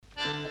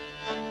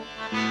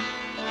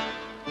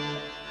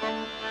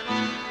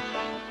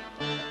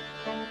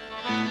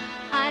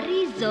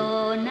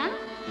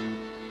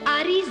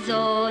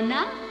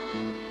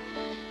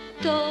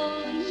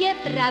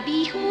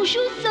pravých mužů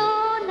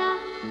zóna.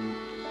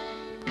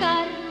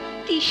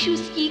 Karty,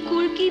 šustí,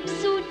 kulky,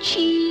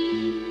 bzučí,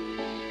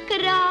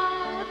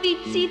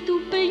 krávici tu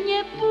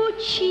plně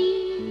pučí.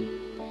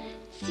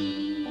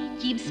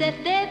 Cítím se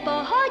v té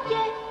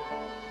pohodě,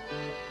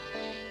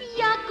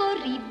 jako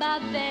ryba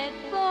ve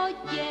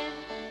vodě.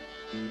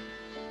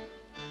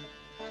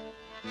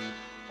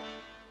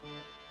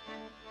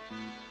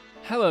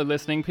 Hello,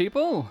 listening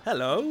people.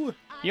 Hello.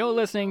 You're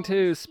listening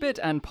to Spit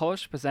and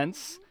Polish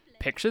presents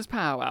Pictures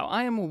Powwow.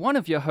 I am one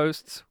of your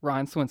hosts,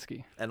 Ryan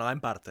Swinsky. And I'm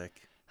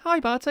Bartek. Hi,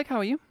 Bartek. How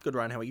are you? Good,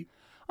 Ryan. How are you?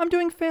 I'm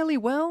doing fairly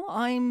well.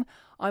 I'm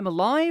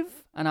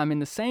alive, and I'm in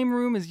the same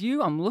room as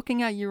you. I'm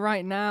looking at you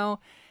right now,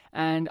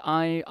 and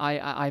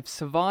I've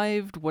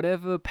survived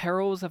whatever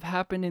perils have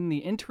happened in the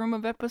interim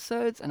of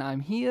episodes, and I'm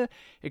here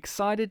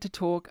excited to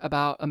talk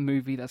about a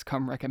movie that's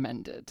come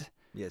recommended.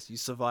 Yes, you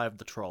survived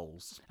the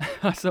trolls.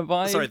 I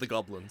survived. Sorry, the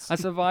goblins. I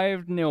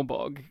survived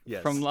Nilbog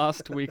Yes. from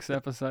last week's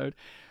episode.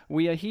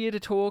 We are here to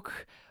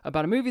talk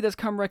about a movie that's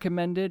come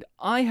recommended.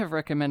 I have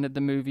recommended the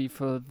movie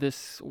for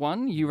this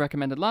one. You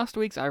recommended last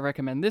week's. I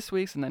recommend this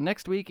week's. And then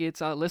next week,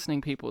 it's our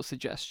listening people's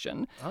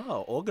suggestion.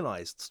 Oh,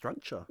 organized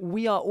structure.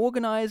 We are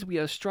organized. We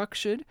are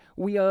structured.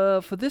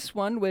 For this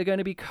one, we're going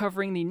to be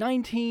covering the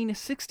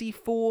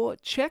 1964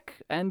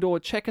 Czech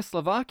and/or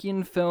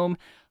Czechoslovakian film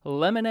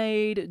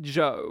Lemonade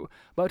Joe.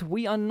 But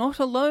we are not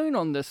alone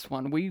on this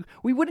one. We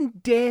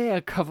wouldn't dare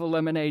cover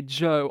Lemonade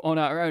Joe on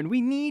our own. We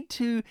need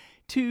to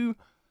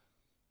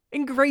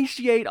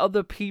ingratiate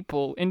other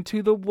people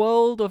into the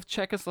world of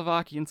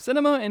Czechoslovakian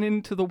cinema and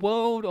into the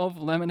world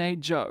of Lemonade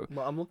Joe.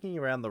 Well, I'm looking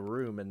around the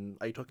room, and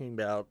are you talking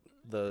about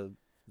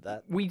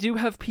that? We do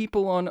have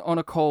people on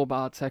a call,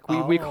 Bartek.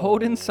 We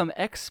called in Oh. some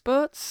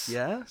experts.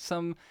 Yeah?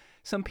 Some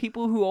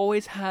people who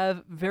always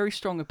have very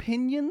strong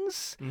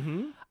opinions.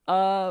 Mm-hmm.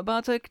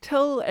 Bartek,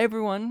 tell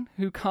everyone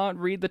who can't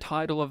read the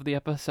title of the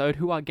episode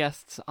who our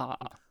guests are.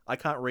 I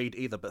can't read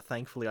either, but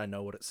thankfully I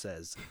know what it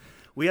says.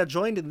 We are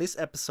joined in this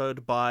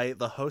episode by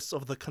the hosts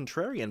of the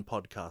Contrarian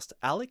podcast,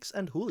 Alex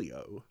and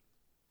Julio.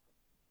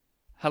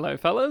 Hello,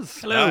 fellas.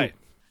 Hello. Hi.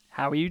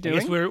 How are you I doing?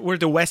 guess we're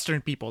the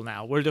Western people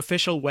now. We're the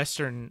official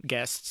Western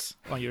guests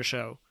on your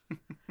show.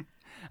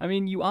 I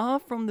mean, you are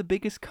from the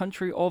biggest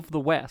country of the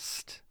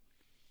West,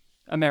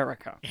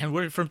 America. And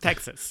we're from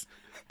Texas.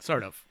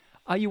 Sort of.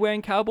 Are you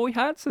wearing cowboy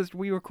hats as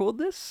we record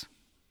this?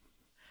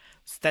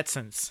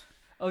 Stetsons.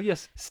 Oh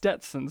yes,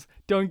 Stetsons.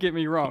 Don't get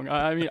me wrong.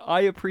 I mean,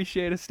 I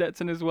appreciate a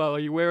Stetson as well. Are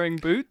you wearing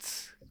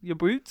boots? Your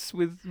boots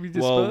with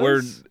your Well,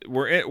 spurs?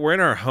 we're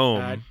in our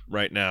home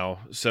right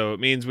now, so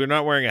it means we're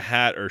not wearing a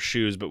hat or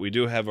shoes, but we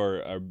do have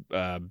our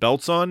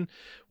belts on,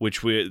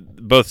 which we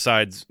both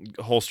sides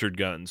holstered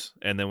guns,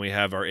 and then we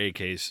have our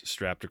AKs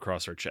strapped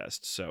across our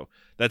chests. So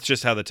that's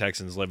just how the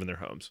Texans live in their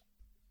homes.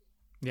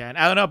 Yeah, and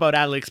I don't know about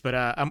Alex, but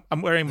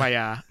I'm wearing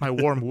my my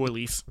warm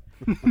woolies.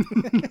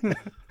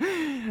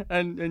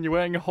 and you're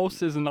wearing your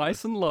holsters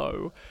nice and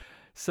low.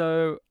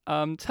 So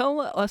tell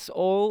us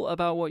all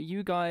about what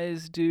you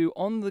guys do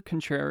on the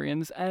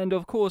Contrarians, and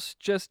of course,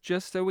 just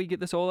so we get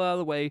this all out of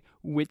the way,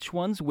 which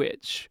one's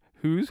which?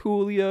 Who's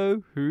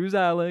Julio? Who's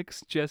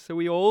Alex? Just so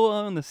we all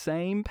are on the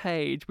same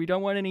page. We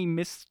don't want any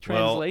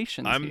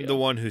mistranslations Well, I'm here. the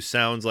one who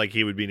sounds like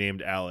he would be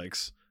named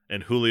Alex,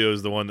 and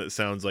Julio's the one that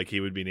sounds like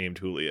he would be named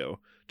Julio.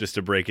 Just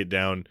to break it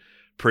down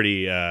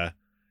pretty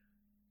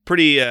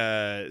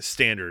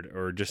standard,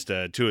 or just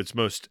to its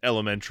most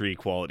elementary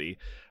quality.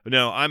 But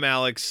no, I'm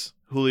Alex.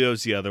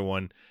 Julio's the other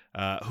one.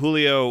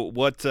 Julio,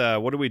 what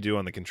do we do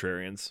on the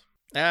Contrarians?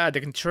 The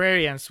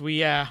Contrarians,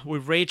 we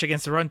rage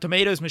against the Rotten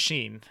Tomatoes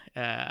machine.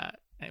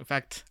 In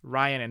fact,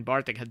 Ryan and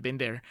Bartek had been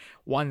there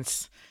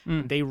once.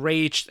 They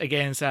raged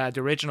against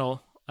the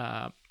original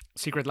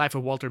Secret Life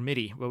of Walter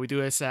Mitty. What we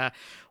do is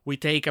we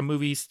take a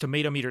movie's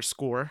tomato meter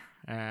score.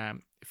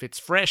 If it's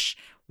fresh,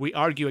 we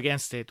argue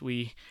against it.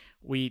 We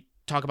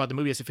talk about the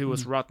movie as if it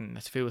was rotten,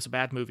 as if it was a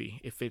bad movie.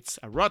 If it's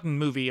a rotten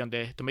movie on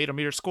the tomato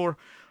meter score,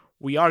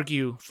 we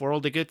argue for all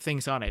the good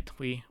things on it.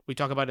 We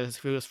talk about it as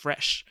if it was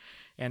fresh.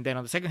 And then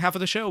on the second half of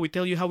the show, we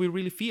tell you how we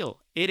really feel.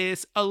 It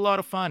is a lot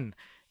of fun,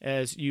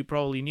 as you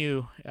probably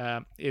knew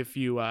if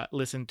you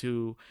listened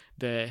to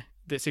the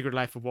Secret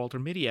Life of Walter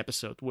Mitty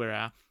episode,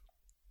 where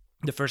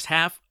the first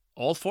half,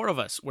 all four of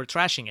us were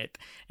trashing it.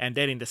 And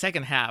then in the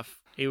second half,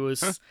 it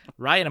was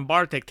Ryan and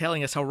Bartek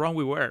telling us how wrong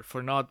we were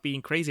for not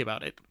being crazy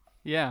about it.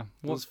 Yeah.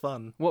 It was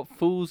fun. What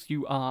fools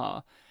you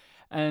are.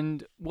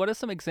 And what are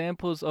some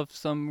examples of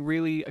some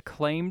really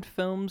acclaimed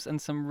films and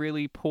some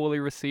really poorly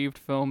received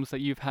films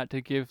that you've had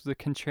to give the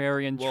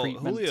contrarian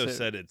treatment Julio to?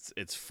 said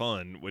it's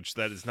fun, which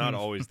that is not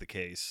always the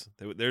case.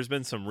 There's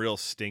been some real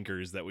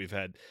stinkers that we've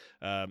had.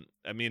 I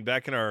mean,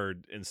 back in our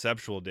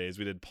Inceptual days,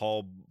 we did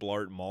Paul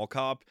Blart Mall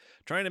Cop.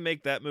 Trying to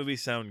make that movie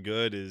sound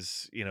good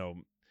is,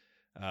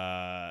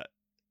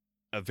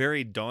 a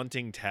very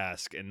daunting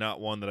task, and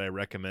not one that I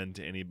recommend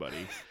to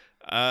anybody.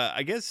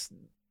 I guess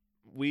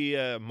we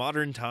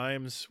modern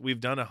times, we've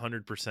done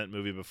 100%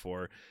 movie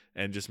before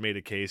and just made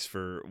a case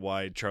for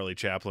why Charlie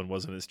Chaplin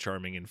wasn't as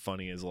charming and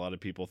funny as a lot of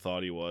people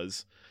thought he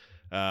was.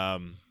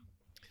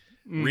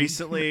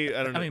 recently,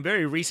 I don't know. I mean,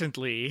 very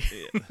recently,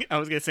 I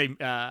was gonna say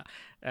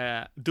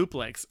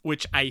Duplex,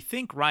 which I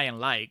think Ryan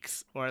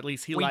likes, or at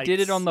least he We likes. did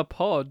it on the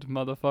pod,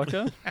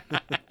 motherfucker.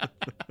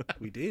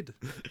 We did.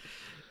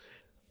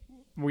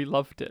 We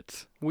loved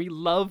it. We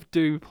loved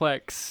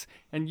Duplex,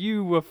 and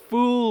you were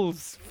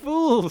fools.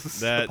 Fools.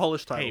 The that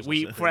polished Hey, titles.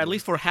 we for at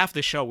least for half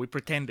the show we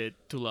pretended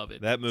to love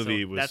it. that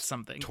movie So was that's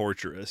something.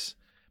 torturous.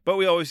 But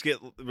we always get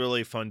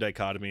really fun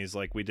dichotomies,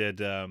 like we did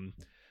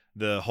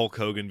the Hulk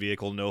Hogan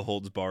vehicle No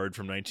Holds Barred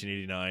from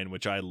 1989,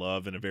 which I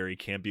love in a very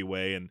campy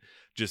way, and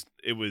just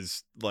it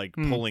was like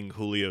pulling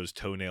Julio's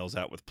toenails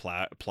out with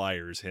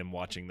pliers. Him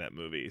watching that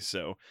movie,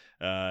 so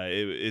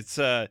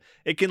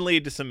it can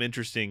lead to some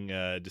interesting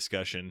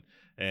discussion,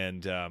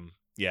 and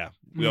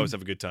we always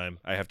have a good time.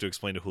 I have to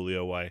explain to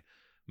Julio why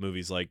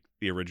movies like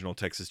the original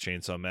Texas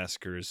Chainsaw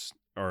Massacres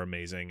are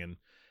amazing, and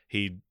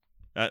he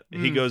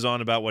goes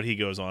on about what he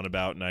goes on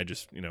about, and I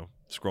just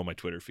scroll my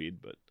Twitter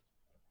feed, but.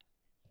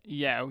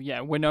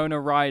 Yeah. Winona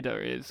Ryder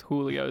is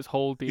Julio's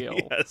whole deal.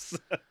 Yes.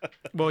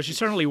 Well, she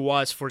certainly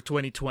was for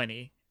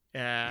 2020.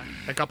 A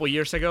couple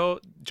years ago,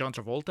 John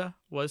Travolta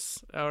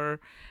was our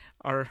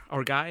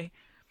guy.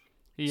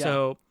 Yeah.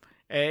 So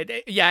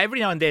every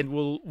now and then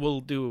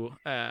we'll do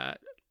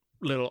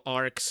little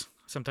arcs.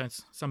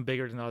 Sometimes some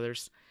bigger than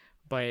others,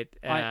 but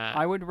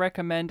I would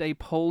recommend a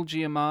Paul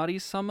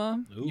Giamatti summer.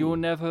 Ooh. You'll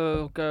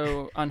never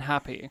go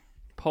unhappy.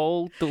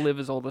 Paul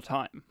delivers all the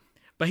time.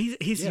 But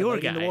he's Yeah, your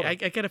right in the guy. water. I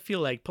gotta feel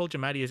like Paul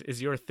Giamatti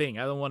is your thing.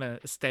 I don't want to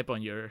step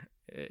on your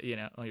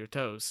on your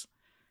toes,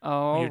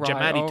 Oh, your right,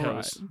 Giamatti all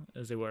toes,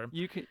 right. as they were.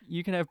 You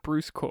can have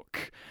Bruce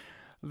Cook,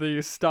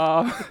 the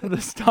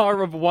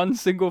star of one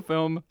single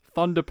film,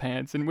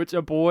 Thunderpants, in which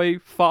a boy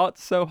farts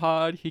so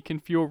hard he can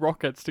fuel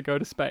rockets to go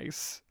to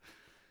space.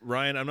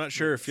 Ryan, I'm not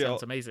sure if y'all.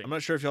 Sounds amazing. I'm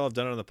not sure if y'all have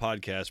done it on the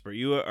podcast, but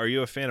are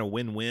you a fan of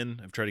Win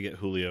Win? I've tried to get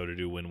Julio to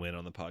do Win Win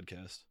on the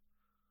podcast.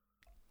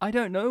 I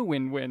don't know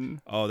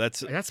Win-Win. Oh,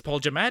 that's Paul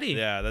Giamatti.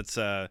 yeah, that's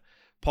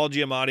Paul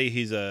Giamatti.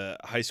 He's a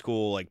high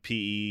school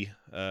PE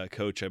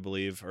coach, I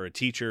believe, or a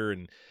teacher,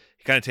 and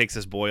he kind of takes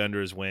this boy under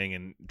his wing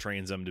and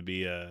trains him to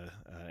be a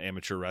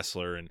amateur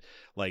wrestler. And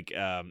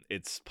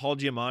it's Paul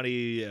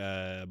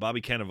Giamatti,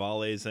 Bobby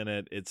Cannavale's in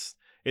it. It's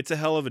a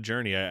hell of a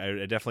journey.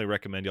 I definitely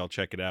recommend y'all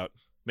check it out.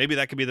 Maybe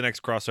that could be the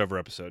next crossover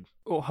episode.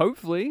 Well,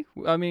 hopefully.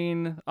 I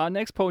mean, our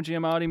next Paul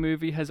Giamatti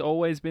movie has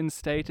always been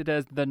stated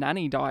as The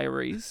Nanny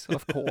Diaries,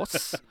 of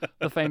course,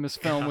 the famous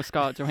film with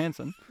Scarlett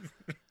Johansson.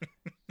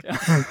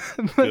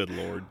 Good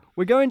Lord.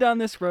 We're going down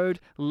this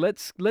road.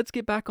 Let's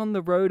get back on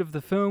the road of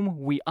the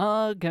film we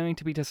are going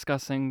to be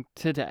discussing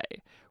today.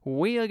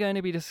 We are going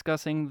to be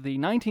discussing the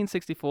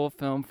 1964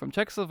 film from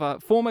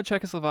former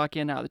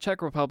Czechoslovakia, now the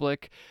Czech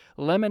Republic,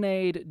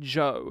 Lemonade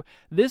Joe.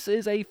 This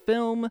is a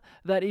film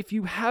that if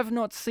you have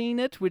not seen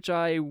it, which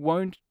I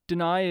won't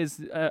deny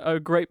is a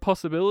great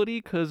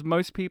possibility, because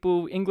most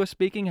people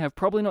English-speaking have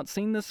probably not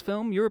seen this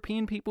film.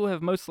 European people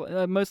have most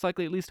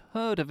likely at least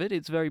heard of it.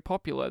 It's very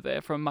popular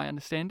there, from my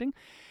understanding.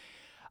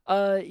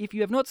 If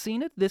you have not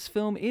seen it, this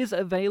film is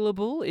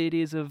available. It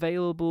is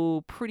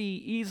available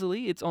pretty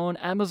easily. It's on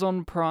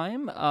Amazon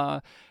Prime.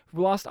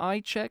 Last I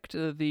checked,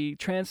 the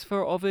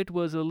transfer of it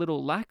was a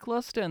little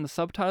lackluster and the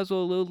subtitles were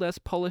a little less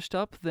polished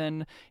up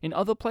than in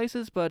other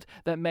places, but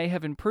that may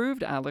have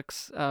improved.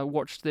 Alex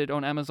watched it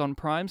on Amazon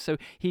Prime, so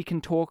he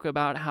can talk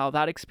about how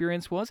that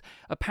experience was.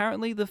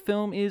 Apparently, the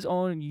film is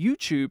on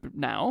YouTube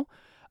now.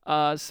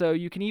 So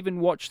you can even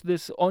watch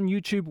this on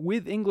YouTube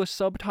with English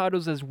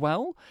subtitles as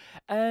well.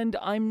 And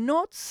I'm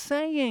not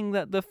saying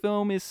that the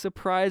film is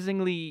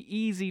surprisingly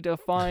easy to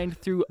find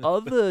through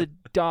other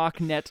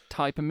darknet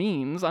type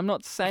means. I'm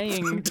not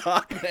saying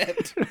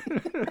Darknet.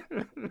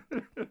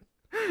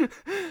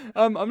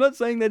 I'm not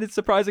saying that it's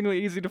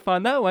surprisingly easy to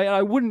find that way, and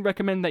I wouldn't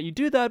recommend that you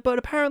do that, but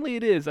apparently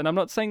it is. And I'm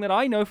not saying that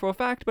I know for a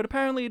fact, but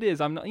apparently it is.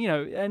 I'm not,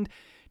 and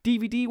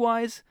DVD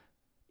wise,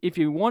 if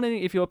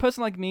you're a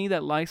person like me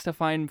that likes to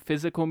find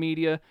physical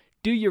media,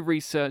 do your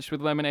research with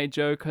Lemonade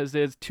Joe, because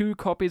there's 2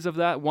 copies of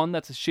that, one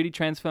that's a shitty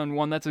transfer and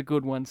one that's a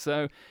good one.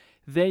 So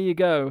there you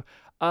go.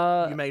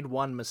 You made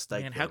one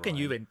mistake. Man, there, how can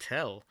you Ryan. even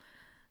tell?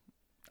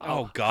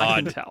 Oh I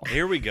God! can tell.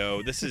 Here we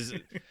go. This is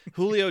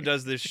Julio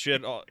does this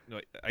shit.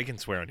 I can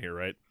swear on here,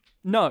 right?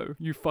 No,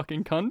 you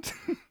fucking cunt.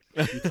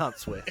 You can't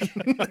swear.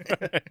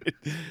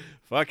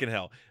 Fucking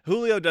hell.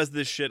 Julio does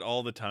this shit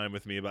all the time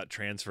with me about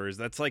transfers.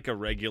 That's like a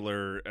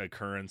regular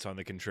occurrence on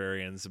the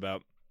Contrarians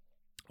about,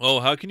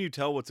 how can you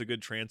tell what's a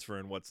good transfer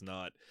and what's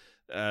not?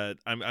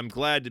 I'm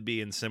glad to be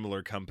in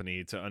similar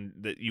company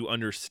that you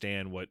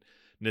understand what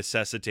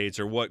necessitates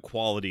or what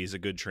qualities a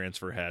good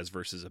transfer has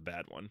versus a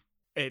bad one.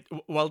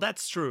 Well,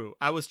 that's true.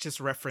 I was just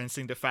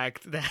referencing the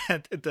fact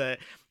that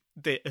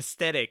the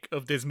aesthetic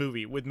of this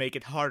movie would make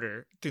it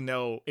harder to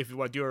know if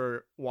what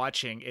you're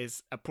watching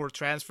is a poor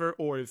transfer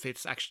or if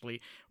it's actually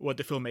what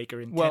the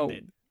filmmaker intended. Well,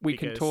 we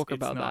can because talk it's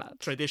about not that.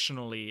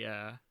 Traditionally,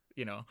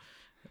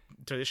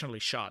 traditionally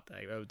shot,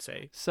 I would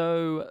say.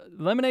 So,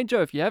 Lemonade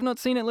Joe, if you have not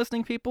seen it,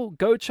 listening people,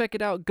 go check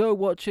it out, go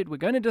watch it. We're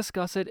going to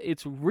discuss it.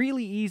 It's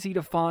really easy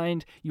to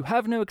find. You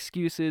have no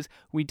excuses.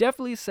 We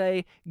definitely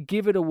say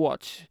give it a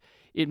watch.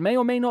 It may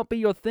or may not be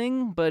your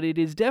thing, but it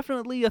is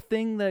definitely a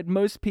thing that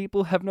most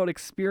people have not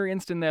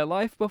experienced in their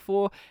life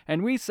before,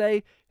 and we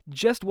say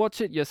just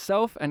watch it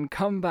yourself and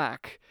come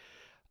back.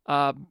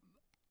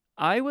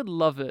 I would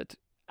love it,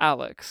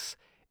 Alex,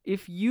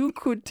 if you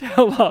could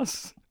tell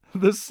us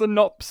the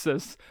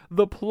synopsis,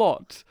 the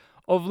plot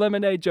of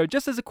Lemonade Joe,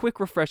 just as a quick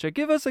refresher.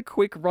 Give us a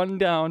quick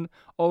rundown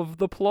of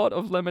the plot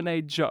of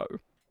Lemonade Joe.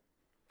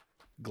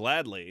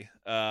 Gladly.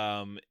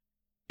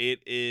 It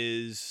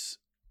is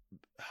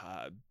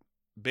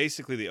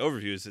basically the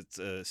overview is it's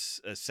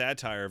a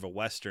satire of a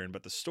Western,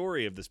 but the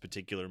story of this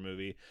particular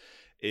movie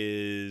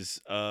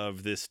is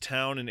of this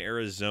town in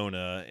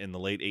Arizona in the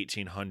late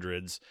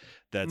 1800s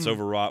that's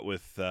overwrought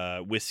with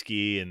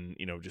whiskey and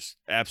just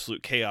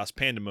absolute chaos,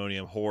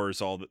 pandemonium, horrors,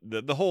 all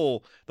the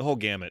whole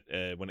gamut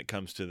when it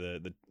comes to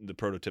the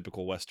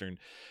prototypical Western.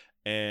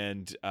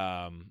 And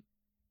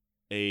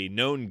a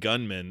known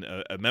gunman,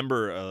 a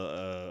member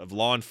of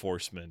law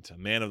enforcement, a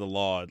man of the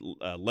law,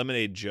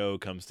 Lemonade Joe,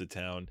 comes to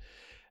town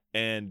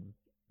and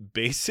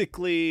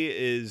basically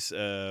is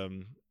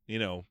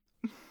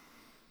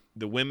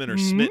the women are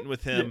smitten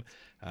with him.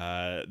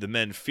 The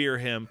men fear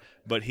him,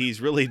 but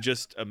he's really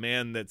just a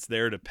man that's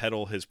there to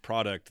peddle his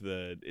product.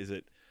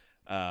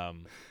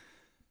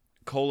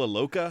 Cola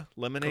Loca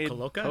lemonade?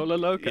 Cola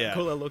Loca. Yeah.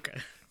 Cola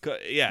Loca.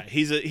 Yeah,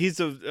 he's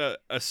a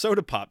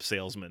soda pop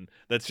salesman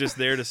that's just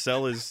there to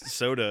sell his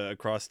soda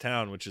across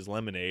town, which is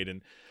lemonade.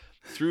 And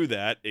through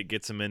that, it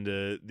gets him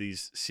into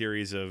these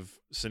series of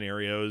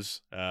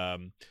scenarios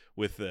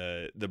with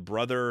the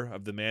brother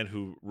of the man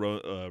who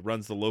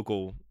runs the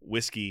local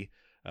whiskey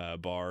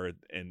bar,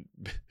 and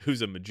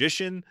who's a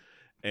magician,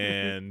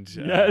 and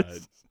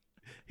yes.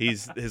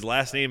 His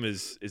last name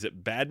is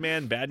it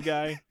Badman, bad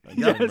guy?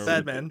 Yep,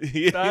 Badman.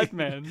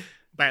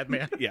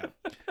 Badman. Yeah.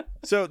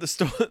 So the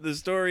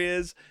story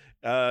is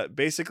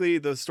basically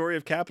the story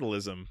of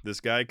capitalism.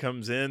 This guy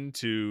comes in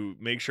to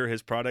make sure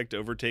his product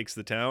overtakes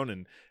the town,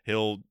 and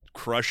he'll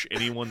crush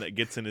anyone that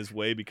gets in his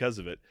way because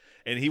of it.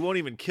 And he won't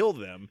even kill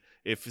them.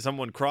 If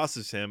someone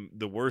crosses him,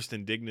 the worst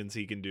indignance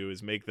he can do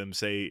is make them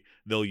say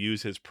they'll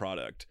use his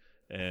product.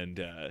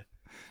 But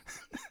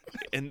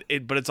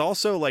it's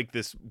also like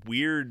this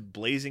weird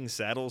Blazing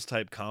Saddles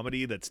type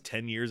comedy that's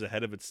 10 years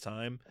ahead of its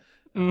time.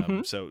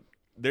 So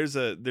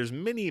there's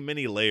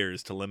many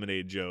layers to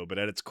Lemonade Joe, but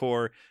at its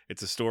core,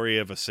 it's a story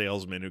of a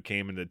salesman who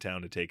came into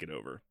town to take it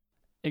over.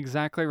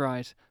 Exactly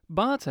right.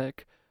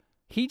 Bartek,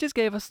 he just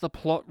gave us the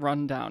plot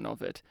rundown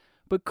of it.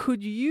 But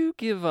could you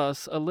give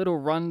us a little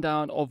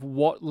rundown of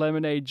what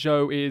Lemonade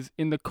Joe is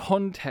in the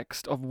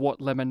context of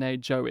what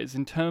Lemonade Joe is,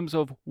 in terms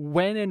of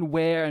when and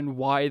where and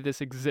why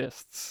this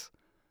exists?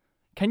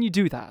 Can you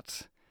do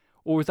that?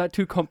 Or is that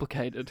too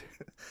complicated?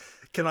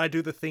 Can I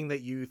do the thing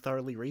that you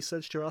thoroughly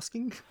researched, you're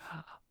asking?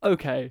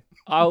 Okay,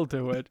 I'll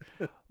do it.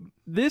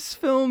 This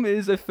film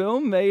is a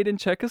film made in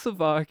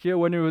Czechoslovakia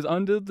when it was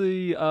under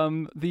the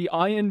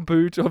iron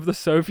boot of the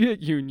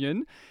Soviet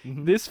Union.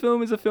 Mm-hmm. This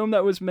film is a film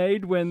that was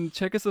made when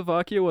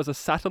Czechoslovakia was a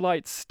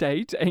satellite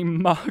state, a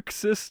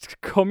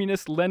Marxist,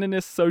 communist,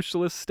 Leninist,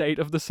 socialist state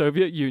of the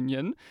Soviet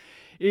Union.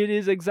 It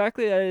is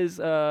exactly as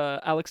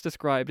Alex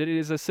described it. It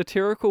is a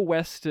satirical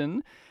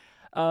Western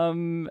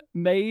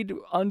made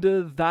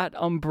under that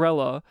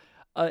umbrella.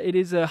 It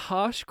is a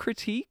harsh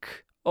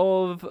critique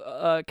of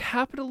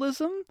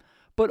capitalism,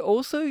 but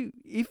also,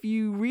 if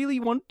you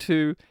really want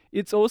to,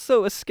 it's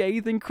also a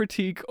scathing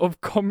critique of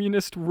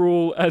communist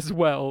rule as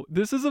well.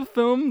 This is a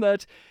film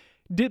that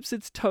dips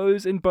its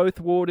toes in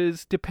both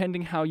waters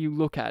depending how you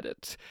look at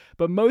it.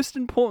 But most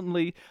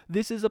importantly,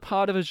 this is a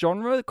part of a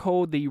genre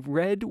called the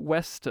Red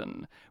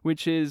Western,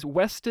 which is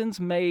westerns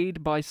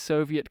made by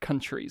Soviet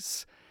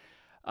countries,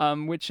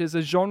 which is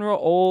a genre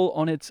all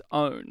on its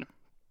own.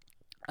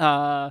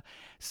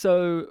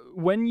 So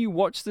when you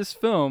watch this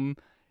film,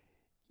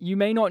 you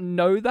may not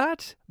know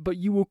that, but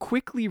you will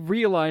quickly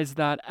realize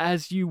that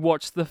as you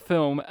watch the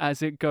film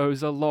as it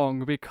goes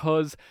along,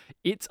 because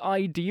its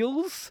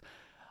ideals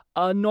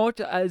are not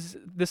as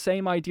the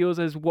same ideals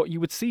as what you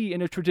would see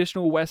in a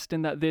traditional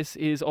Western that this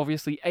is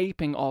obviously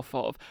aping off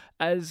of.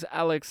 As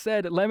Alex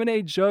said,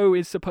 Lemonade Joe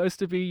is supposed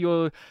to be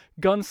your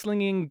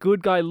gunslinging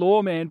good guy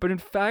lawman, but in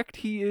fact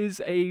he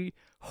is a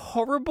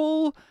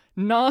horrible,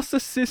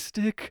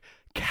 narcissistic,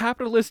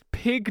 capitalist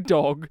pig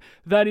dog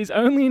that is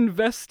only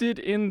invested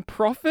in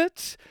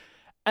profit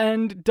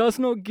and does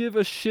not give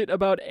a shit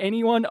about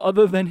anyone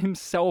other than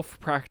himself,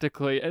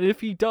 practically. And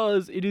if he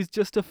does, it is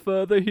just to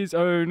further his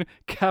own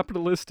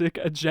capitalistic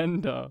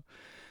agenda.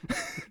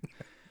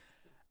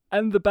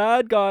 And the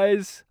bad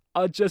guys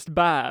are just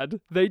bad.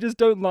 They just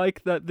don't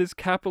like that this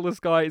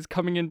capitalist guy is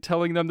coming in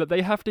telling them that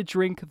they have to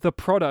drink the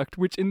product,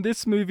 which in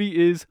this movie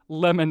is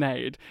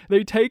lemonade.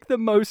 They take the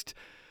most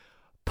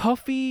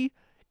puffy,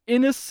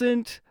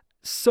 innocent,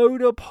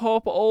 soda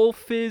pop, all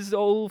fizz,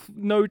 all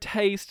no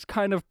taste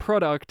kind of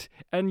product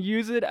and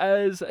use it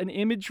as an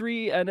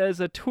imagery and as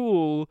a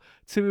tool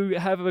to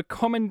have a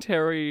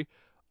commentary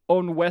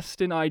on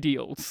Western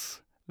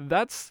ideals.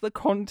 That's the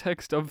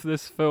context of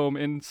this film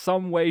in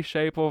some way,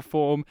 shape, or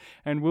form,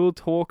 and we'll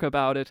talk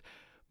about it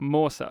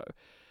more so.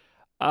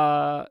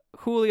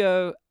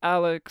 Julio,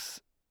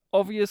 Alex,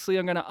 obviously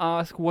I'm going to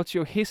ask what's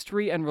your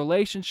history and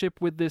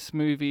relationship with this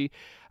movie,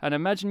 and I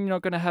imagine you're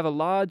not going to have a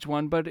large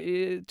one, but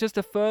just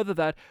to further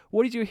that,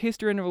 what is your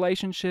history and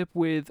relationship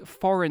with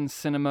foreign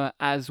cinema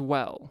as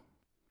well?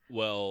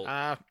 Well,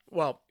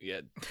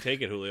 yeah,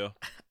 take it, Julio.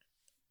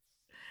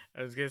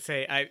 I was gonna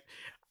say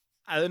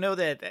I don't know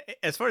that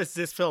as far as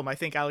this film, I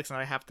think Alex and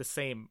I have the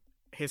same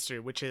history,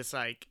 which is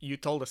like you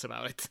told us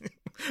about it.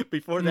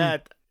 Before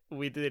that,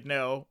 we didn't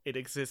know it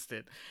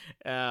existed.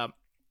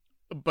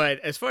 But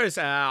as far as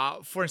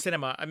foreign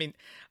cinema, I mean,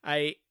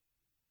 I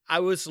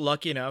was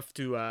lucky enough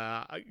to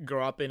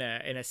grow up in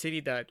a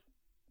city that,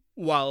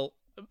 while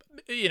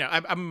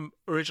I'm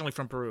originally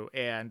from Peru,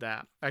 and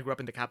I grew up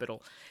in the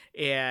capital,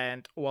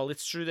 and while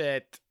it's true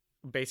that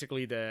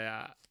basically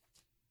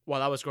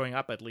while I was growing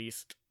up, at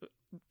least,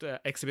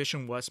 the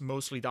exhibition was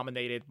mostly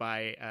dominated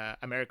by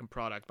American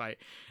product, by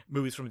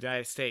movies from the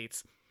United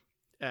States.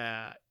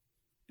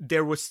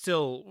 There were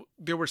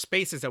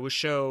spaces that would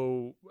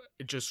show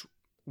just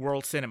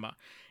world cinema,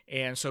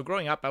 and so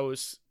growing up, I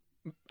was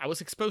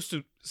exposed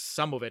to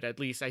some of it. At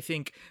least I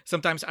think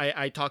sometimes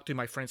I talk to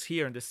my friends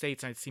here in the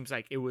States, and it seems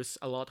like it was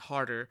a lot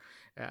harder,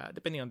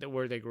 depending on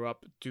where they grew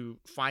up, to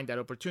find that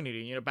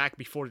opportunity. Back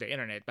before the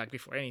internet, back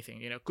before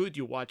anything, could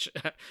you watch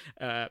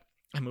a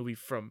movie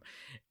from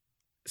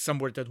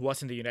somewhere that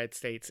wasn't the United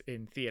States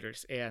in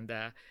theaters? And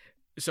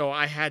so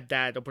I had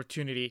that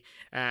opportunity.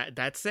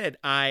 That said,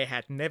 I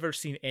had never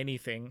seen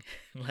anything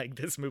like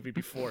this movie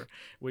before,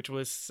 which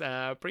was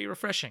pretty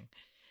refreshing.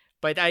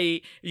 But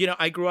I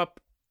grew up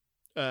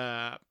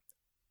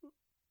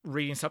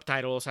reading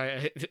subtitles.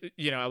 I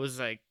was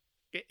like,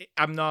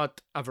 I'm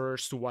not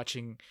averse to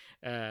watching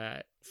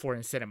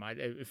foreign cinema.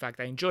 In fact,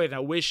 I enjoy it, and I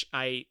wish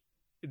I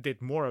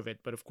did more of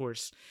it. But of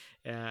course,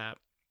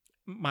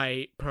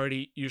 my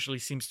priority usually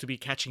seems to be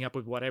catching up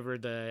with whatever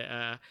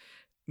the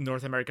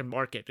North American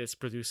market is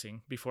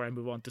producing before I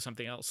move on to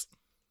something else.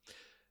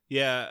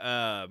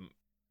 Yeah,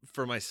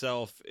 for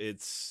myself,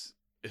 it's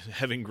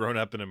having grown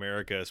up in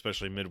America,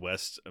 especially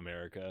Midwest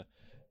America.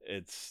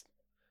 It's,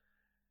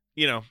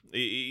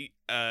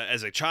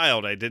 as a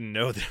child, I didn't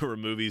know there were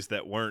movies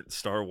that weren't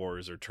Star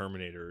Wars or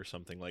Terminator or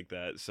something like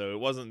that. So it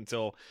wasn't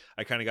until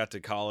I kind of got to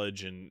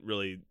college and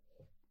really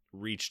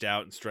reached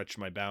out and stretched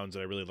my bounds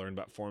that I really learned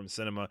about foreign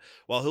cinema.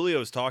 While Julio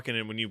was talking,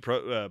 and when you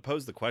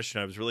posed the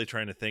question, I was really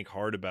trying to think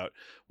hard about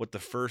what the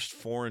first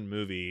foreign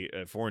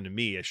to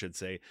me, I should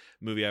say,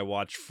 movie I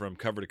watched from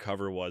cover to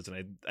cover was,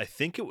 and I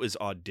think it was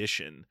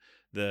Audition,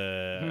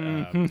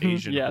 the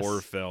Asian yes.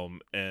 horror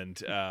film,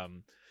 and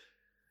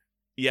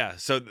yeah,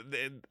 so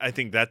I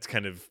think that's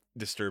kind of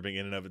disturbing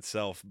in and of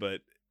itself,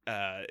 but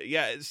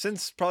yeah,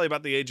 since probably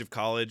about the age of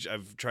college,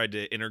 I've tried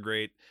to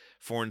integrate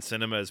foreign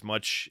cinema as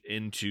much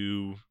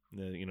into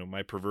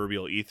my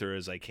proverbial ether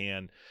as I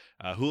can.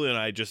 Julio and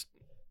I just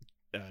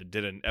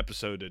did an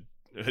episode,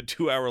 a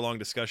 2-hour-long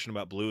discussion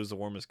about blue is the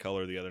warmest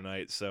color the other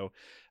night. So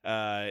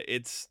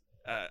it's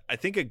I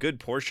think a good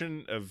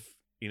portion of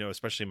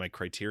especially my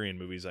Criterion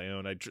movies I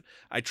own,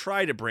 I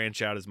try to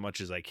branch out as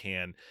much as I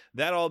can.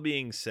 That all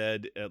being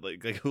said,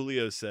 like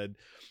Julio said,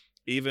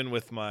 even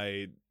with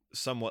my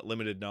somewhat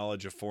limited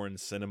knowledge of foreign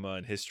cinema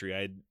and history,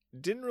 I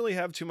didn't really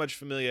have too much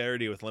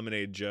familiarity with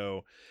Lemonade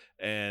Joe,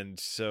 and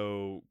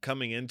so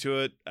coming into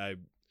it,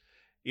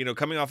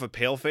 coming off of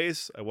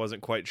Paleface, I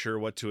wasn't quite sure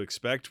what to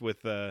expect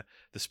with the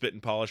spit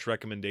and polish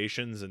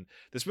recommendations, and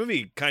this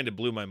movie kind of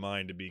blew my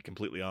mind, to be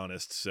completely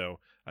honest. So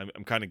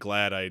I'm kind of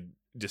glad I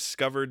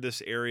discovered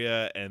this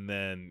area and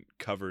then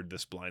covered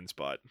this blind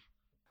spot.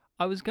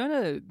 I was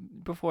gonna,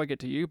 before I get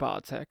to you,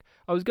 Bartek,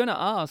 I was gonna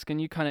ask,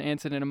 and you kind of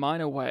answered in a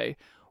minor way,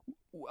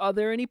 are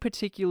there any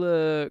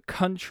particular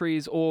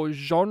countries or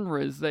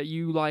genres that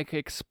you like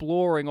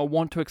exploring or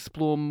want to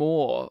explore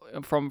more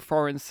from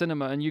foreign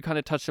cinema? And you kind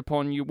of touched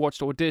upon, you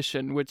watched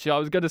Audition, which I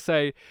was going to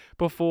say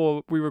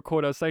before we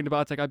record, I was saying to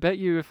Bartek, I bet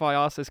you if I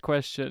ask this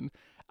question,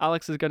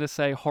 Alex is going to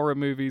say horror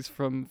movies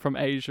from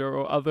Asia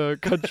or other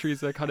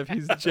countries are kind of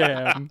his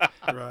jam.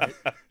 Right.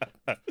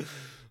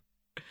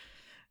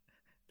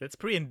 That's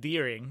pretty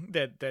endearing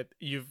that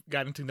you've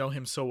gotten to know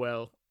him so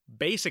well,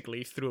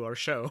 basically through our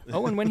show.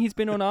 Oh, and when he's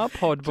been on our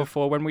pod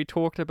before, when we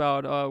talked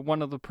about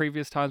one of the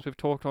previous times we've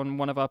talked on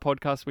one of our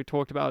podcasts, we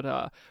talked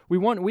about we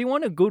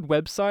want a good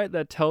website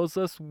that tells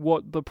us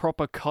what the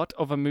proper cut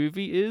of a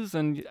movie is.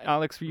 And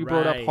Alex, you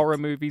brought up horror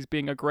movies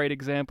being a great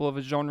example of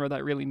a genre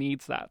that really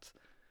needs that.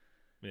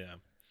 Yeah.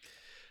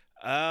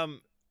 I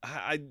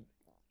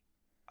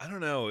don't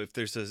know if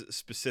there's a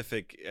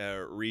specific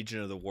region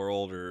of the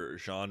world or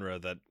genre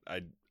that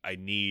I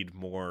need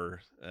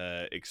more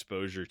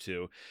exposure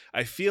to.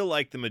 I feel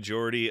like the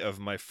majority of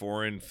my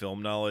foreign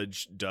film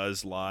knowledge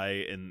does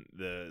lie in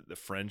the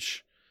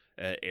French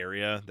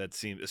area. That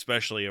seems,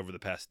 especially over the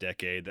past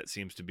decade, that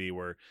seems to be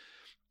where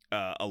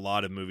a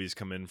lot of movies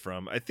come in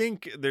from. I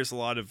think there's a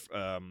lot of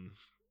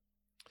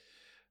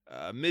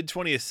mid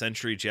 20th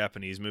century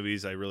Japanese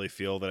movies I really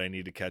feel that I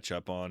need to catch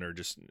up on, or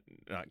just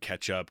not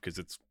catch up because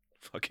it's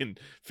fucking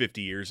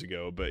 50 years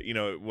ago, but you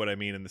know what I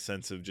mean in the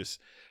sense of just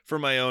for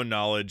my own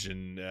knowledge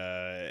and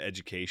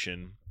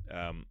education.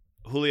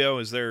 Julio,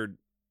 is there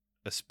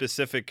a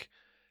specific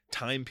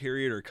time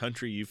period or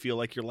country you feel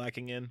like you're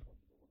lacking in?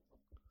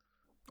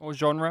 Or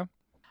genre?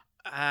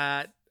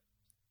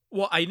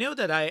 Well, I know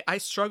that I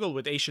struggle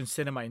with Asian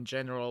cinema in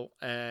general.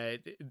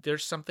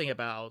 There's something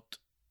about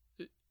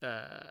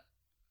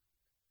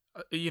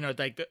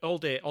like all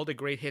the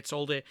great hits,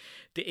 all the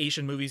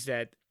Asian movies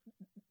that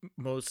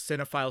most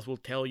cinephiles will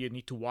tell you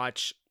need to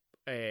watch.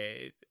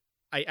 I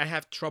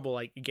have trouble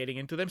like getting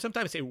into them.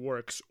 Sometimes it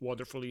works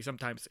wonderfully,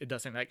 sometimes it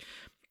doesn't. Like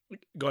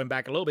going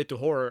back a little bit to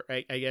horror,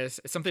 I guess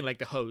something like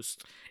The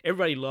Host.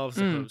 Everybody loves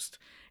The Host,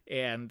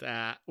 and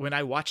when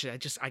I watched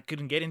it, I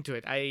couldn't get into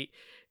it.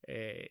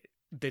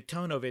 The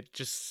tone of it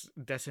just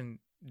doesn't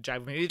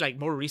jive with me. Like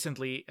more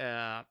recently,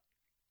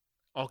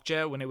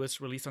 Okja, when it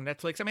was released on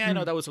Netflix. I mean, I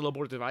know that was a little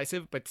more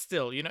divisive, but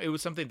still, it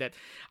was something that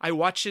I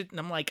watched it and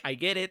I'm like, I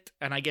get it,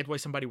 and I get why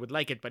somebody would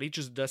like it, but it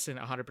just doesn't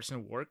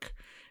 100% work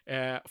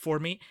for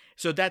me.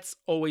 So that's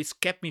always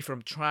kept me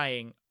from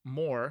trying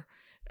more.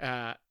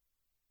 But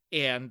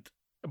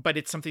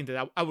it's something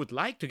that I would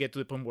like to get to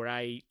the point where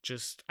I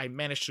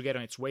manage to get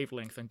on its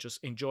wavelength and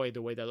just enjoy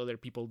the way that other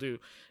people do.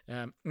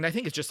 And I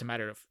think it's just a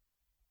matter of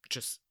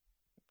just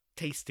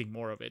tasting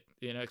more of it,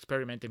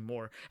 experimenting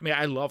more. I mean,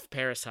 I loved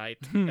Parasite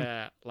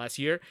last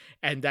year,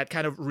 and that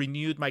kind of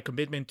renewed my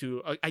commitment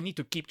to I need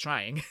to keep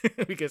trying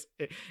because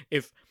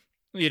if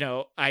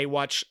I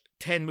watch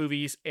 10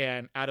 movies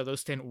and out of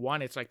those 10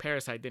 one it's like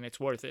Parasite, then it's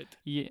worth it.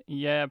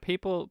 Yeah,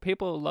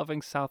 people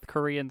loving South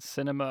Korean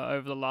cinema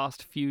over the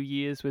last few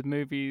years with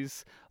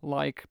movies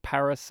like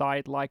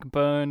Parasite, like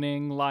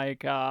Burning, like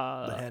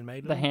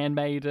The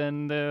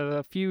Handmaiden. There are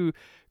a few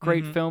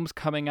great films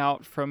coming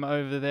out from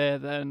over there,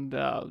 and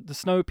the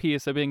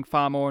Snowpiercer being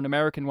far more an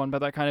American one, but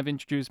that kind of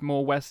introduced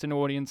more Western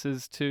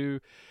audiences to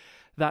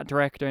that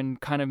director and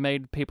kind of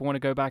made people want to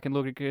go back and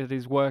look at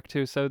his work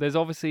too. So there's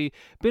obviously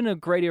been a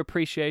greater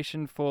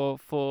appreciation for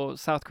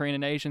South Korean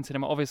and Asian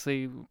cinema.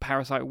 Obviously,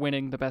 Parasite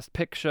winning the Best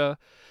Picture,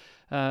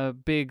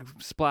 big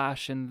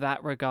splash in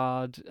that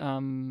regard.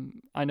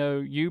 I know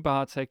you,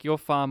 Bartek, you're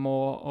far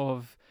more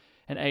of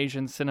an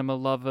Asian cinema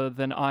lover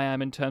than I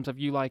am in terms of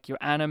you like your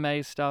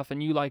anime stuff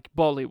and you like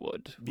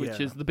Bollywood, which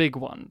is the big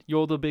one.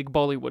 You're the big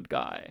Bollywood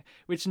guy,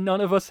 which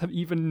none of us have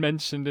even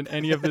mentioned in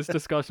any of this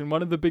discussion.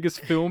 One of the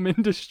biggest film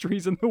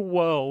industries in the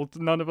world.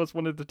 None of us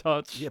wanted to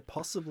touch. Yeah,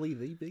 possibly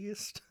the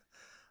biggest.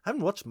 I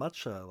haven't watched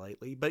much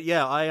lately, but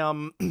yeah,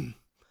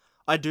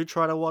 I do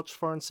try to watch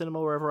foreign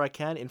cinema wherever I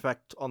can. In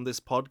fact, on this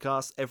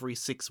podcast, every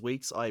 6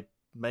 weeks, I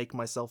make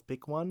myself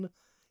pick one.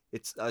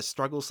 I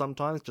struggle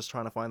sometimes just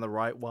trying to find the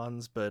right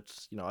ones, but,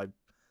 I'm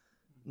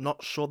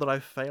not sure that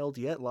I've failed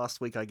yet. Last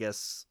week, I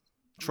guess,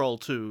 Troll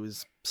 2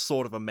 is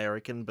sort of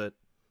American, but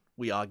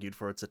we argued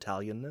for its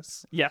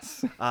Italianness.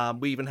 Yes.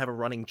 We even have a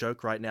running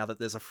joke right now that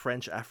there's a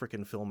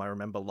French-African film I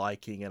remember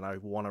liking, and I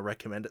want to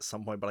recommend at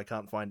some point, but I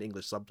can't find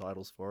English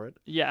subtitles for it.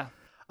 Yeah.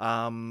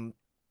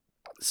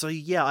 So,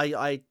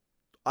 yeah,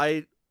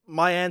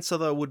 my answer,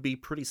 though, would be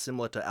pretty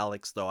similar to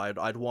Alex, though.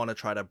 I'd want to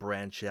try to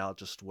branch out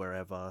just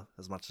wherever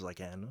as much as I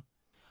can.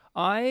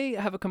 I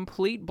have a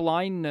complete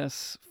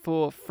blindness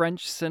for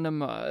French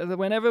cinema.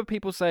 Whenever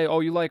people say, oh,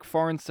 you like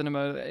foreign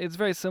cinema, it's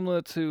very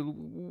similar to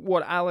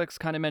what Alex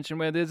kind of mentioned,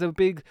 where there's a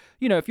big,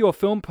 if you're a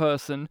film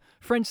person,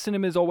 French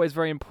cinema is always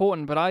very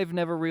important, but I've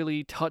never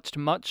really touched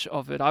much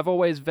of it. I've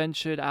always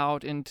ventured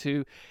out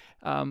into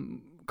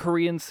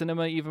Korean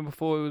cinema even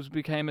before it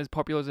became as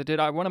popular as it did.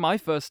 One of my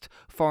first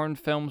foreign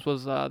films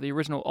was the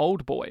original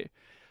Old Boy.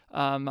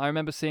 I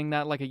remember seeing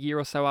that like a year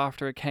or so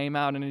after it came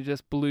out, and it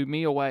just blew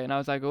me away. And I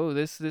was like, oh,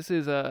 this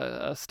is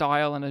a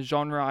style and a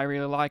genre I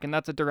really like. And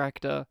that's a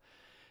director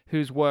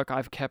whose work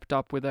I've kept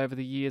up with over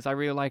the years. I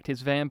really liked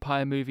his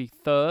vampire movie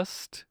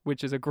Thirst,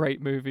 which is a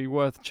great movie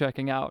worth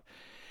checking out.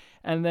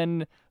 And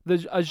then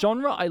a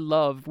genre I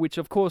love, which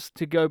of course,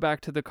 to go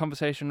back to the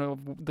conversation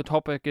of the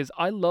topic, is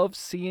I love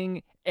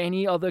seeing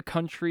any other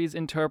country's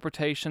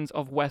interpretations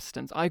of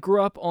Westerns. I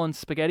grew up on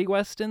spaghetti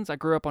Westerns. I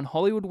grew up on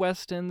Hollywood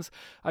Westerns.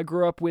 I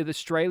grew up with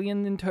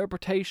Australian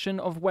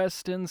interpretation of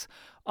Westerns.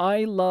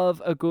 I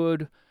love a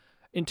good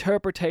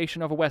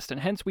interpretation of a Western.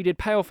 Hence, we did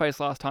Paleface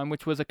last time,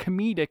 which was a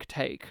comedic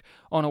take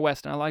on a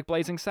Western. I like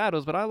Blazing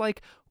Saddles, but I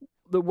like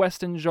the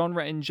Western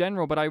genre in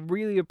general, but I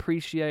really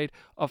appreciate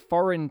a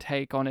foreign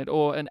take on it,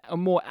 or a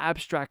more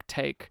abstract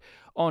take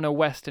on a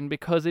Western,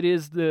 because it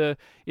is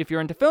if you're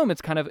into film,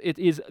 it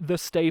is the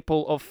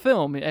staple of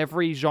film.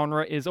 Every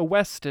genre is a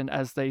Western,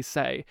 as they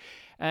say.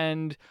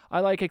 And I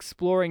like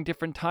exploring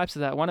different types of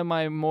that. One of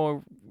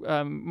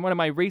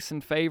my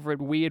recent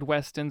favorite weird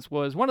Westerns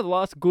was one of the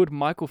last good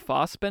Michael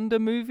Fassbender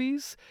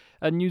movies,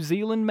 a New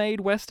Zealand-made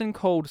Western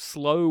called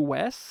Slow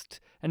West.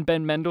 and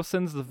Ben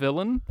Mendelsohn's the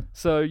villain.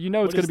 So you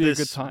know it's What going to is be a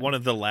this, good time. one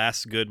of the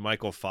last good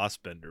Michael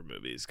Fassbender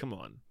movies. Come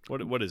on.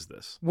 What is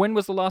this? When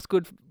was the last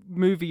good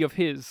movie of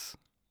his?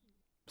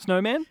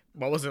 Snowman?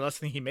 What was the last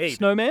thing he made?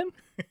 Snowman?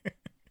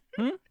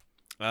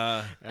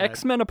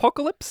 X-Men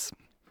Apocalypse?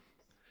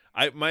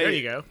 There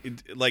you go.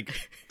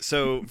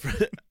 So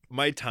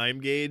my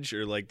time gauge,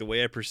 or like the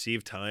way I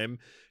perceive time,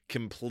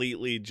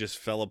 completely just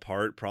fell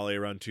apart probably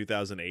around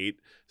 2008.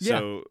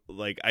 So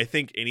like I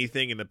think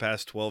anything in the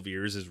past 12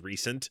 years is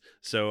recent.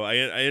 So I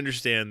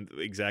understand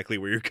exactly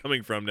where you're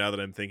coming from now that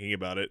I'm thinking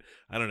about it.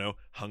 I don't know.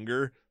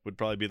 Hunger would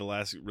probably be the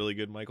last really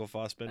good Michael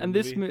Fassbender And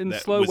movie. and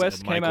That Slow was a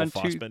West came Michael out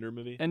Fassbender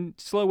movie. and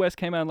Slow West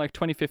came out in like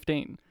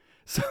 2015.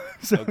 So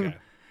Okay.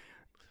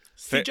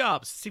 Steve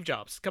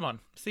Jobs. Come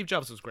on. Steve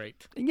Jobs was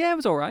great. yeah, it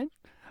was all right,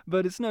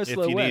 but it's no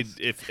Slow West.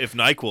 If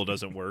NyQuil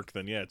doesn't work,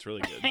 then yeah, it's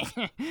really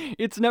good.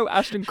 It's no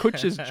Ashton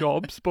Kutcher's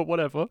Jobs, but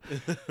whatever.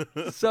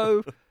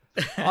 So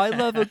I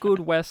love a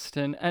good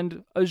Western,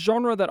 and a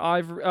genre that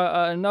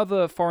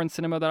another foreign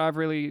cinema that I've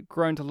really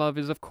grown to love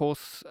is, of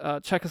course,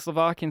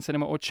 Czechoslovakian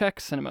cinema, or Czech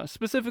cinema,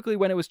 specifically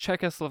when it was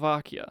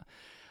Czechoslovakia.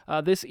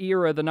 This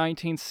era, the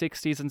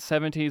 1960s and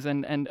 70s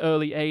and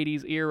early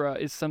 80s era,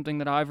 is something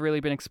that I've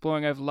really been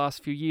exploring over the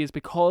last few years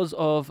because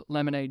of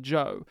Lemonade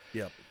Joe.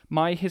 Yep.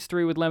 My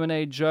history with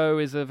Lemonade Joe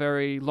is a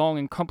very long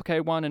and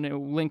complicated one, and it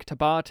will link to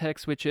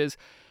Bartek's, which is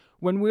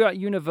when we were at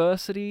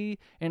university,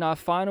 in our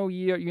final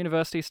year at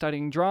university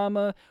studying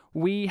drama,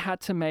 we had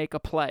to make a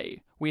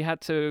play. We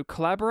had to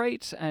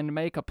collaborate and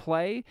make a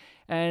play,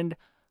 and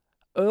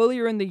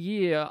earlier in the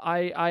year,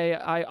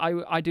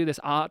 I do this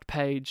art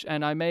page,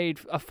 and I made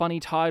a funny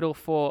title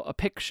for a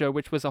picture,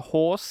 which was a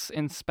horse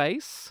in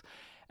space.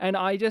 And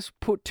I just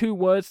put two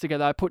words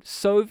together. I put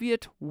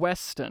Soviet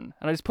Western,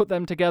 and I just put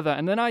them together.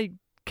 And then I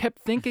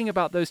kept thinking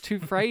about those two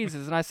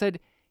phrases, and I said,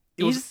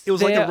 It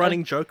was like a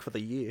running joke for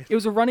the year. It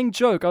was a running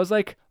joke. I was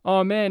like,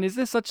 oh man, is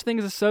there such thing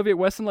as a Soviet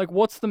Western? Like,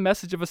 what's the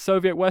message of a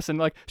Soviet Western?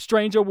 Like,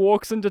 stranger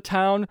walks into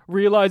town,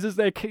 realizes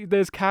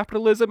there's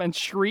capitalism, and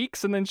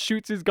shrieks, and then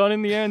shoots his gun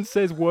in the air and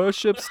says,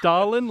 worship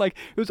Stalin. Like,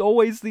 it was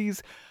always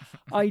these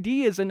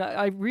ideas, and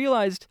I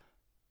realized,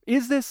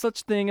 is there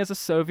such thing as a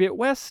Soviet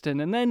Western?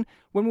 And then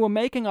when we were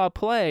making our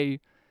play,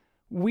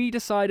 we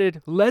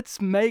decided, let's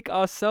make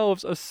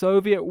ourselves a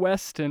Soviet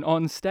Western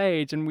on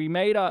stage, and we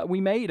made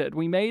it,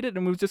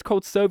 and it was just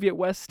called Soviet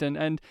Western.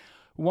 And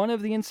one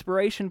of the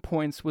inspiration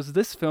points was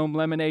this film,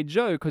 Lemonade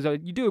Joe, because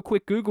you do a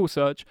quick Google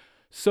search,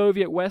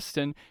 Soviet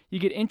Western, you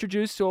get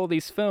introduced to all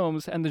these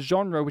films and the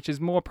genre, which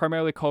is more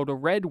primarily called a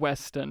Red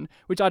Western,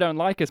 which I don't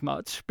like as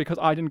much because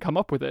I didn't come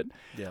up with it.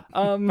 Yeah.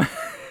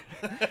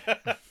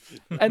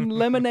 And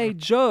Lemonade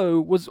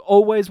Joe was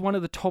always one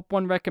of the top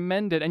one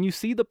recommended. And you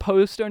see the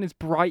poster and it's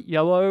bright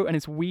yellow and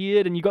it's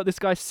weird. And you got this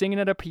guy singing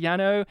at a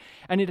piano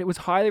and it was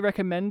highly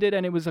recommended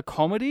and it was a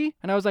comedy.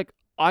 And I was like,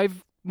 I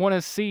want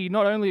to see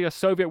not only a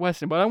Soviet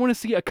Western, but I want to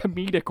see a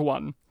comedic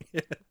one. Yeah.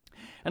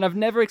 And I've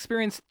never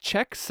experienced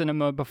Czech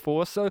cinema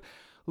before, so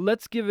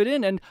let's give it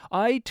in. And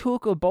I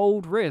took a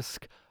bold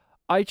risk.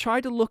 I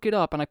tried to look it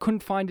up and I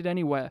couldn't find it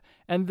anywhere.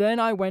 And then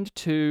I went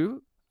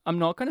to, I'm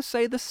not going to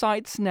say the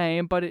site's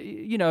name, but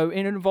it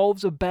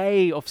involves a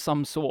bay of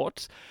some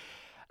sort.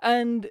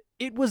 And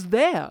it was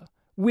there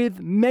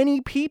with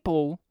many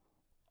people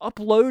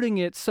uploading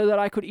it so that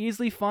I could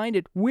easily find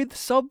it with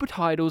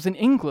subtitles in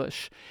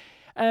English.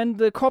 And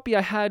the copy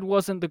I had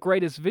wasn't the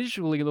greatest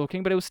visually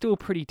looking, but it was still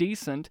pretty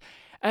decent.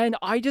 And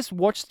I just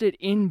watched it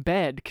in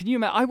bed. Can you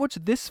imagine? I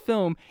watched this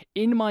film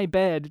in my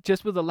bed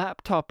just with a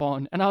laptop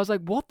on. And I was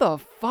like, what the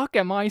fuck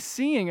am I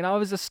seeing? And I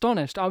was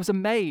astonished. I was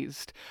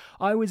amazed.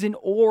 I was in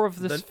awe of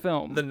this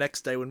film. The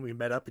next day when we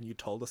met up and you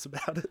told us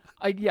about it.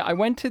 I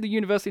went to the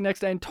university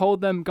next day and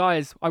told them,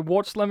 guys, I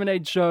watched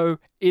Lemonade Joe.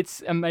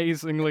 It's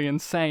amazingly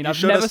insane.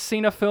 I've never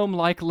seen a film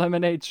like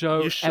Lemonade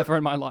Joe ever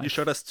in my life. You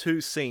showed us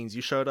two scenes.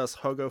 You showed us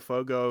Hogo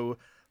Fogo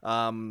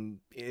when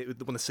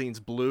the scene's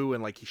blue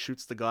and like he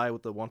shoots the guy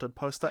with the wanted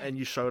poster, and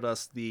you showed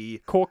us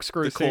the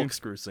corkscrew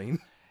scene.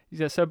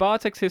 Yeah, so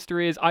Bartek's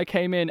history is I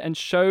came in and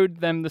showed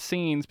them the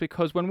scenes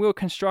because when we were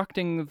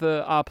constructing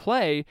our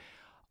play,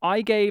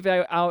 I gave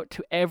out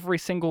to every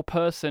single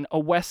person a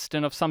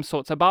Western of some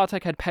sort. So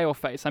Bartek had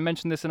Paleface. I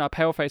mentioned this in our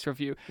Paleface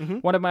review. Mm-hmm.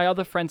 One of my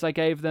other friends, I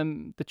gave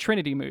them the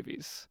Trinity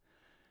movies.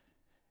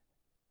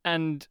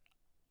 And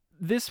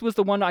this was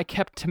the one I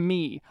kept to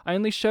me. I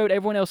only showed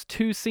everyone else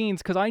two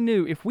scenes because I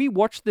knew if we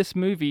watched this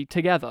movie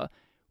together,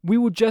 we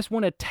would just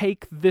want to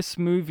take this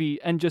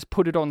movie and just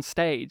put it on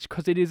stage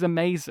because it is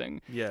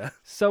amazing. Yeah.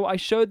 So I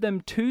showed them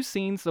two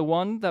scenes. The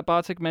one that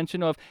Bartek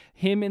mentioned of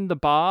him in the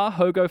bar,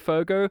 Hogo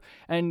Fogo,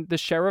 and the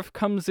sheriff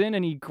comes in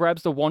and he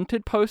grabs the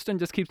wanted poster and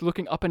just keeps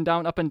looking up and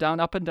down, up and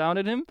down, up and down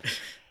at him.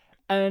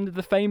 And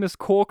the famous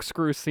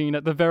corkscrew scene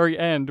at the very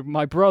end,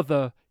 my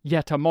brother,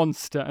 yet a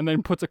monster, and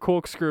then puts a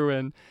corkscrew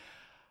in.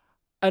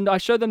 And I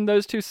showed them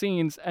those two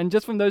scenes, and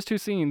just from those two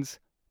scenes,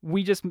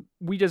 we just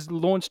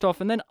launched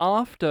off. And then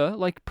after,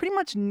 like pretty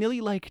much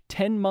nearly like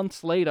 10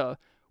 months later,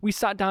 we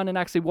sat down and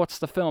actually watched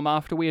the film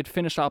after we had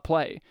finished our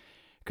play.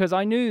 because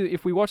I knew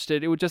if we watched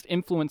it, it would just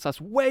influence us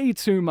way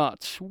too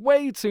much.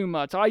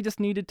 I just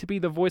needed to be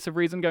the voice of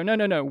reason, go,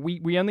 no,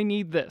 we only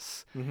need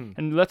this,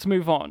 and let's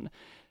move on.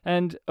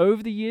 And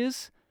over the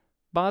years,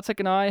 Bartek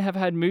and I have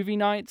had movie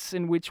nights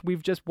in which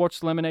we've just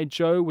watched Lemonade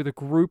Joe with a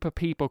group of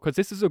people, because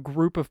this is a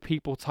group of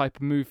people type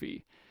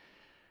movie.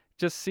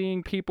 Just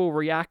seeing people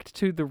react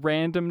to the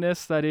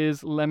randomness that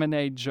is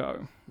Lemonade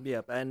Joe.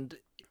 Yep, and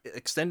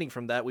extending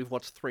from that, we've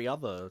watched 3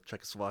 other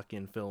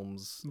Czechoslovakian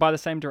films. By the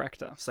same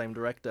director. Same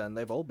director, and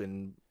they've all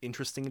been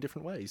interesting in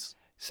different ways.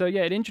 So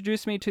yeah, it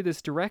introduced me to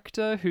this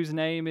director whose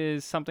name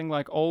is something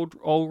like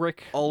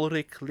Ulrich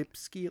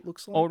Lipski, it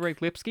looks like. Ulrich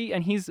Lipski,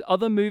 and his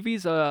other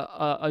movies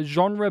are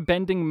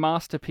genre-bending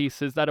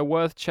masterpieces that are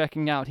worth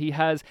checking out. He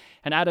has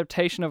an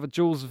adaptation of a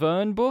Jules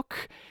Verne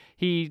book.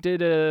 He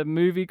did a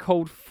movie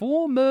called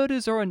 4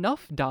 Murders Are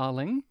Enough,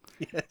 Darling,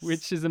 Yes.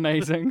 which is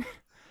amazing.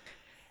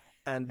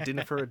 And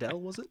Dinner for Adele,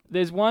 was it?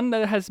 There's one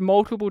that has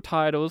multiple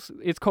titles.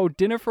 It's called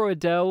Dinner for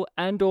Adele,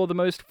 or the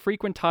most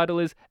frequent title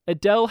is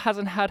Adele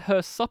Hasn't Had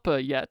Her Supper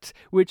Yet,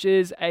 which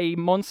is a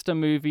monster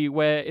movie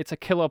where it's a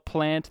killer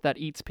plant that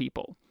eats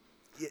people.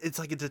 It's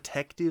like a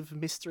detective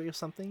mystery or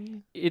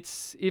something?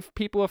 It's, if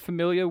people are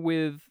familiar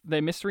with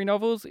their mystery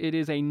novels, it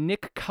is a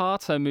Nick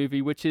Carter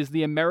movie, which is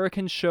the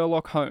American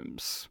Sherlock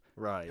Holmes,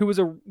 Right. who was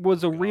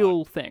a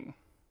real thing.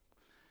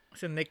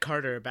 Isn't Nick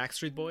Carter a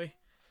Backstreet Boy?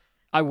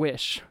 I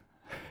wish.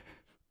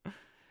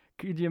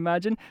 Could you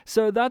imagine?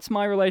 So that's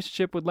my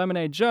relationship with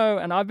Lemonade Joe,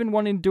 and I've been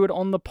wanting to do it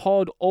on the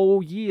pod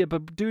all year,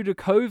 but due to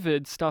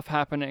COVID stuff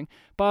happening,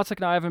 Bartek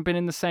and I haven't been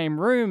in the same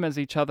room as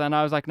each other, and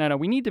I was like, no,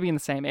 we need to be in the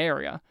same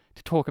area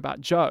to talk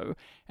about Joe.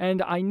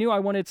 And I knew I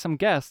wanted some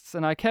guests,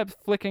 and I kept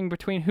flicking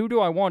between who do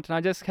I want, and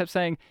I just kept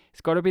saying, it's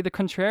got to be the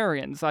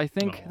Contrarians. I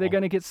think they're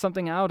going to get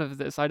something out of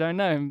this. I don't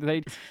know.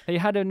 They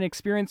had an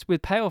experience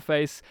with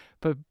Paleface,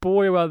 but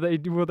boy,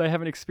 will they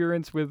have an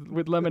experience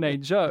with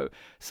Lemonade Joe.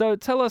 So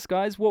tell us,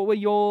 guys, what were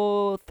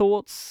your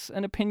thoughts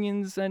and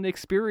opinions and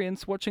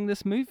experience watching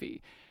this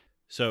movie?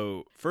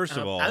 So, first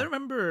of all, I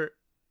remember.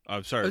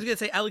 I'm sorry. I was gonna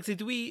say, Alex,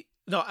 did we?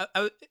 No,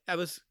 I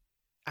was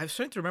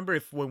trying to remember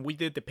if when we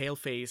did the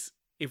Paleface,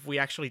 if we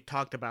actually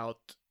talked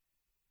about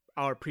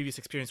our previous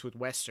experience with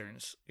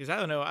westerns, because I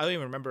don't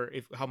even remember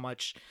how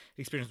much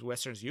experience with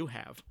westerns you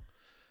have.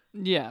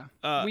 Yeah,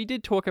 we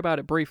did talk about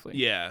it briefly.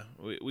 Yeah,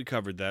 we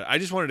covered that. I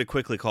just wanted to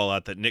quickly call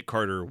out that Nick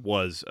Carter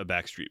was a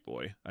Backstreet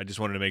Boy. I just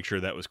wanted to make sure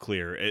that was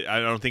clear. I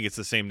don't think it's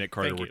the same Nick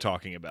Carter we're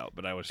talking about,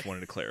 but I just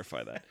wanted to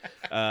clarify that.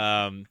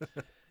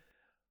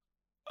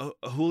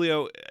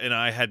 Julio and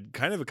I had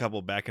kind of a couple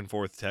back and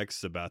forth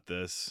texts about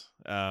this.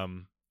 I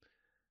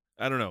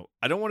don't know.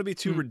 I don't want to be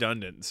too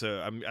redundant, so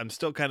I'm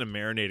still kind of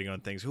marinating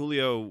on things.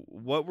 Julio,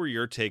 what were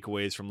your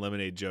takeaways from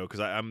Lemonade Joe? Because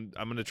I'm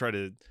going to try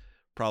to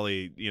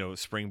probably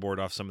springboard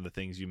off some of the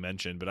things you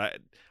mentioned, but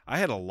I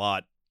had a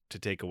lot to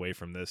take away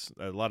from this.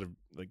 A lot of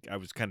I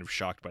was kind of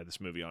shocked by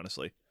this movie,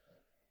 honestly.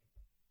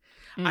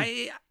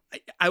 I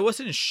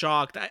wasn't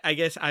shocked. I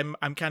guess I'm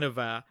kind of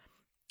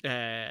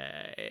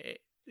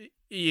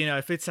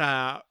if it's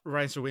a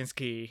Ryan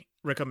Sawinski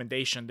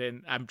recommendation,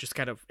 then I'm just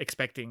kind of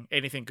expecting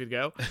anything could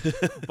go.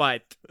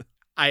 But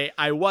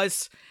I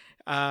was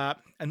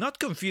not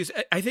confused.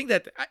 I think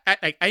that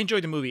I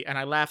enjoyed the movie and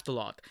I laughed a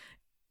lot.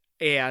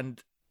 And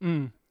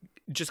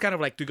just kind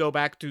of like to go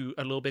back to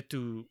a little bit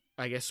to,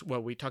 I guess,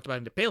 what we talked about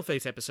in the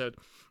Paleface episode,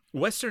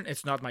 Western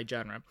is not my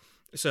genre.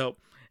 So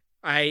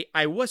I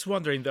was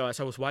wondering, though, as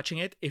I was watching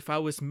it, if I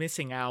was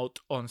missing out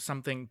on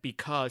something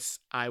because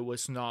I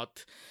was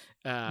not...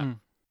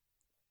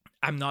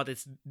 I'm not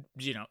as,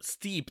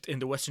 steeped in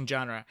the Western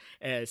genre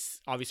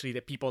as obviously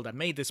the people that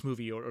made this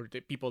movie or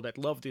the people that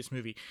love this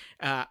movie.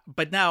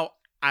 But now,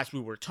 as we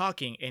were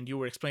talking and you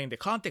were explaining the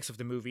context of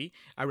the movie,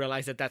 I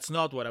realized that that's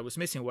not what I was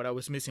missing. What I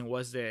was missing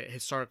was the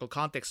historical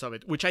context of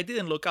it, which I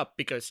didn't look up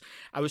because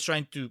I was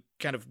trying to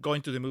kind of go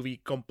into the movie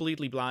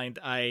completely blind.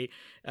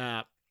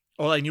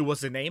 All I knew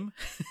was the name,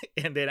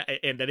 and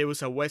that it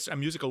was a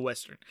musical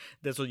Western.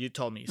 That's what you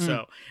told me.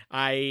 So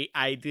I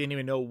didn't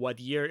even know what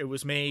year it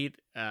was made.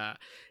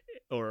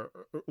 Or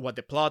what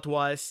the plot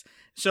was.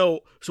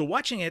 So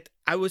watching it,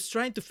 I was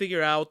trying to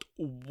figure out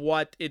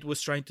what it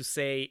was trying to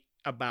say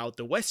about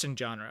the Western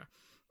genre.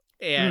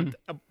 And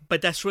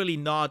but that's really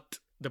not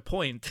the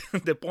point.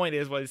 The point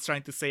is what it's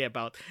trying to say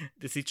about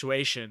the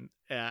situation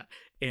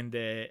in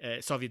the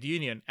Soviet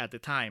Union at the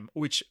time,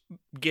 which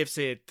gives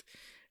it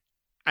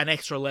an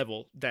extra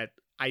level that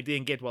I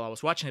didn't get while I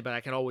was watching it, but I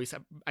can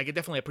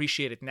definitely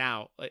appreciate it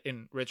now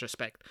in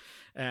retrospect.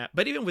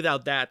 But even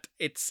without that,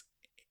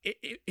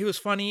 it was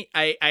funny.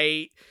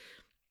 I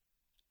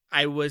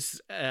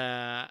was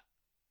kind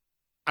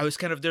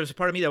of, there was a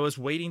part of me that was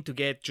waiting to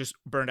get just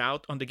burned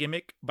out on the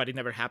gimmick, but it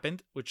never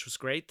happened, which was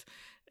great.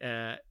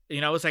 I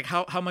was like,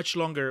 how much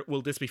longer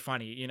will this be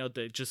funny?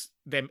 Just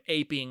them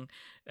aping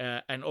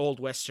an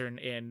old Western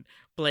and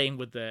playing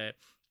with the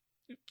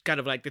kind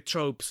of like the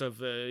tropes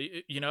of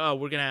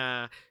we're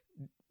gonna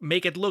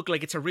make it look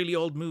like it's a really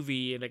old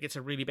movie and like it's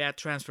a really bad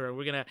transfer, and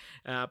we're gonna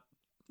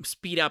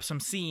speed up some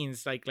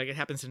scenes like it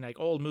happens in like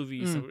old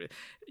movies,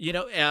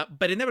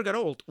 but it never got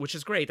old, which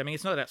is great. I mean,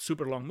 it's not a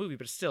super long movie,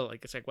 but still,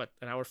 like, it's like what,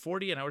 an hour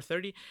 40, an hour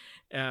 30,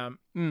 and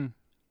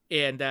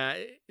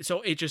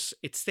so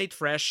it stayed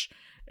fresh.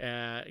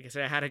 Like I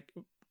said, I had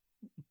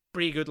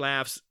pretty good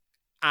laughs.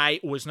 I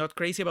was not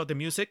crazy about the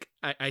music.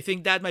 I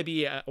think that might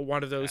be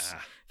one of those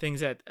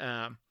things that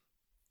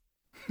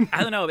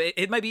I don't know.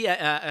 It might be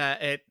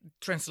a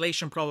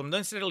translation problem, not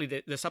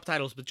necessarily the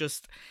subtitles, but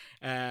just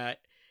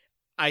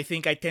I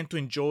think I tend to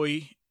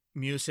enjoy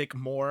music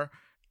more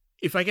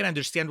if I can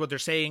understand what they're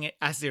saying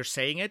as they're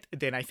saying it.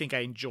 Then I think I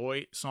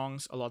enjoy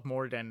songs a lot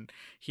more than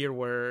here,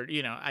 where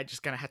I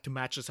just kind of had to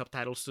match the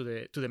subtitles to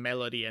the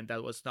melody, and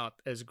that was not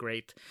as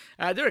great.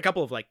 There are a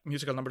couple of like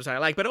musical numbers I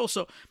like, but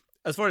also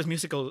as far as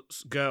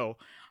musicals go,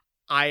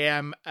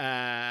 I'm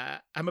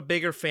a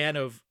bigger fan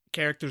of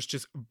characters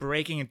just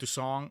breaking into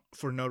song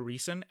for no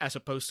reason, as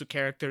opposed to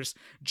characters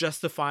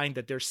justifying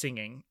that they're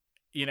singing.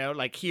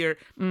 Like here,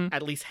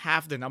 at least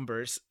half the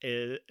numbers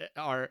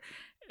are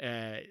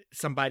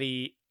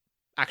somebody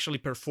actually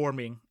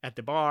performing at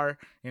the bar.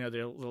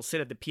 They'll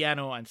sit at the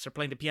piano and start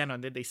playing the piano,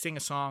 and then they sing a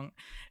song.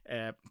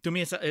 To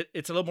me, it's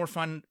a little more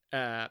fun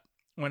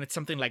when it's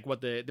something like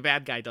what the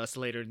bad guy does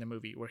later in the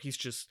movie, where he's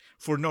just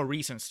for no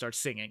reason starts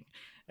singing.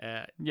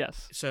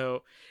 Yes.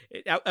 So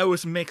I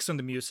was mixed on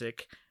the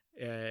music.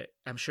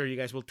 I'm sure you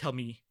guys will tell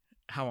me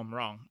how I'm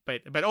wrong,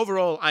 but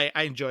overall I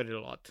enjoyed it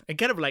a lot. And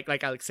kind of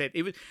like Alex said,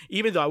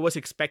 even though I was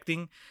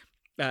expecting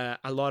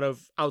a lot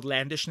of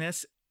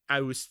outlandishness, I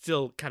was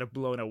still kind of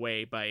blown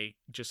away by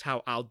just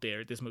how out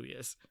there this movie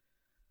is.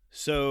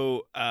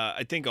 So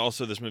I think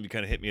also this movie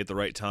kind of hit me at the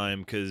right time,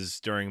 because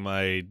during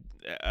my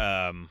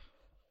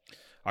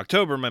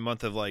October, my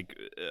month of like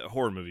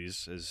horror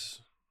movies, as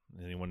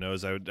anyone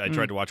knows, I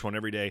tried to watch one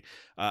every day.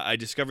 I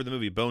discovered the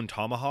movie Bone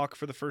Tomahawk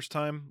for the first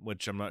time,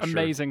 which I'm not sure.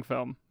 Amazing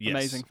film. Yes.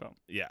 Amazing film.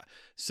 Yeah.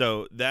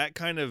 So that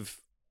kind of,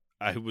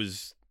 I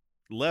was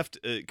left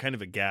kind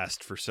of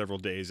aghast for several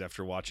days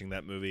after watching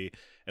that movie,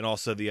 and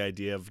also the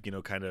idea of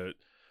kind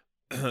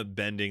of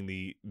bending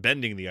the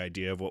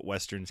idea of what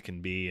westerns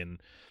can be. And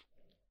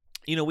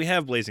we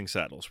have Blazing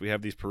Saddles, we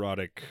have these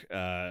parodic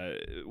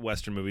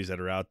western movies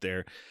that are out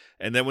there,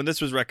 and then when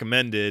this was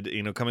recommended,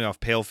 coming off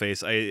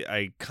Paleface,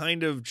 I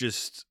kind of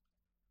just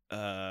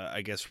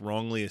I guess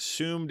wrongly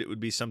assumed it would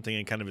be something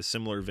in kind of a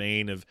similar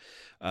vein of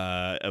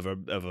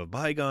a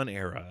bygone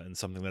era, and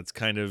something that's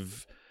kind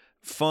of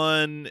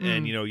fun,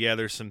 and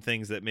there's some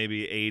things that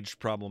maybe aged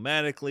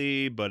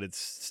problematically, but it's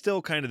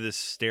still kind of this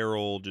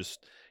sterile,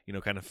 just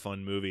kind of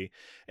fun movie.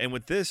 And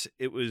with this,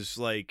 it was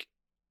like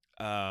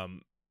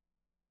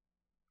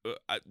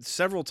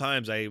several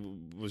times I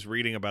was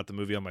reading about the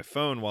movie on my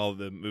phone while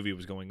the movie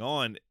was going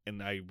on,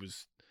 and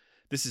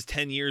this is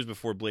 10 years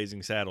before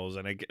Blazing Saddles,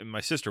 and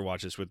my sister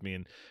watched this with me,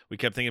 and we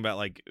kept thinking about,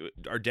 like,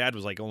 our dad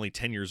was like only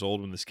 10 years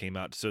old when this came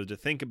out. So to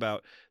think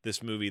about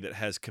this movie that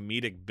has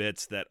comedic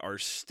bits that are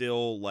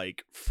still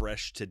like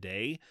fresh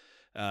today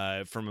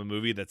from a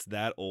movie that's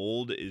that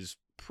old is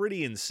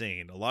pretty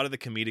insane. A lot of the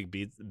comedic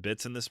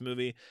bits in this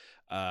movie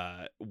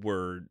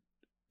were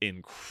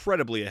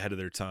incredibly ahead of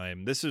their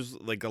time. This is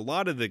like a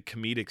lot of the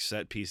comedic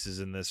set pieces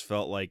in this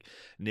felt like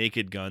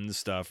Naked Gun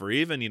stuff, or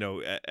even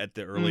at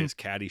the earliest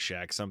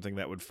Caddyshack, something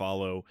that would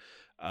follow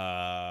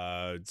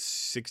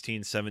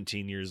 16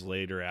 17 years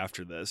later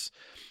after this.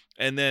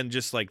 And then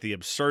just like the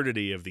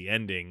absurdity of the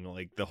ending,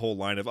 like the whole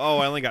line of, oh,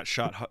 I only got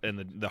shot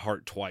in the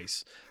heart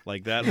twice,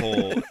 like that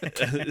whole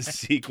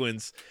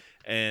sequence.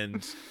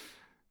 And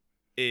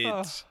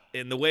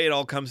and the way it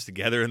all comes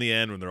together in the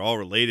end when they're all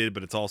related,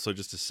 but it's also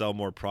just to sell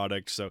more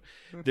product. So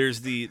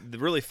there's the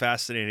really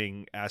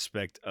fascinating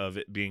aspect of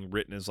it being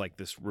written as like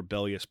this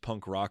rebellious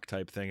punk rock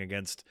type thing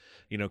against,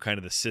 kind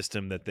of the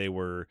system that they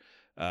were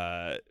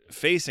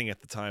facing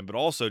at the time, but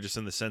also just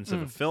in the sense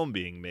of a film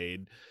being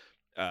made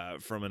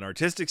from an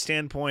artistic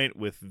standpoint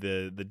with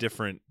the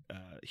different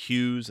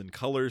hues and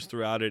colors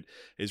throughout it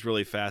is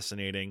really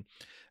fascinating.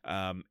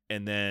 And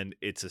then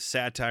it's a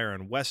satire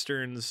on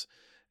Westerns.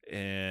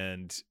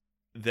 And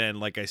then,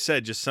 like I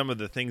said, just some of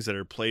the things that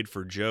are played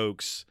for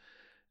jokes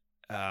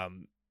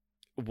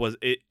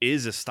it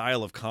is a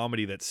style of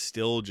comedy that's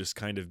still just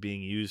kind of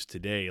being used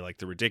today, like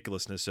the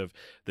ridiculousness of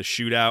the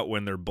shootout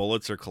when their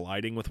bullets are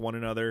colliding with one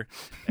another,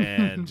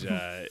 and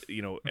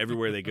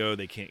everywhere they go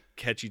they can't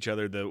catch each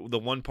other. The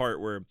one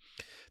part where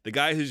the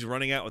guy who's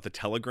running out with the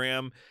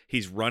telegram,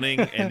 he's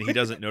running and he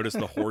doesn't notice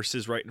the horse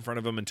is right in front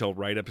of him until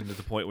right up into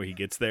the point where he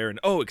gets there, and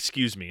oh,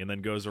 excuse me, and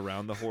then goes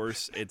around the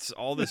horse. It's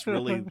all this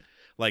really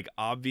like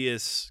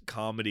obvious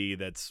comedy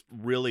that's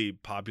really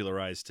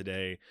popularized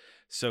today.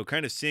 So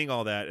kind of seeing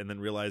all that and then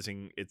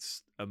realizing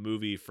it's a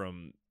movie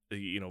from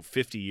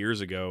 50 years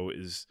ago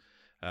is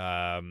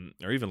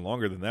or even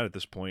longer than that at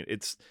this point.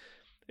 It's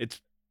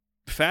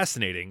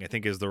fascinating, I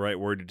think is the right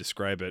word to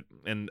describe it.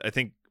 And I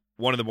think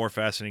one of the more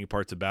fascinating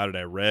parts about it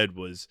I read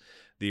was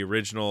the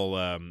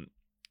original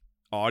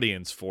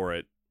audience for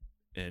it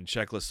in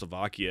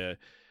Czechoslovakia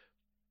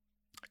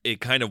it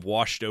kind of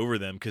washed over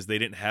them because they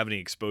didn't have any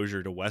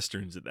exposure to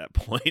Westerns at that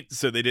point.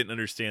 So they didn't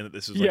understand that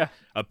this was like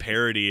a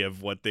parody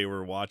of what they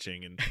were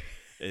watching. And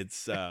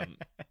it's,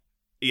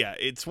 yeah,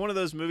 it's one of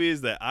those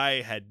movies that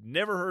I had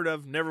never heard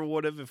of, never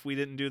would have if we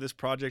didn't do this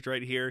project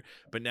right here.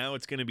 But now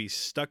it's going to be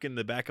stuck in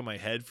the back of my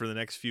head for the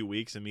next few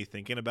weeks and me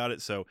thinking about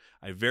it. So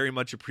I very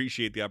much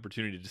appreciate the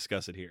opportunity to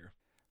discuss it here.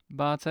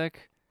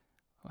 Bartek,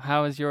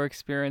 how is your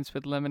experience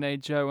with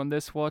Lemonade Joe on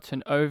this watch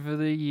and over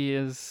the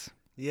years?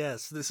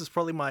 Yes, this is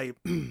probably my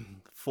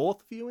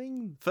fourth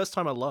viewing, first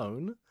time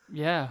alone.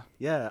 Yeah.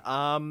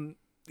 Yeah.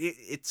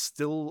 It's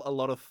still a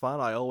lot of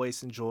fun. I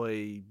always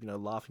enjoy,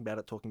 laughing about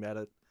it, talking about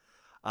it.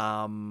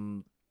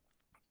 And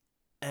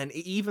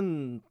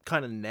even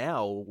kind of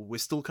now, we're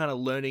still kind of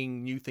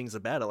learning new things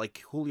about it.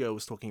 Like Julio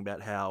was talking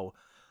about how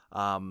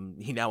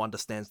he now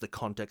understands the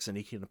context and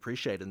he can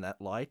appreciate it in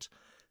that light.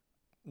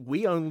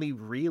 We only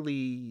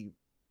really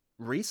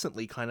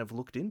recently kind of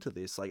looked into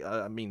this. Like,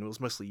 I mean, it was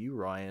mostly you,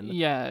 Ryan.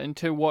 Yeah,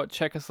 into what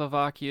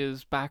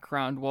Czechoslovakia's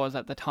background was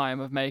at the time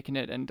of making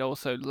it and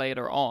also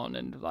later on.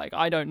 And, like,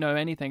 I don't know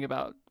anything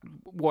about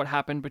what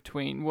happened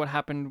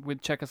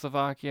with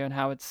Czechoslovakia and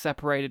how it's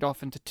separated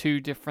off into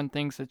two different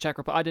things, the Czech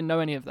Republic. I didn't know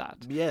any of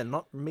that. Yeah,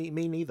 not me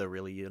neither,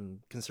 really, and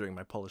considering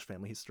my Polish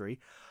family history.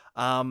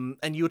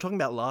 And you were talking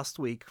about last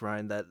week,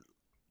 Ryan, that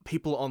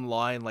people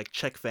online, like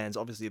Czech fans,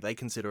 obviously they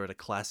consider it a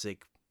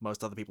classic.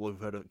 Most other people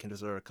who've heard of it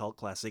consider it a cult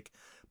classic,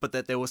 but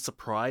that they were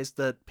surprised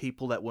that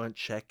people that weren't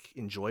Czech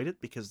enjoyed it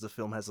because the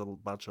film has a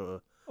bunch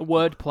of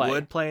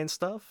wordplay and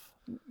stuff.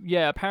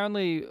 Yeah,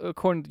 apparently,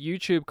 according to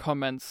YouTube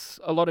comments,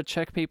 a lot of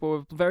Czech people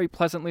were very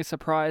pleasantly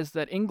surprised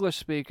that English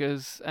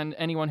speakers and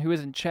anyone who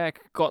isn't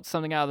Czech got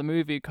something out of the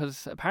movie,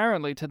 because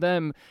apparently to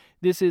them,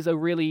 this is a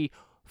really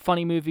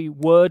funny movie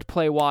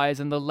wordplay-wise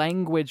and the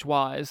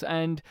language-wise,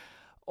 and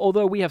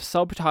although we have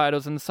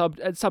subtitles, and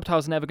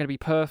subtitles are never going to be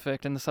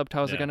perfect, and the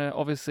subtitles are going to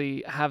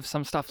obviously have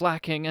some stuff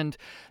lacking, and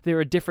there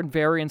are different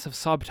variants of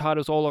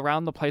subtitles all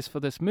around the place for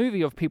this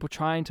movie of people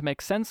trying to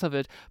make sense of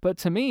it. But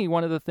to me,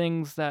 one of the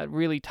things that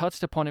really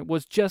touched upon it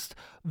was just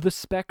the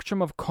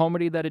spectrum of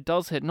comedy that it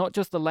does hit, not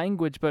just the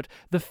language, but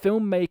the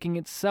filmmaking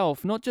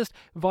itself, not just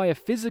via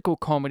physical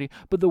comedy,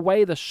 but the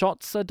way the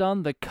shots are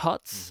done, the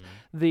cuts,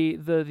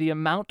 the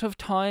amount of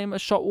time a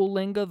shot will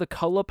linger, the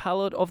color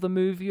palette of the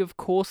movie, of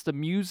course, the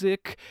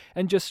music,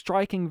 and just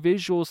striking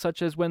visuals such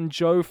as when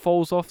Joe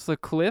falls off the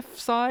cliff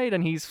side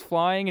and he's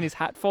flying and his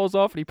hat falls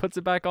off and he puts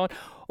it back on,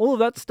 all of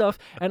that stuff.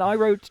 And I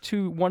wrote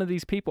to one of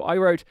these people,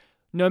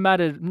 no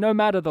matter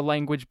the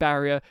language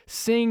barrier,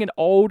 seeing an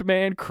old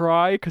man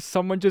cry because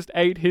someone just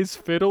ate his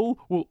fiddle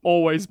will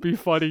always be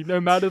funny, no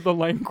matter the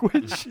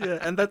language. Yeah,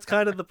 and that's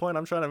kind of the point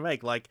I'm trying to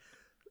make. Like,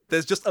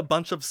 there's just a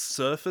bunch of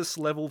surface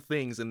level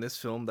things in this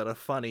film that are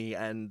funny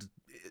and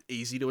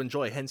easy to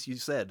enjoy. Hence, you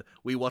said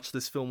we watch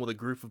this film with a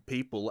group of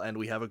people and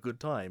we have a good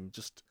time.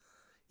 Just,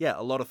 yeah,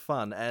 a lot of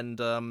fun.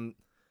 And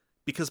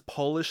because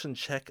Polish and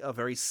Czech are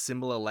very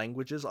similar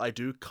languages, I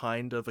do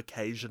kind of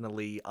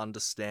occasionally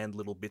understand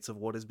little bits of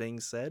what is being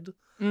said.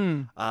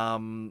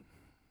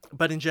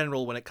 But in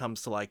general, when it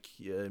comes to like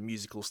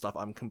musical stuff,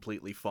 I'm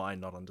completely fine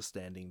not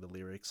understanding the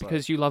lyrics.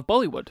 Because you love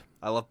Bollywood.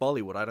 I love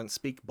Bollywood. I don't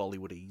speak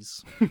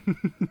Bollywoodese.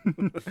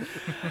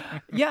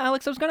 Yeah,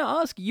 Alex, I was going to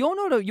ask,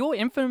 you're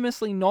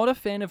infamously not a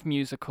fan of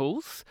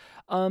musicals.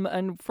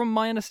 And from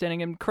my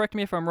understanding, and correct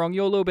me if I'm wrong,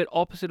 you're a little bit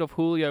opposite of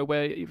Julio,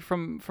 where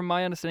from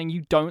my understanding,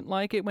 you don't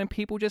like it when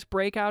people just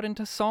break out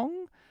into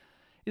song.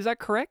 Is that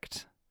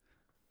correct?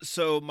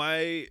 So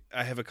I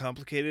have a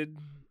complicated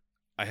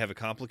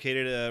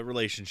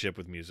relationship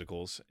with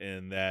musicals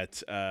in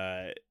that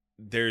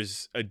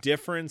there's a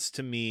difference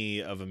to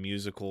me of a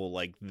musical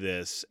like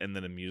this and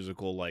then a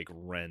musical like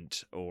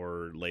Rent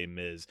or Les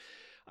Mis.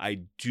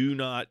 I do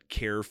not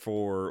care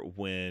for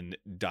when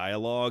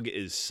dialogue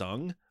is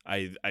sung.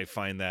 I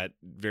find that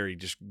very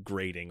just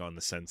grating on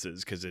the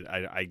senses because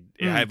I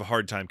have a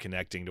hard time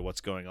connecting to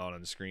what's going on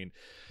the screen.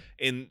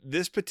 In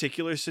this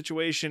particular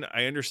situation,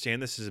 I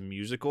understand this is a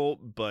musical,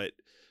 but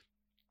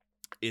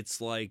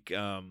it's like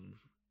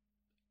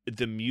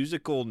the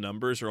musical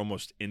numbers are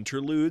almost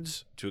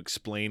interludes to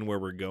explain where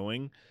we're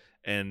going.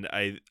 And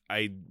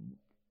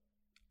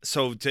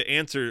so to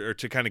answer, or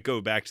to kind of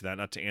go back to that,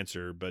 not to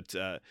answer, but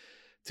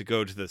to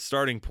go to the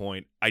starting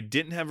point, I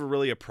didn't have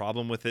a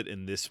problem with it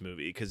in this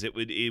movie because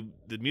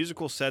the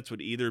musical sets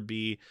would either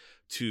be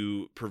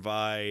to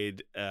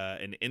provide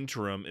an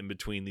interim in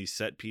between these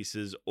set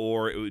pieces,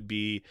 or it would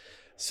be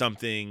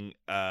something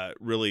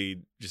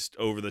really just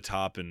over the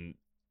top and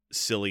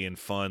silly and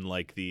fun,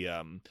 like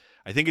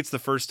I think it's the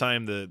first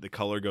time the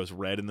color goes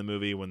red in the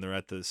movie when they're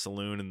at the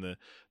saloon and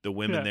the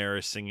women there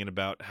are singing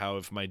about how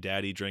if my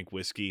daddy drank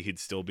whiskey he'd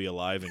still be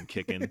alive and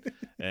kicking.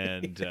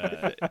 And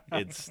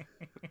it's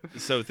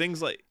so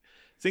things like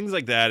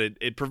that,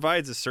 it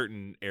provides a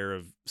certain air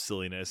of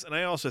silliness. And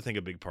I also think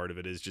a big part of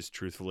it is just,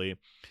 truthfully,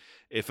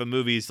 if a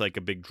movie's like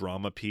a big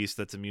drama piece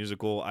that's a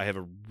musical, I have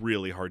a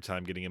really hard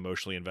time getting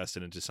emotionally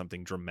invested into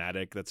something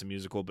dramatic that's a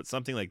musical. But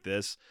something like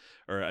this,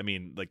 or I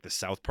mean like the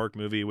South Park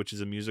movie, which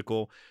is a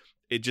musical,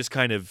 it just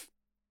kind of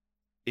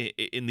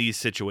in these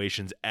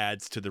situations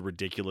adds to the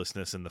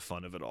ridiculousness and the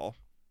fun of it all.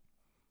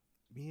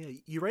 Yeah,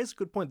 you raise a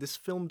good point. This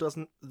film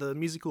doesn't... The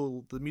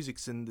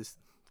music's in this...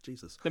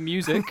 Jesus. The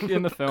music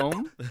in the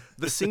film.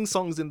 The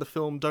sing-songs in the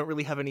film don't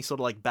really have any sort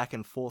of like back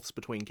and forths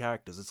between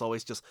characters. It's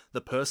always just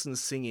the person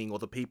singing or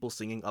the people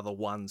singing are the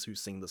ones who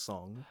sing the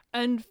song.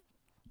 And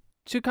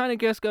to kind of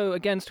just go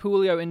against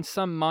Julio in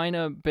some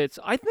minor bits,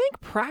 I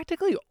think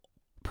practically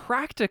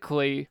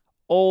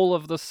all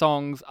of the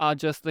songs are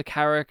just the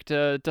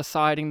character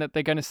deciding that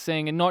they're going to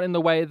sing, and not in the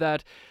way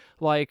that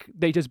like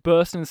they just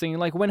burst into singing.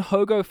 Like when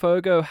Hogo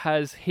Fogo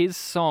has his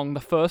song,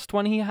 the first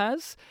one he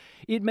has,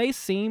 it may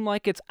seem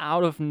like it's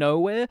out of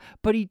nowhere,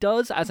 but he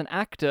does as an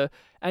actor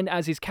and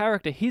as his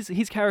character. His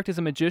character's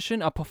a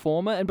magician, a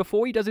performer, and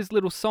before he does his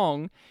little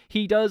song,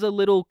 he does a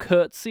little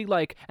curtsy,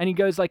 like, and he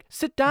goes like,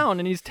 sit down,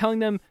 and he's telling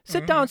them,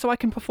 sit down so I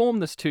can perform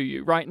this to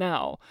you right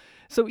now.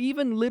 So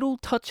even little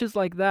touches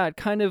like that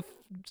kind of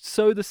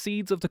sow the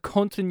seeds of the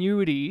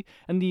continuity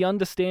and the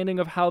understanding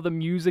of how the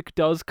music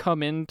does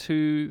come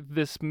into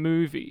this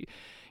movie.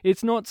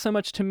 It's not so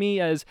much to me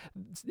as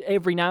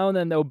every now and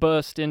then they'll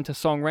burst into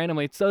song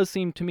randomly. It does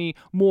seem to me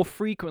more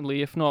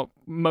frequently, if not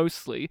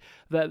mostly,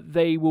 that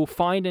they will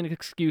find an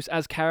excuse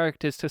as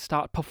characters to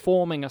start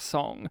performing a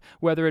song.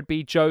 Whether it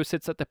be Joe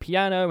sits at the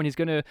piano and he's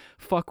going to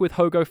fuck with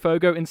Hogo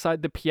Fogo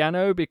inside the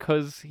piano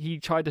because he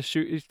tried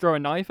to throw a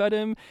knife at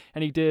him,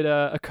 and he did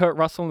a Kurt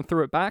Russell and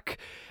threw it back.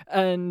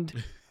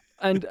 And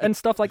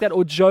stuff like that.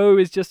 Or Joe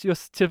is just your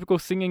typical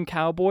singing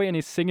cowboy and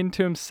he's singing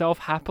to himself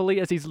happily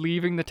as he's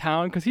leaving the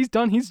town because he's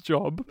done his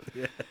job.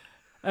 Yeah.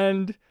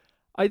 And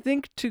I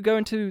think to go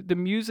into the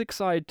music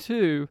side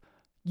too,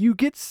 you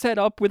get set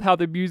up with how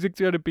the music's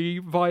going to be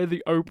via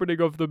the opening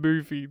of the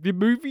movie. The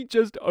movie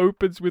just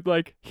opens with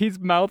like his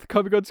mouth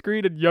coming on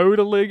screen and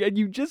yodeling, and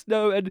you just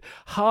know, and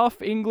half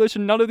English,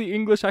 and none of the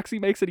English actually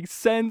makes any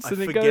sense. I and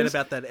forget it goes,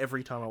 about that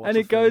every time I watch and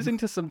a it goes film.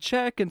 into some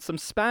Czech and some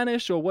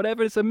Spanish or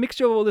whatever. It's a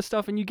mixture of all this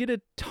stuff, and you get a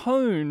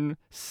tone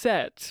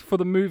set for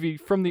the movie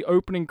from the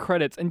opening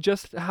credits, and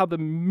just how the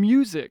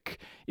music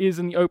is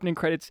in the opening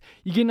credits.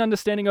 You get an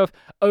understanding of,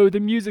 oh,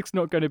 the music's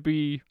not going to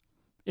be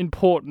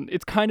important.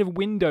 It's kind of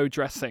window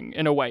dressing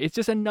in a way. It's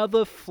just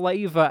another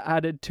flavor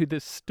added to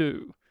this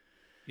stew.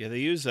 Yeah, they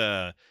use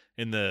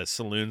in the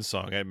saloon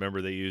song, I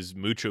remember they use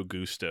Mucho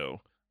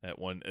Gusto at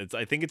one.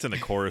 I think it's in the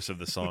chorus of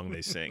the song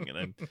they sing, and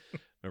I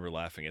remember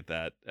laughing at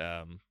that.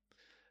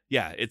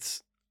 Yeah,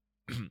 it's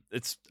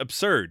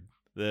absurd.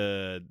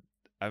 I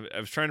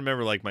was trying to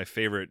remember like my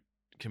favorite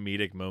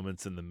comedic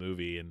moments in the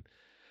movie and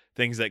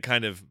things that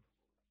kind of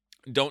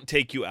don't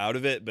take you out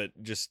of it,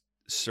 but just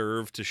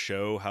serve to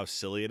show how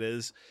silly it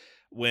is.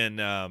 When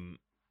Hogo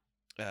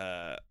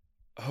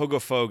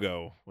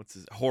Fogo,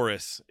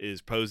 Horace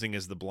is posing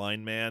as the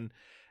blind man,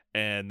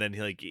 and then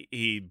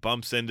he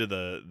bumps into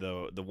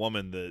the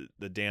woman,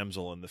 the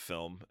damsel in the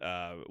film,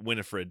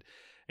 Winifred,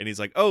 and he's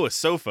like, "Oh, a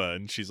sofa,"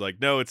 and she's like,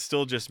 "No, it's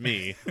still just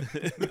me."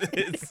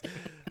 It's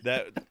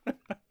that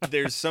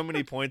there's so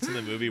many points in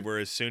the movie where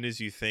as soon as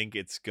you think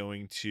it's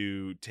going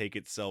to take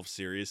itself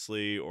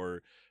seriously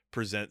or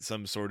present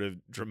some sort of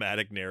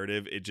dramatic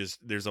narrative,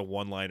 there's a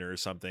one-liner or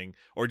something,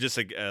 or just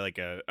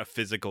a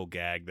physical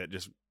gag that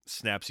just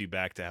snaps you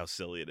back to how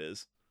silly it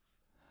is.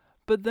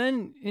 But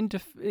then,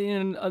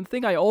 a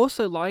thing I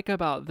also like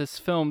about this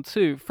film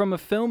too, from a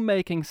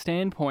filmmaking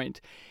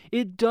standpoint,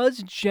 it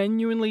does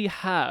genuinely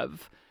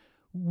have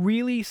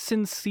really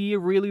sincere,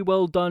 really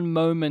well done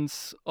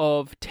moments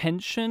of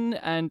tension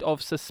and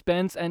of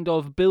suspense and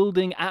of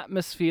building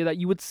atmosphere that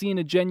you would see in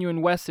a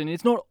genuine Western.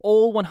 It's not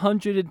all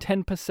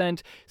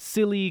 110%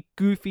 silly,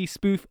 goofy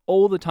spoof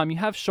all the time. You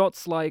have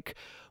shots like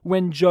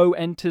when Joe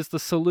enters the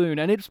saloon,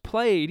 and it's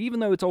played,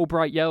 even though it's all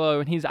bright yellow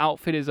and his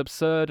outfit is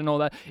absurd and all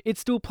that, it's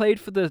still played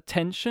for the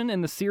tension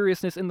and the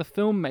seriousness in the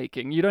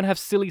filmmaking. You don't have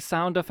silly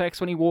sound effects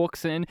when he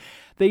walks in.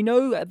 They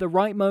know at the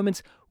right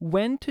moments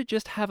when to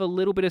just have a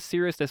little bit of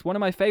seriousness. One of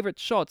my favorite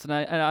shots, and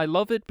I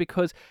love it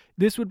because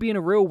this would be in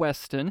a real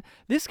Western.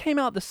 This came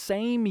out the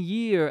same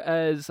year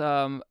as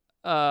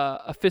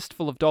A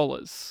Fistful of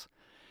Dollars.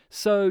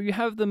 So you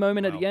have the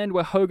moment at the end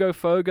where Hogo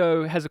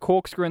Fogo has a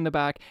corkscrew in the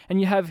back, and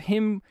you have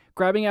him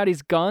grabbing out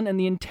his gun, and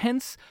the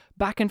intense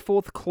back and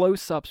forth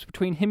close-ups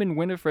between him and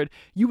Winifred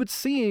you would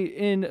see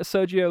in a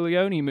Sergio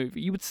Leone movie.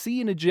 You would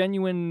see in a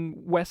genuine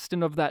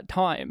Western of that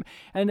time.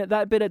 And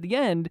that bit at the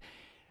end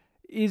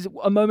is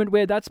a moment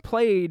where that's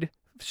played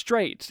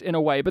straight in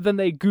a way, but then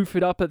they goof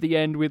it up at the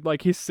end with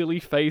like his silly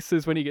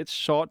faces when he gets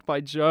shot by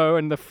Joe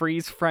and the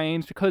freeze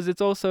frames, because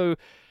it's also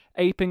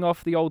aping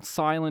off the old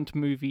silent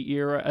movie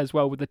era as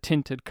well, with the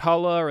tinted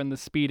color and the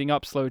speeding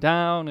up, slow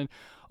down, and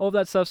all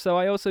that stuff. So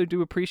I also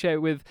do appreciate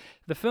with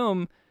the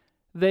film,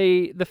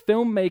 the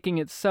filmmaking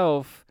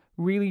itself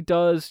really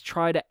does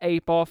try to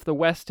ape off the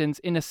Westerns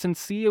in a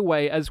sincere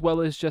way as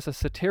well as just a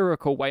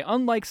satirical way.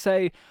 Unlike,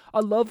 say, I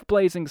love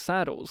Blazing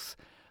Saddles,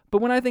 but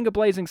when I think of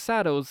Blazing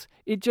Saddles,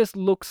 it just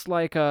looks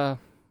like a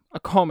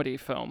comedy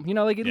film. You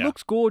know, like it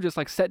looks gorgeous,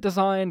 like set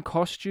design,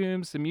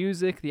 costumes, the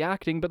music, the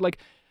acting, but like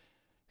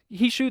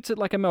he shoots it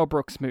like a Mel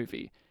Brooks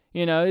movie.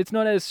 You know, it's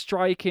not as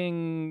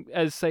striking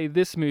as, say,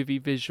 this movie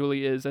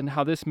visually is, and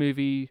how this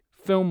movie,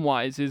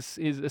 film-wise, is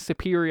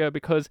superior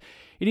because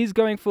it is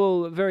going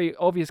for a very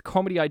obvious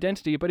comedy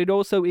identity, but it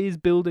also is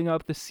building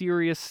up the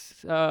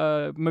serious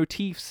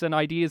motifs and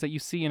ideas that you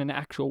see in an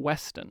actual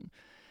Western.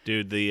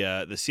 Dude,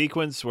 the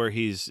sequence where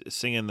he's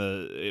singing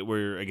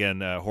where again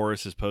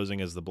Horace is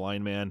posing as the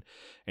blind man,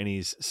 and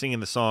he's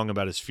singing the song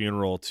about his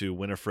funeral to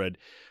Winifred,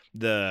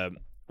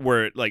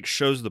 where it like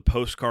shows the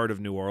postcard of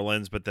New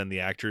Orleans, but then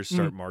the actors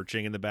start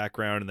marching in the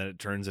background, and then it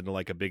turns into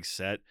like a big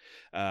set.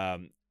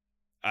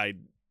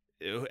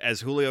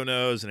 As Julio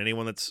knows, and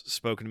anyone that's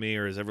spoken to me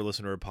or has ever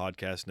listened to our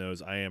podcast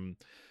knows,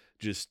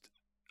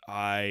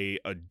 I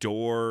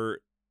adore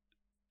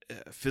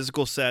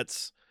physical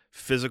sets,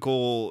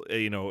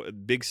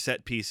 big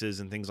set pieces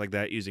and things like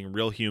that, using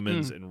real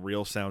humans and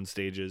real sound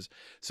stages.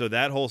 So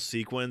that whole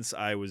sequence,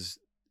 to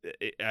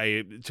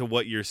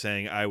what you're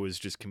saying, I was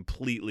just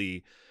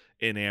completely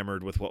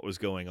enamored with what was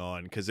going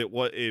on, because it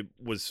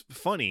was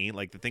funny,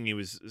 like the thing he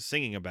was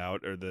singing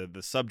about, or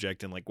the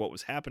subject and like what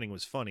was happening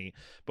was funny,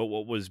 but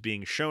what was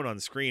being shown on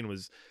screen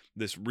was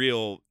this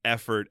real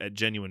effort at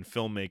genuine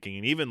filmmaking.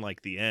 And even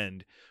like the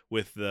end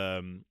with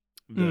the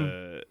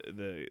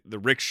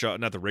rickshaw,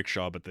 not the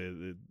rickshaw, but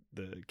the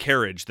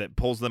carriage that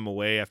pulls them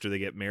away after they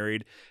get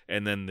married,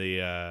 and then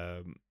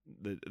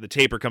the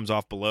taper comes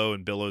off below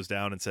and billows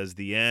down and says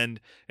the end,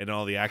 and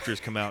all the actors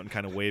come out and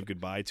kind of wave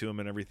goodbye to him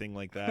and everything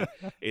like that.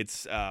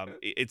 It's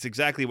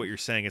exactly what you're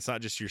saying. It's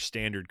not just your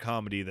standard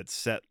comedy that's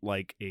set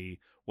like a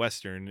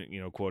Western,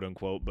 quote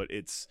unquote, but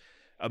it's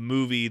a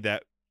movie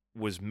that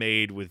was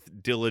made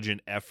with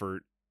diligent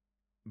effort,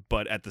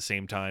 but at the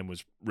same time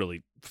was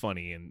really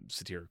funny and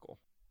satirical.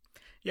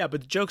 Yeah,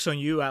 but the joke's on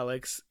you,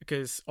 Alex,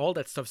 because all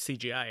that stuff's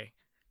CGI.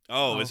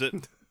 Oh, is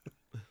it?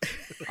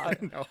 I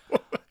know.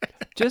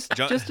 Just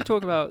to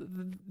talk about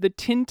the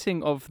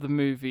tinting of the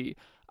movie,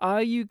 how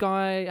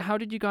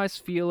did you guys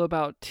feel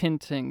about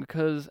tinting?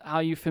 Because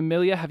are you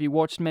familiar? Have you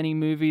watched many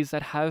movies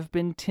that have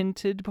been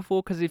tinted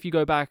before? Because if you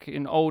go back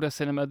in older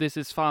cinema, this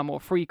is far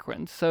more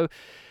frequent. So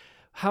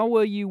how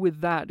were you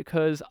with that?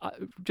 Because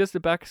just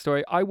a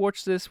backstory, I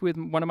watched this with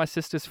one of my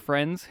sister's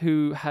friends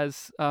who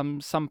has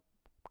some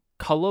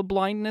color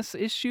blindness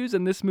issues,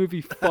 and this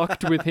movie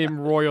fucked with him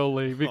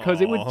royally,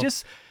 because it would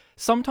just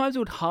sometimes it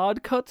would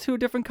hard cut to a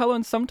different color,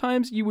 and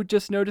sometimes you would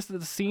just notice that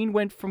the scene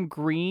went from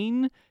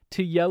green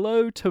to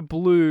yellow to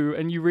blue,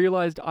 and you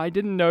realized I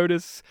didn't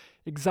notice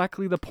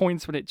exactly the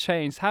points when it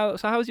changed. How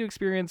was your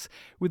experience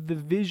with the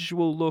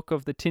visual look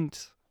of the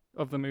tint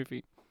of the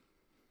movie?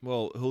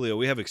 Well, Julio,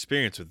 we have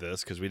experience with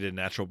this because we did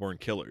Natural Born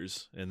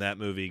Killers, and that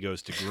movie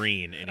goes to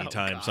green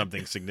anytime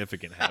something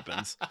significant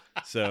happens.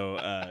 So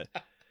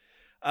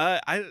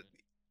I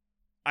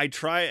was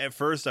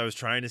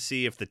trying to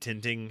see if the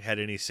tinting had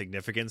any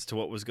significance to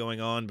what was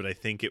going on, but I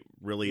think it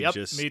really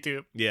me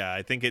too. Yeah,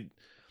 I think it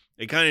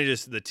kind of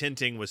just, the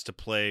tinting was to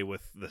play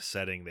with the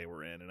setting they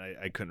were in, and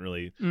I couldn't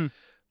really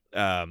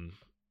I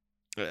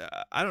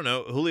don't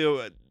know.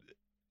 Julio,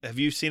 have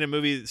you seen a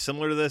movie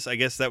similar to this? I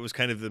guess that was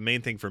kind of the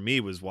main thing for me,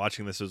 was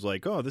watching this was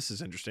like, oh, this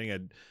is interesting.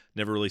 I'd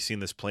never really seen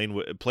this played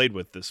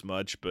with this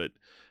much, but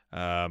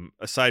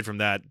aside from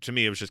that, to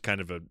me, it was just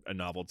kind of a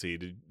novelty.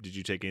 Did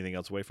you take anything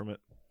else away from it?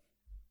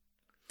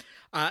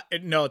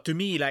 No, to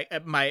me,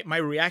 like my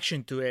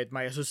reaction to it,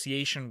 my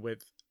association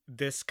with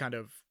this kind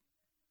of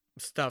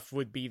stuff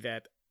would be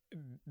that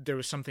there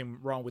was something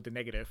wrong with the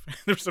negative.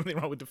 There was something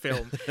wrong with the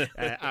film.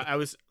 I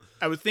was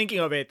thinking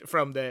of it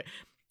from the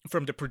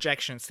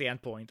projection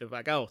standpoint of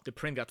like, oh, the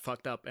print got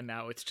fucked up and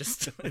now it's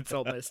just it's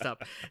all messed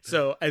up.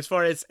 So as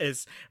far as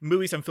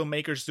movies and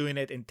filmmakers doing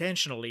it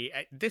intentionally,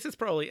 this is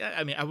probably,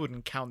 I mean, I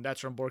wouldn't count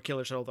Natural Born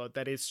Killers, although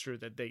that is true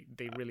that they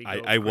really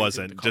go I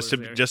wasn't, just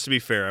to be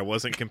fair, I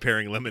wasn't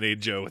comparing Lemonade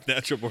Joe with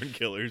Natural Born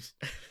Killers.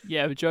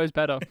 Yeah, but Joe's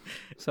better.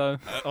 So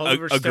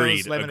Oliver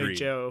Stone's Lemonade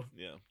Joe.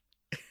 Yeah.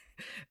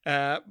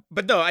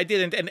 But no, I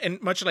didn't,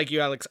 and much like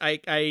you, Alex,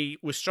 I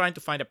was trying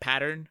to find a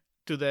pattern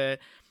to the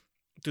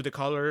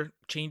color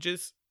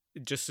changes,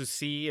 just to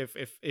see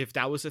if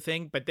that was a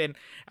thing. But then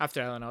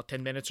after, I don't know,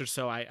 10 minutes or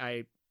so,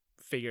 I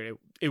figured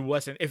it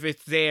wasn't. If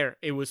it's there,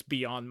 it was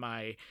beyond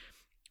my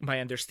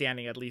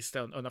understanding, at least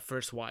on the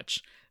first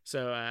watch.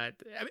 So I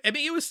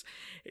mean, it was,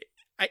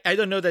 I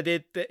don't know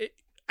that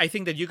I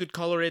think that you could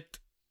color it,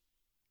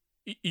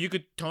 you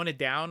could tone it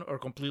down or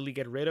completely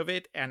get rid of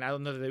it, and I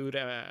don't know that it would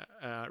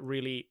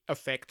really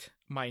affect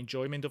my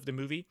enjoyment of the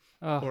movie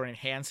or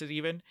enhance it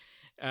even.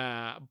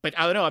 But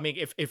I don't know. I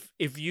mean,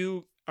 if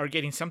you are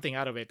getting something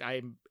out of it,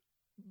 I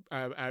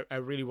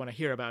really want to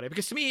hear about it,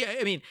 because to me,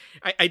 I mean,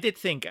 I did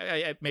think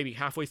maybe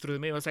halfway through the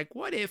movie, I was like,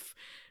 what if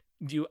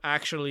you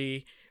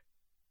actually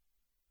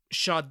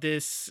shot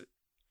this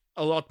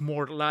a lot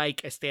more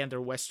like a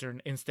standard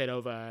Western instead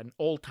of an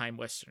old-time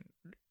Western?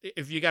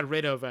 If you got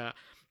rid of a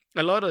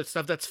lot of the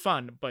stuff that's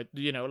fun, but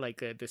like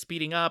the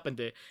speeding up and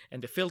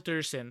the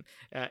filters, and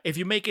if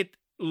you make it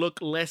look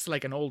less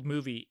like an old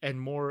movie and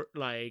more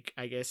like,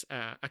 I guess,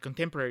 a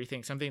contemporary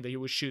thing, something that you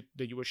were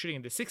shooting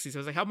in the 60s. I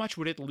was like, how much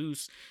would it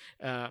lose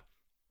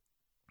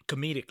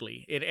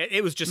comedically.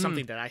 It was just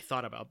something that I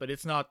thought about, but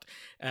it's not.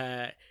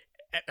 I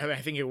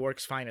think it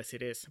works fine as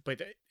it is.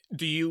 But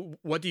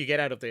what do you get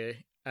out of the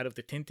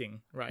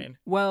tinting, Ryan?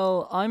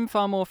 Well, I'm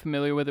far more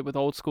familiar with it with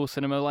old school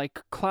cinema.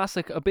 Like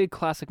a big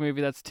classic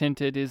movie that's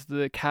tinted is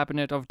The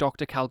Cabinet of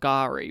Dr.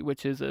 Caligari,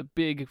 which is a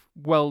big,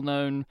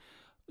 well-known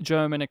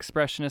German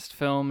expressionist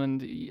film.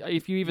 And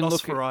if you even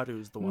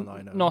Nosferatu is the one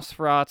I know.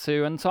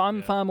 Nosferatu, and so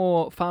I'm far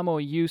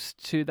more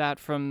used to that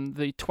from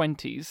the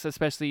 20s,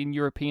 especially in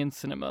European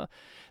cinema.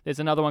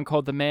 There's another one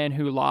called The Man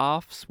Who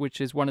Laughs,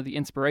 which is one of the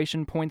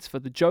inspiration points for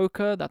the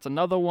Joker. That's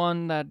another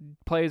one that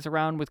plays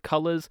around with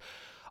colors.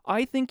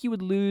 I think you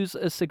would lose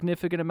a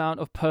significant amount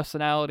of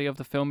personality of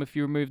the film if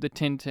you remove the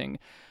tinting,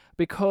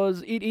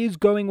 because it is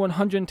going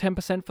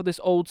 110% for this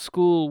old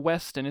school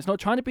Western. It's not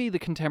trying to be the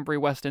contemporary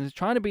Western. It's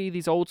trying to be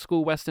these old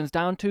school Westerns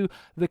down to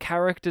the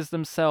characters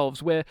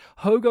themselves, where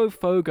Hogo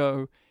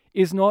Fogo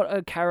is not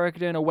a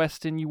character in a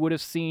Western you would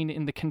have seen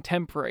in the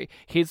contemporary.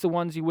 He's the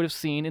ones you would have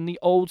seen in the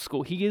old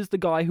school. He is the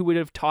guy who would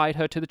have tied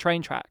her to the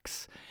train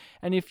tracks.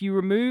 And if you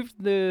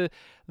removed the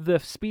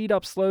speed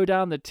up, slow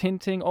down, the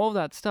tinting, all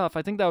that stuff,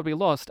 I think that would be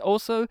lost.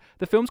 Also,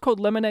 the film's called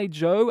Lemonade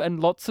Joe, and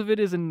lots of it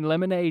is in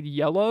lemonade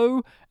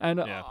yellow. And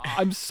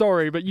I'm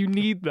sorry, but you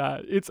need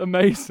that. It's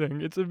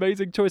amazing. It's an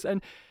amazing choice.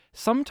 And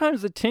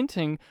sometimes the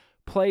tinting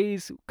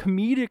plays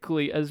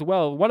comedically as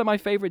well. One of my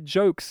favorite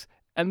jokes,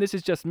 and this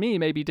is just me,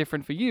 may be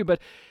different for you,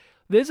 but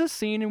there's a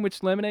scene in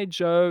which Lemonade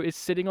Joe is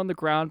sitting on the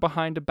ground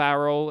behind a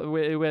barrel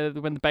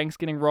when the bank's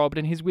getting robbed,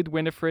 and he's with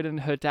Winifred and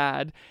her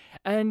dad.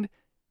 And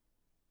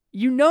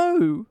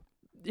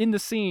in the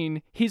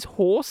scene, his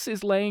horse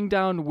is laying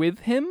down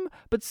with him,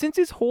 but since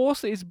his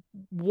horse is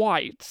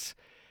white,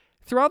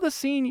 throughout the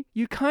scene,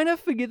 you kind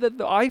of forget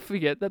I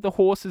forget that the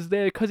horse is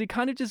there, because he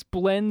kind of just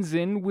blends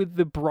in with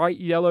the bright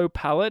yellow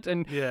palette,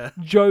 and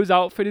Joe's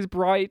outfit is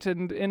bright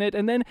and in it.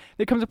 And then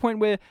there comes a point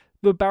where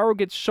the barrel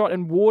gets shot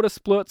and water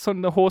splurts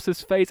on the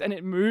horse's face, and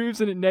it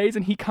moves and it neighs,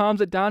 and he calms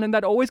it down, and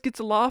that always gets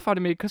a laugh out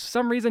of me, because for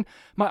some reason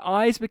my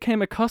eyes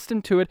became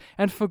accustomed to it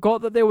and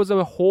forgot that there was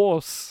a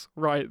horse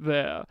right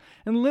there.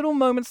 And little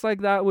moments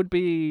like that would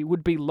be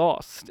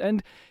lost.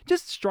 And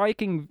just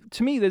striking,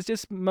 to me, there's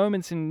just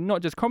moments in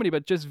not just comedy,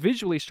 but just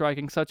visually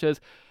striking, such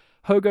as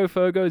Hogo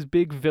Fogo's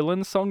big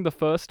villain song, the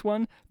first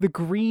one, the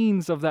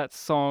greens of that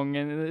song,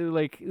 and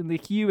like the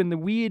hue and the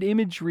weird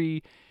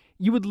imagery.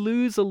 You would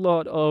lose a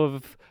lot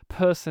of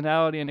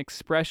personality and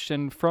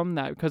expression from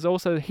that, because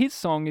also his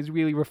song is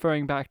really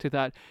referring back to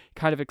that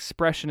kind of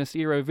expressionist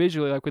era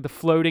visually, like with the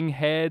floating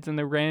heads and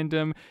the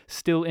random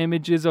still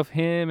images of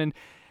him,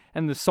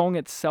 and the song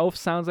itself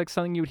sounds like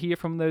something you would hear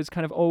from those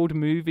kind of old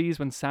movies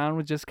when sound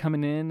was just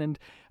coming in. And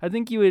I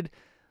think you would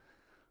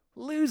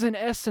lose an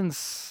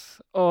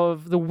essence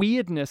of the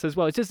weirdness as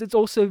well. It's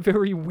also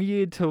very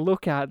weird to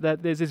look at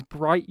that there's this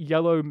bright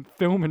yellow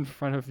film in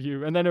front of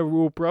you, and then it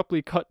will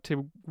abruptly cut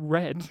to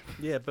red.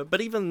 Yeah,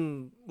 but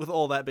even with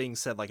all that being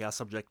said, like our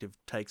subjective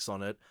takes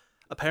on it,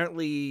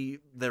 apparently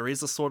there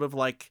is a sort of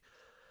like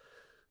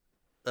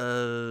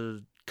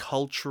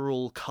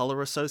cultural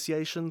color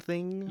association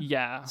thing.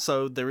 Yeah.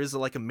 So there is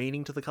like a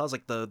meaning to the colors.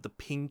 Like the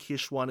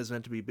pinkish one is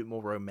meant to be a bit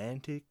more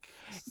romantic.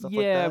 Stuff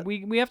like that.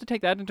 we have to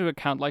take that into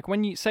account. Like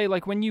when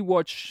you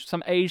watch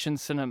some Asian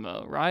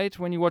cinema, right?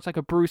 When you watch like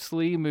a Bruce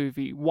Lee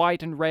movie,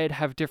 white and red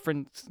have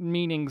different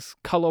meanings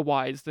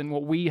color-wise than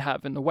what we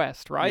have in the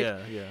West, right?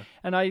 Yeah.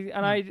 And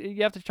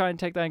you have to try and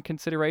take that in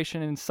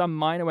consideration in some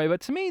minor way.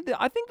 But to me,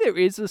 I think there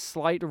is a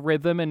slight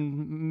rhythm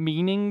and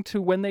meaning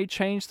to when they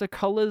change the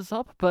colors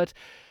up, but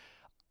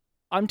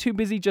I'm too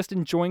busy just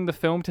enjoying the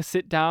film to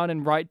sit down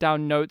and write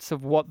down notes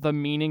of what the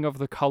meaning of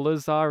the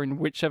colors are in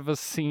whichever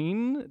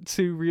scene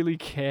to really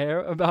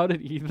care about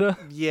it either.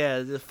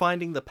 Yeah,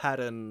 finding the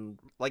pattern,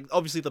 like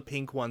obviously the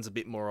pink one's a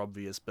bit more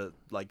obvious, but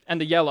like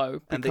and the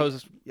yellow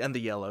because and the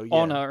yellow, yeah.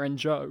 Honor and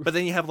Joe. But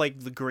then you have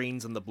like the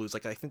greens and the blues.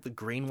 Like I think the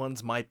green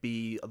ones might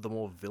be the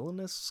more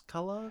villainous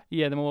color.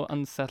 Yeah, the more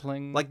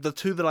unsettling. Like the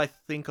two that I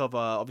think of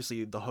are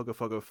obviously the Hogo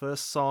Fogo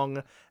first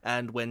song,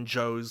 and when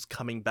Joe's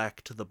coming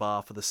back to the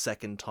bar for the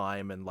second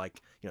time. And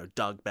like,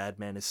 Doug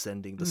Badman is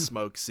sending the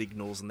smoke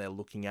signals and they're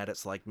looking at it.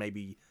 It's like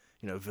maybe,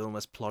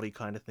 villainous plotty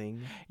kind of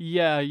thing.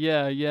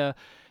 Yeah.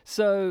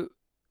 So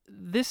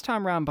this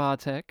time around,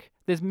 Bartek,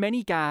 there's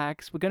many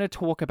gags. We're going to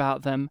talk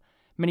about them.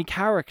 Many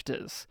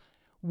characters.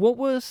 What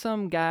were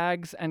some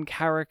gags and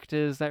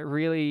characters that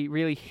really,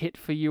 really hit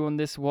for you on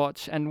this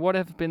watch? And what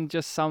have been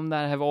just some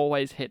that have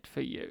always hit for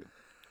you?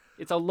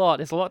 It's a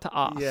lot. It's a lot to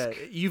ask. Yeah,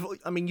 you've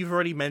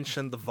already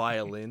mentioned the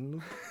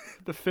violin.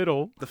 The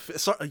fiddle.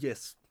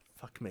 Yes.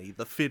 Fuck me,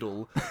 the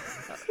fiddle.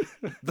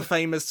 The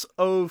famous,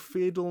 oh,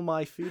 fiddle,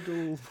 my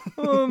fiddle.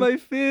 Oh, my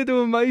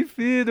fiddle, my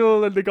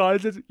fiddle. And the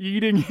guy's just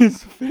eating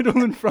his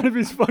fiddle in front of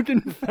his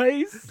fucking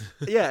face.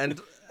 Yeah,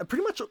 and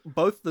pretty much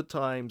both the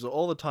times, or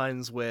all the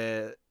times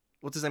where,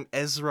 what's his name,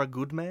 Ezra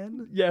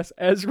Goodman? Yes,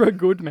 Ezra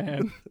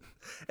Goodman.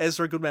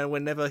 Ezra Goodman,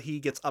 whenever he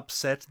gets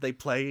upset, they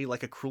play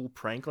like a cruel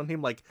prank on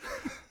him. Like,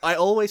 I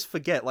always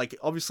forget, like,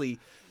 obviously,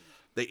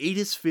 they eat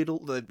his fiddle,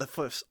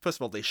 first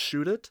of all, they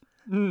shoot it,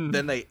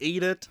 Then they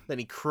eat it. Then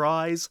he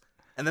cries,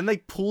 and then they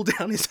pull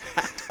down his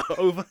hat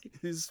over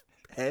his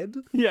head.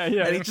 Yeah.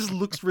 And he just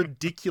looks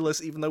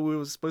ridiculous, even though we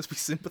were supposed to be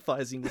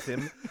sympathizing with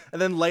him.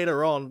 And then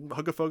later on,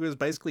 Hogofogo is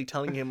basically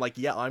telling him, like,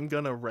 yeah, I'm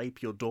gonna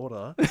rape your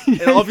daughter.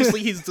 And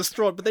obviously he's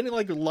distraught, but then he,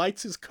 like,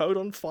 lights his coat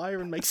on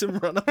fire and makes him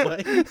run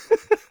away.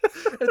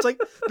 It's like,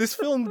 this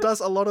film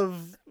does a lot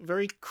of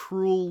very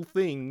cruel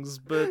things,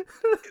 but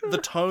the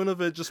tone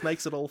of it just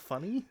makes it all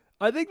funny.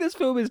 I think this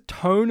film is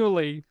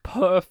tonally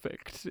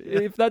perfect.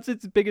 If that's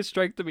its biggest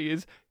strength to me,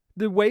 is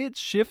the way it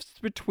shifts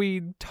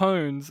between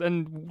tones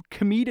and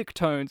comedic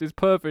tones is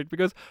perfect,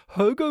 because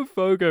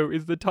Hogofogo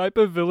is the type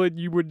of villain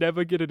you would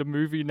never get in a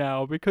movie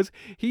now, because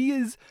he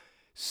is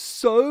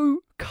so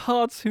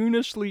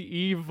cartoonishly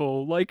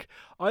evil. Like,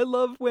 I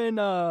love when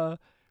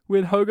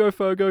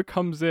Hogofogo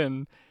comes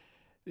in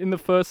the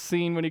first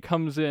scene when he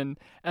comes in,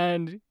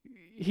 and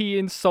he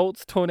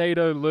insults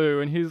Tornado Lou,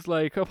 and he's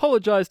like,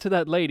 apologize to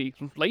that lady.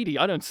 Lady,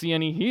 I don't see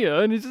any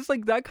here. And it's just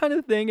like that kind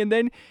of thing. And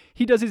then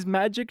he does his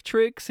magic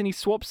tricks, and he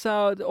swaps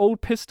out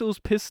old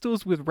pistols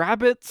with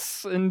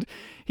rabbits, and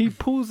he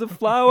pulls a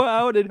flower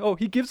out, and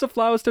he gives the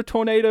flowers to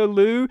Tornado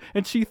Lou,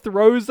 and she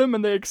throws them,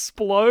 and they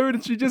explode,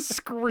 and she just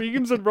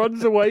screams and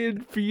runs away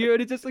in fear.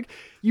 And it's just like,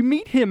 you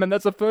meet him, and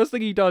that's the first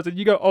thing he does, and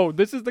you go, oh,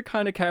 this is the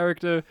kind of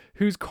character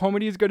whose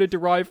comedy is going to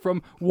derive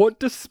from what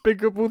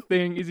despicable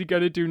thing is he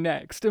going to do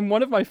next. And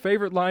one of my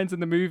favorite lines in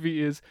the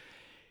movie is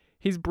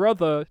his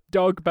brother,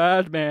 Doug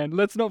Badman,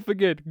 let's not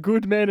forget,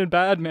 good man and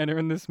bad man are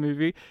in this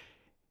movie,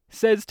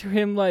 says to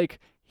him, like,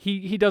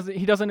 he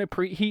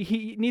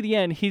near the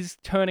end, he's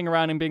turning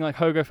around and being like,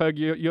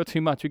 Hogofogo, you're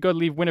too much. We've got to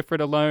leave Winifred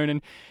alone.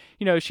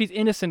 And, she's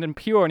innocent and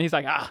pure. And he's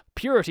like,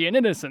 purity and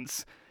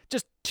innocence,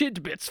 just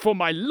tidbits for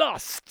my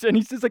lust. And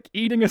he's just like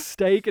eating a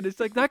steak. And it's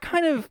like that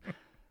kind of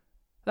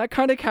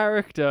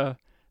character,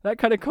 that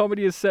kind of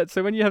comedy is set.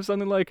 So when you have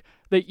something like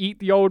they eat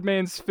the old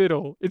man's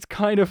fiddle, it's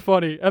kind of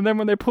funny. And then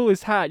when they pull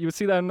his hat, you would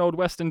see that in an old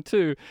Western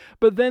too.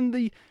 But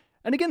then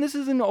and again, this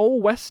is in all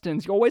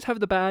Westerns. You always have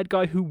the bad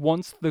guy who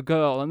wants the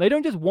girl. And they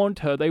don't just want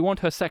her, they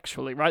want her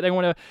sexually, right? They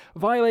want to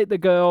violate the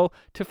girl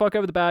to fuck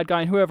over the bad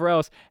guy and whoever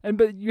else.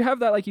 But you have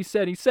that, like you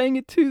said, he's saying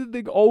it to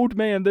the old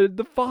man,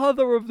 the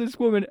father of this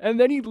woman. And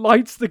then he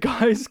lights the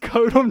guy's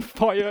coat on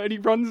fire, and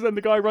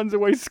the guy runs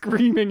away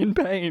screaming in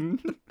pain.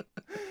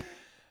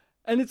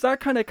 And it's that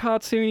kind of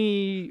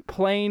cartoony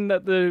plane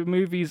that the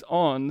movie's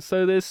on.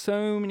 So there's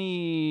so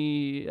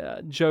many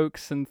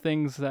jokes and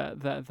things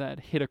that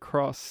hit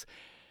across.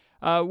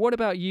 What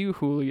about you,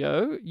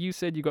 Julio? You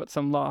said you got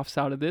some laughs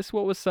out of this.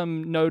 What were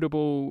some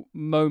notable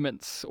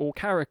moments or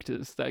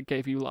characters that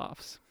gave you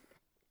laughs?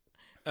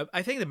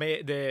 I think the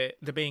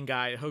main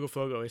guy,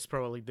 Hogofogo, is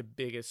probably the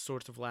biggest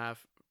source of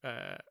laugh,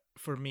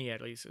 for me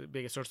at least, the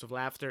biggest source of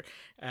laughter.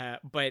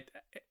 So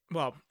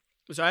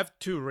I have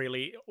two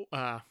really.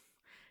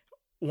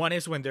 One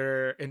is when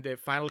they're in the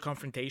final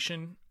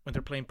confrontation, when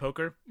they're playing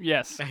poker.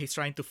 Yes. He's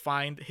trying to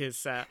find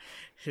his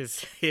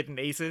hidden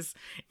aces,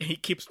 and he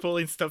keeps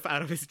pulling stuff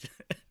out of his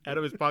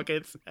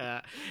pockets.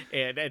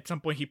 And at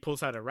some point he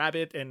pulls out a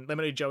rabbit, and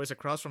Lemonade Joe is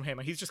across from him,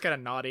 and he's just kind of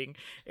nodding.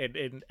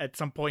 And at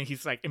some point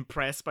he's like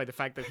impressed by the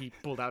fact that he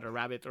pulled out a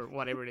rabbit or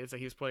whatever it is that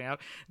he was pulling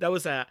out.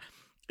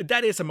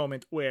 That is a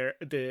moment where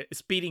the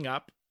speeding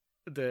up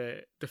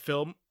the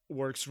film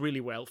works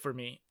really well for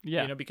me.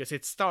 Yeah. Because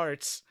it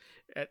starts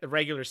at a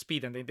regular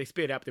speed, and then they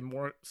speed up the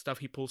more stuff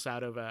he pulls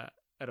out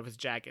of his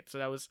jacket. So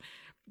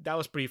that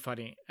was pretty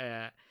funny.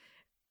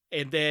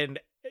 And then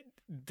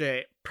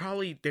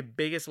probably the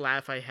biggest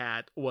laugh I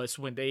had was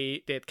when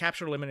they had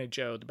captured Lemonade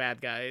Joe, the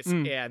bad guys,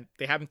 and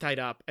they have him tied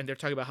up, and they're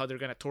talking about how they're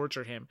gonna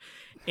torture him,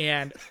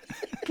 and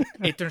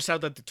it turns out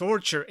that the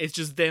torture is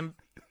just them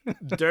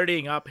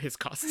dirtying up his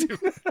costume.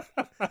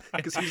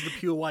 Because he's the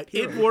pure white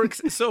hero. It works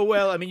so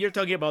well. I mean, you're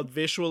talking about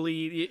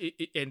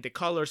visually and the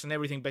colors and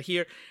everything, but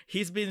here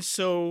he's been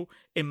so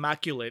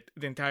immaculate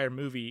the entire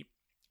movie,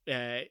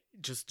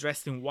 just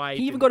dressed in white.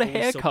 He even got a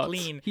haircut.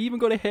 He even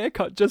got a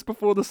haircut just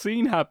before the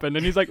scene happened,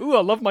 and he's like, "Ooh,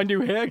 I love my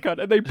new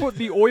haircut." And they put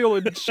the oil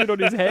and shit on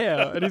his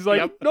hair, and he's like,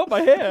 Yep. "Not my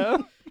hair."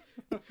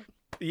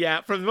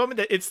 Yeah, from the moment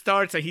that it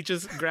starts, he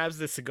just grabs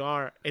the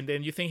cigar, and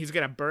then you think he's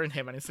gonna burn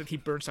him, and instead he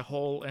burns a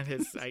hole in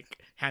his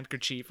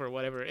handkerchief or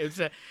whatever.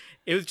 It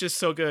was just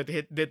so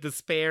good. The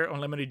despair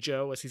on Lemonade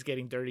Joe as he's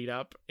getting dirtied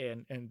up,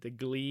 and the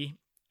glee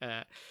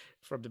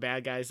from the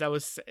bad guys. That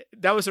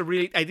was a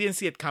really, I didn't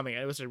see it coming.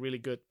 It was a really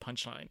good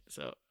punchline.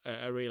 So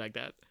I really like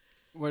that.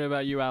 What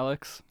about you,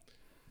 Alex?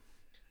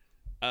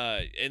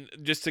 And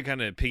just to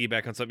kind of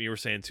piggyback on something you were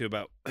saying too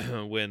about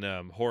when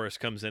Horace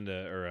comes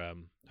into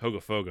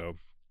Hogofogo.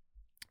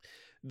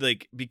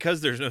 Like,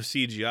 because there's no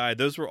CGI,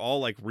 those were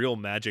all like real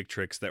magic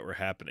tricks that were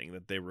happening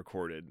that they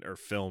recorded or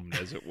filmed,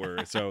 as it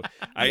were. So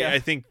I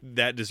think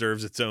that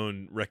deserves its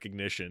own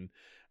recognition.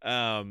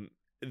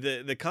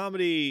 The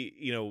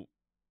comedy,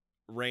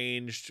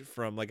 ranged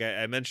from, like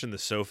I mentioned, the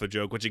sofa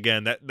joke, which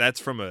again that's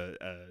from a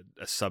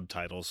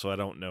subtitle, so I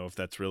don't know if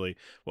that's really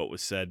what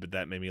was said, but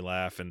that made me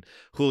laugh. And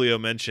Julio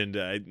mentioned,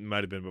 it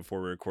might have been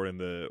before we were recording,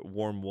 the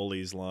warm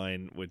woolies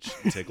line, which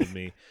tickled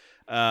me.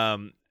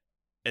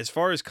 as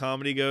far as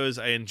comedy goes,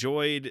 I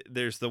enjoyed.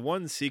 There's the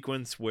one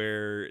sequence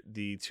where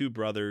the two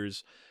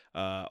brothers,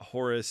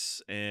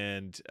 Horace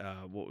and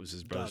what was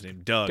his brother's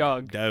name?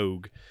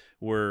 Doug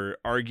were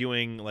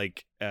arguing,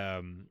 like,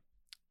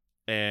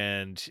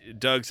 and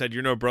Doug said,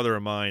 "You're no brother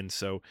of mine."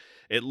 So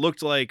it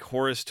looked like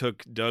Horace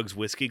took Doug's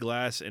whiskey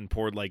glass and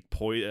poured like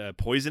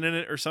poison in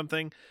it or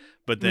something.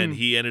 But then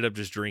he ended up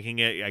just drinking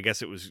it. I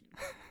guess it was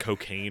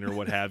cocaine or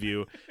what have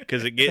you,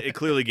 because it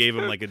clearly gave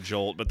him like a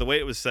jolt. But the way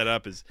it was set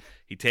up is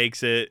he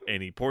takes it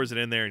and he pours it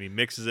in there and he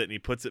mixes it and he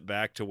puts it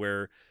back to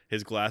where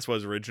his glass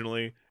was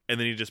originally. And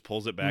then he just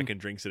pulls it back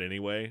and drinks it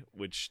anyway,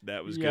 which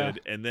that was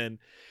good. And then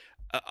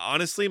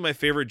honestly, my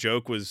favorite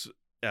joke was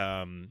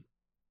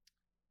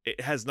it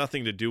has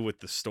nothing to do with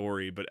the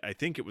story, but I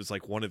think it was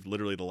like one of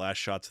literally the last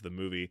shots of the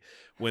movie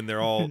when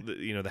they're all,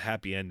 the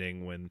happy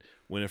ending when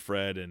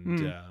Winifred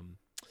and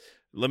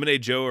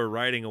Lemonade Joe are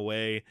riding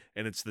away,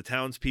 and it's the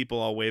townspeople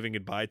all waving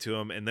goodbye to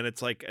him, and then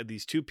it's like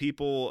these two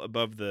people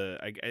above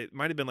it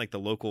might have been like the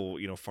local,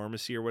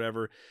 pharmacy or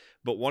whatever,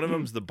 but one of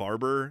them's the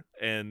barber,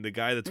 and the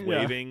guy that's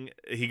waving,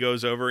 he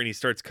goes over and he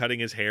starts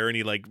cutting his hair, and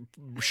he like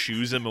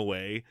shoos him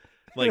away.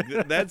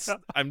 Like that's,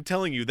 I'm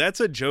telling you, that's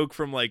a joke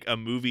from like a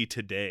movie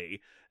today.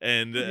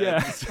 And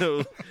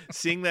so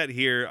seeing that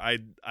here,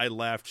 I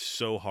laughed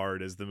so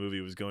hard as the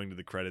movie was going to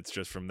the credits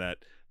just from that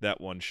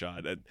one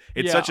shot.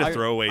 It's such a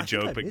throwaway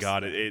joke, but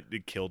God,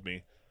 it killed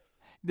me.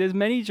 There's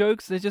many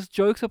jokes. There's just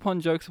jokes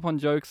upon jokes upon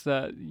jokes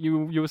that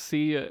you'll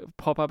see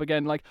pop up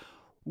again. Like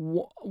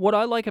what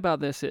I like about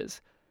this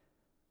is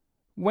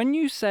when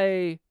you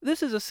say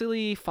this is a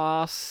silly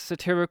farce,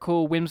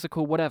 satirical,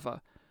 whimsical,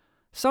 whatever.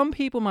 Some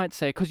people might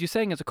say, because you're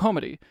saying it's a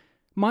comedy,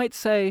 might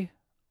say,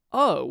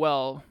 oh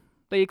well.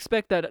 They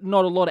expect that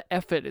not a lot of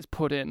effort is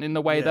put in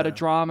the way that a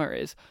drama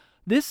is.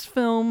 This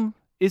film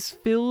is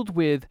filled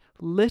with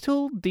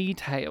little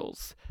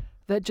details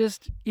that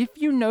just, if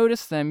you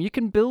notice them, you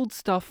can build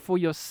stuff for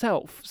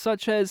yourself,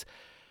 such as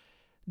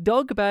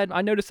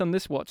I noticed on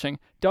this watching,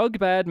 Doug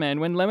Badman,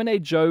 when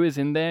Lemonade Joe is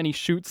in there and he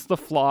shoots the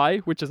fly,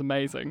 which is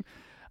amazing,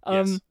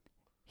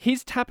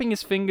 he's tapping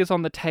his fingers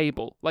on the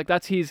table. Like,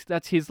 that's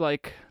his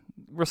like,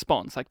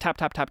 response, like tap,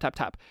 tap, tap, tap,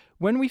 tap.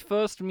 When we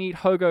first meet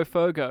Hogo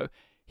Fogo,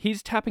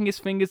 he's tapping his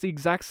fingers the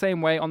exact same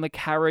way on the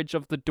carriage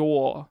of the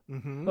door,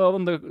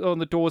 on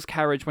the door's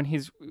carriage when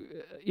he's,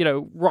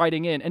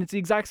 riding in, and it's the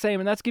exact same.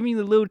 And that's giving you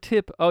the little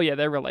tip. Oh yeah,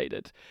 they're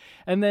related.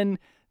 And then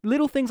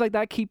little things like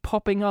that keep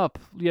popping up.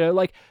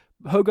 Like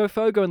Hogo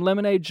Fogo and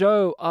Lemonade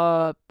Joe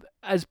are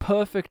as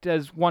perfect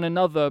as one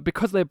another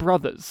because they're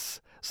brothers.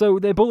 So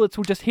their bullets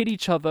will just hit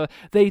each other.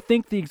 They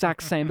think the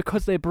exact same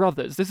because they're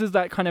brothers. This is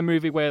that kind of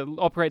movie where it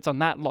operates on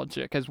that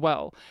logic as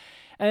well,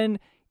 and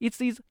it's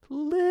these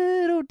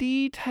little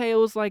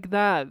details like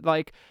that.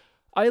 Like,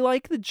 I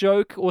like the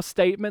joke or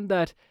statement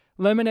that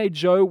Lemonade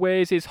Joe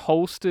wears his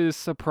holsters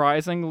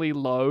surprisingly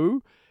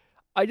low.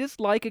 I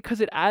just like it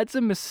because it adds a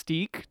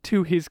mystique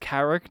to his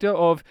character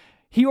of,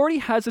 he already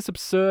has this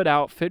absurd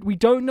outfit. We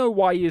don't know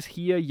why he is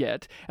here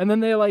yet. And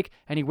then they're like,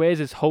 and he wears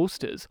his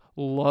holsters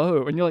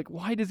low. And you're like,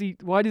 why does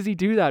he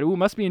do that? Ooh, it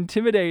must be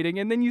intimidating.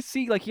 And then you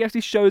see, like, he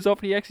actually shows off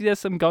and he actually has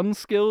some gun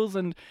skills,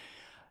 and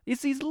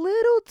it's these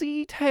little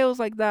details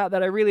like that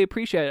I really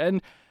appreciate.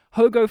 And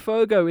Hogo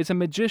Fogo is a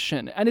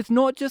magician, and it's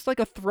not just like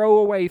a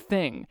throwaway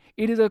thing.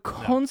 It is a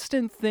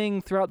constant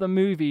thing throughout the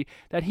movie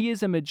that he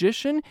is a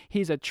magician,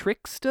 he's a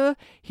trickster,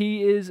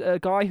 he is a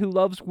guy who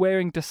loves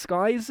wearing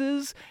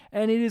disguises,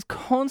 and it is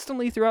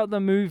constantly throughout the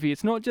movie.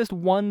 It's not just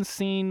one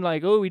scene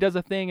like, oh, he does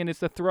a thing and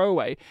it's a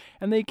throwaway.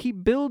 And they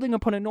keep building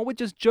upon it, not with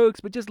just jokes,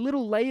 but just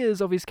little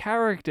layers of his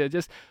character.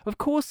 Just, of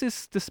course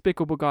this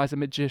despicable guy's a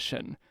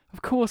magician.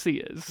 Of course he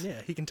is.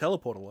 Yeah, he can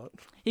teleport a lot.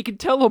 He can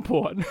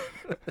teleport.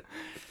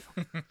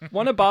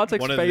 One of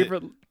Bartek's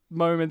favorite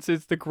moments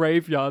is the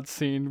graveyard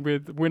scene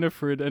with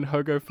Winifred and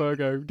Hogo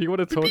Fogo. Do you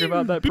want to talk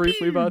about that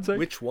briefly, Bartek?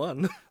 Which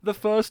one? The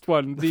first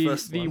one.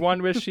 The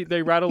one where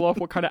they rattle off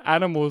what kind of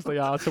animals they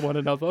are to one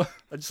another.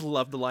 I just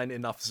love the line,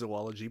 enough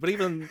zoology. But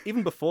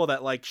even before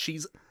that, like,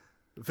 she's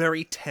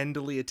very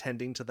tenderly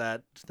attending to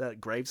that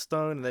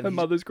gravestone, and then her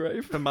mother's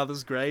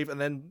grave, and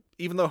then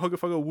even though Hogo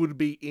Fogo would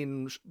be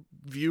in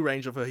view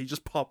range of her, he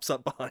just pops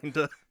up behind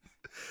her.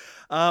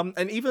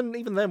 And even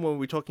then, when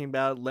we're talking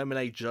about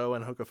Lemonade Joe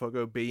and Hogo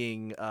Fogo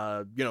being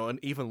an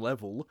even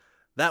level,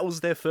 that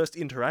was their first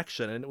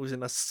interaction, and it was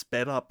in a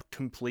sped up,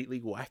 completely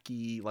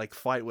wacky like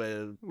fight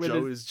where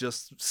Joe is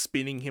just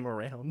spinning him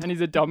around, and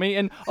he's a dummy,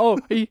 and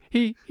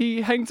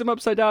he hangs him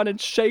upside down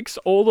and shakes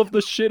all of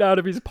the shit out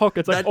of his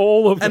pockets,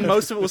 all of it. And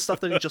most of it was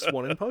stuff that he just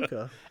won in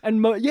poker.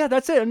 And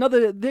that's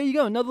it. There you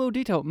go, another little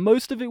detail.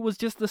 Most of it was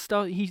just the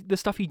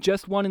stuff he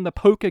just won in the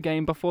poker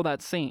game before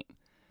that scene.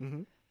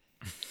 Mm-hmm.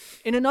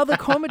 In another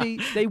comedy,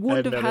 they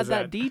wouldn't have had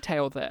that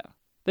detail there.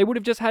 They would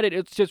have just had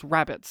it's just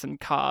rabbits and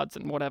cards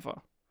and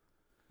whatever.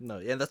 No,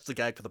 yeah, that's the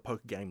gag for the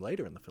poker game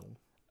later in the film.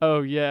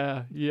 Oh,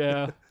 yeah.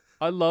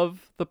 I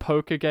love the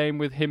poker game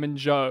with him and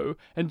Joe,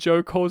 and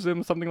Joe calls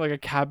him something like a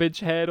cabbage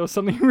head or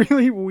something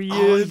really weird.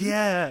 Oh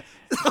yeah.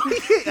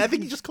 I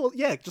think he just calls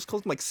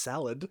him like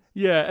salad.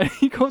 Yeah, and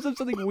he calls him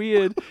something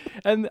weird.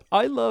 And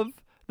I love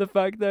the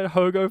fact that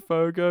Hogo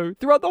Fogo,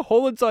 throughout the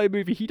whole entire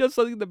movie, he does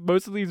something that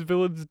most of these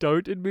villains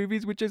don't in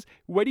movies, which is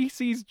when he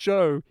sees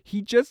Joe,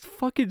 he just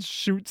fucking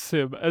shoots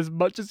him as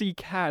much as he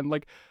can.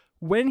 Like,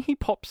 when he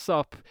pops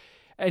up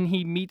and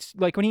he meets,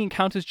 like, when he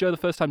encounters Joe the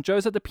first time,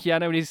 Joe's at the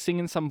piano and he's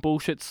singing some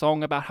bullshit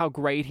song about how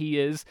great he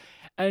is.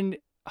 And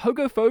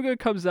Hogo Fogo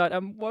comes out,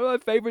 and one of my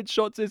favorite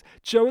shots is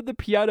Joe at the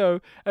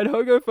piano, and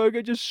Hogo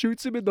Fogo just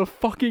shoots him in the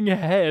fucking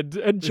head,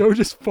 and Joe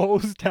just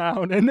falls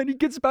down, and then he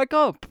gets back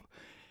up.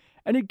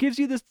 And it gives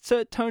you this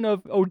tone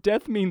of, oh,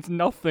 death means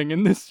nothing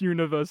in this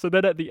universe. So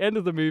then at the end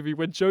of the movie,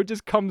 when Joe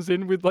just comes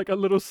in with like a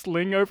little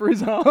sling over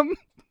his arm.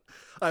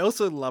 I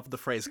also love the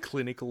phrase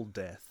clinical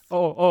death.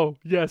 Oh,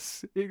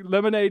 yes.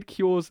 Lemonade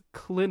cures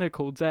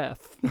clinical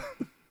death.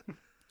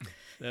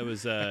 That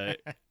was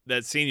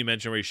that scene you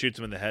mentioned where he shoots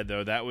him in the head,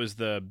 though. That was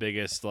the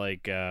biggest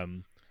like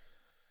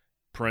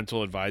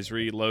parental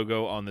advisory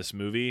logo on this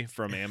movie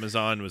from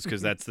Amazon, was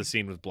because that's the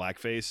scene with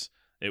blackface.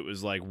 It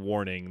was like,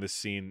 warning, this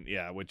scene,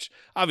 yeah, which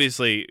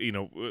obviously, you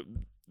know,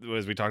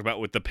 as we talked about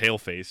with the pale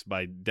face,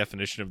 by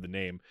definition of the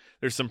name,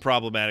 there's some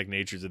problematic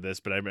natures of this,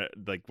 but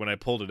like when I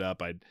pulled it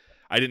up, I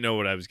didn't know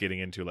what I was getting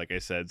into, like I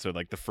said, so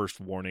like the first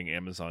warning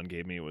Amazon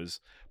gave me was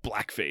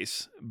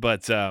blackface.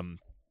 But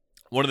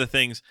one of the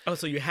things... Oh,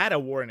 so you had a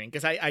warning,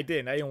 because I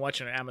didn't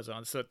watch it on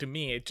Amazon, so to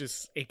me,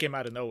 it came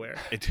out of nowhere.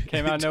 It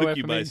came out of took nowhere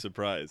you for by me.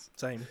 surprise.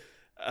 Same.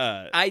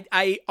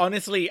 I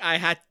honestly, I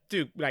had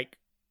to like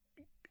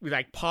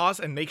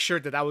pause and make sure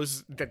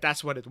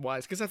that's what it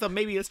was, because I thought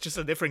maybe it's just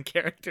a different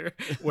character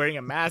wearing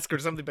a mask or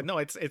something, but no,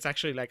 it's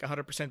actually like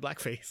 100%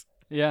 blackface.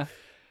 Yeah.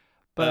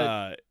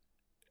 But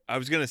I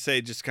was gonna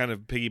say, just kind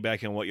of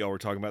piggybacking on what y'all were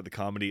talking about, the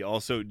comedy,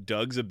 also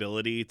Doug's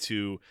ability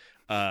to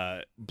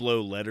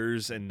blow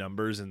letters and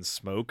numbers and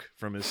smoke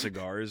from his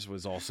cigars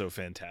was also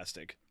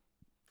fantastic.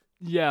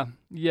 yeah.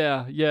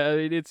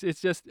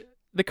 It's just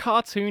the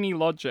cartoony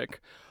logic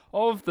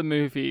of the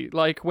movie.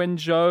 Like when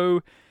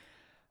Joe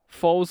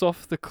falls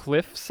off the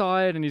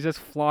cliffside and he's just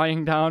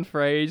flying down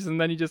for ages,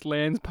 and then he just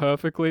lands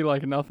perfectly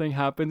like nothing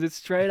happens. It's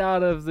straight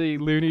out of the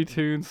Looney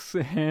Tunes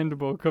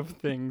handbook of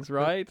things,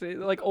 right?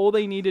 Like all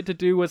they needed to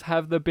do was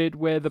have the bit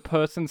where the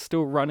person's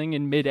still running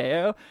in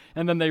midair,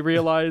 and then they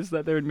realize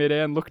that they're in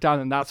midair and look down,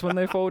 and that's when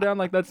they fall down.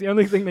 Like that's the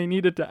only thing they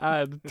needed to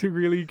add to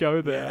really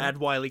go there. Yeah, add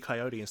Wile E.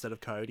 Coyote instead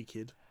of Coyote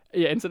Kid.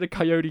 Yeah, instead of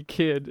Coyote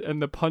Kid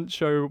and the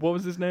Pancho, what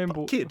was his name?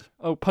 Kid.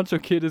 Oh, Pancho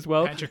Kid as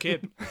well. Pancho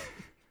Kid.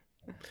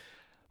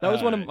 That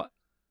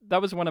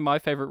was one of my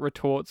favorite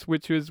retorts,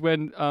 which was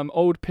when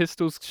Old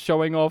Pistol's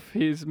showing off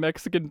his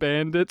Mexican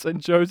bandits,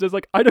 and Joe says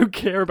like, "I don't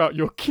care about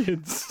your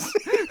kids."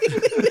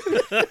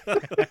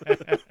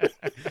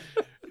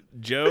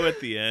 Joe at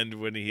the end,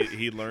 when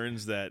he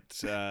learns that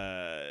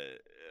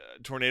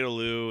Tornado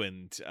Lou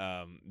and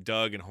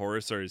Doug and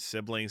Horace are his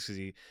siblings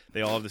because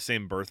they all have the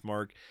same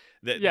birthmark.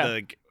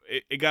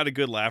 It got a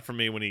good laugh from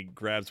me when he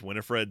grabs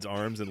Winifred's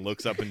arms and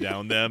looks up and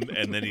down them,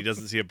 and then he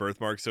doesn't see a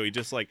birthmark, so he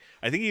just like,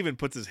 I think he even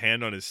puts his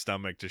hand on his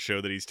stomach to show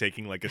that he's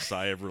taking like a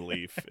sigh of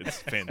relief. It's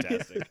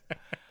fantastic.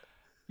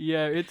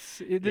 Yeah,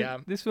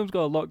 this film's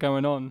got a lot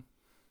going on.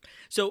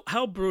 So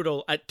how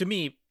brutal, to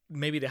me,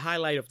 maybe the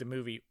highlight of the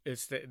movie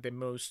is the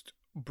most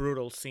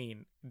brutal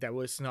scene that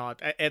was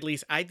not, at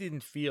least I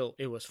didn't feel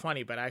it was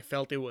funny, but I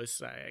felt it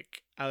was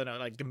like, I don't know,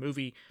 like the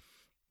movie,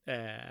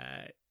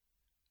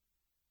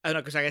 I don't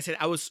know, because like I said,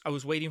 I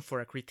was waiting for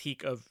a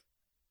critique of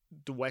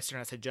the Western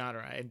as a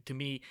genre, and to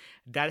me,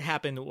 that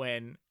happened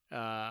when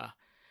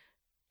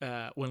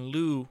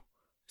Lou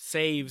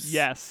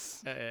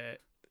saves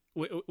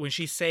when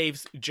she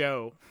saves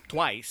Joe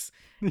twice,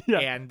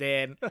 and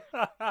then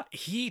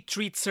he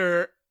treats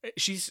her.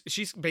 She's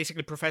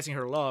basically professing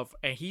her love,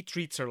 and he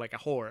treats her like a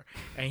whore,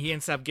 and he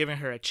ends up giving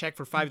her a check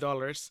for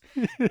 $5,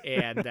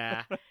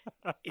 and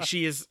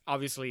she is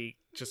obviously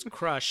just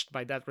crushed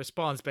by that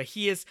response. But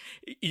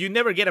you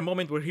never get a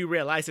moment where he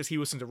realizes he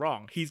was in the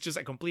wrong. He's just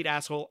a complete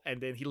asshole, and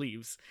then he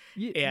leaves.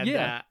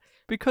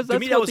 Because to that's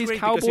me, what these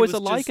cowboys are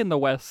like in the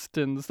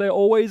Westerns. They're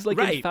always like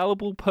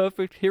infallible,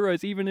 perfect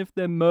heroes, even if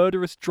they're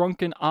murderous,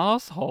 drunken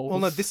assholes. Well,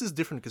 no, this is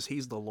different because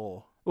he's the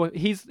law.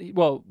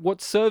 Well, what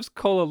serves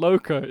Cola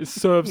Loca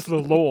serves the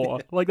law.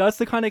 Like, that's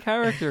the kind of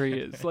character he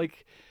is.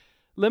 Like,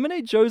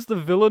 Lemonade Joe's the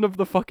villain of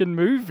the fucking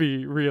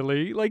movie,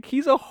 really. Like,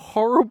 he's a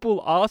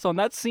horrible arsehole.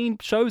 That scene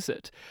shows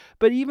it.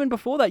 But even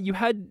before that, you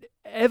had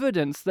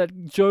evidence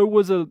that Joe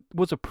was a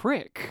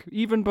prick.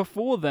 Even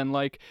before then,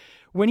 like,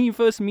 when he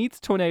first meets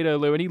Tornado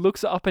Lou and he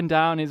looks up and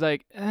down, he's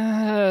like,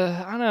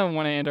 I don't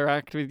want to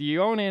interact with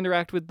you. I want to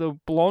interact with the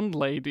blonde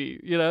lady,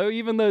 you know,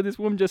 even though this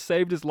woman just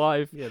saved his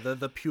life. Yeah,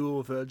 the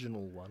pure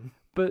virginal one.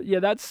 But yeah,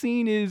 that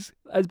scene is,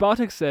 as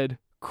Bartek said,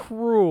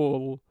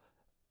 cruel.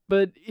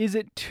 But is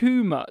it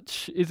too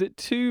much? Is it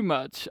too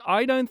much?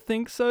 I don't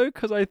think so,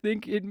 because I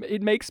think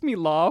it makes me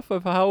laugh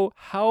of how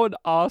an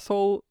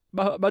asshole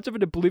much of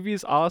an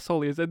oblivious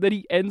arsehole he is, and then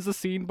he ends the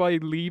scene by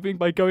leaving,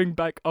 by going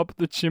back up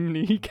the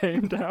chimney he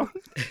came down.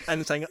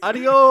 And saying,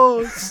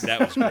 adios! That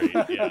was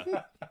great,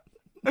 yeah.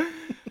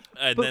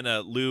 And then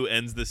Lou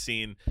ends the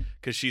scene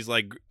because she's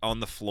like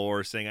on the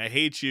floor saying, I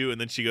hate you. And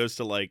then she goes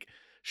to like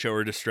show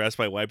her distress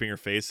by wiping her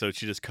face. So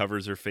she just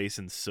covers her face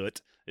in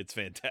soot. It's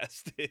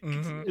fantastic.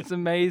 Mhm. It's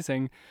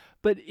amazing.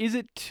 But is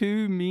it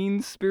too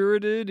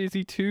mean-spirited? Is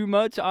he too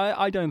much?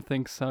 I don't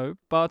think so.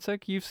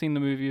 Bartek, you've seen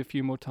the movie a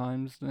few more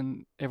times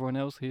than everyone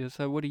else here.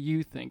 So what do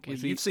you think? Well,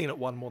 Is you've seen it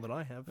one more than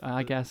I have.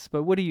 I guess.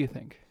 But what do you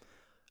think?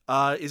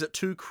 Is it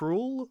too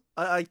cruel?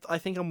 I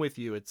think I'm with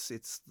you.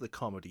 It's the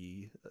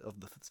comedy of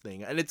the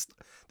thing, and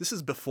this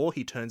is before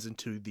he turns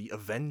into the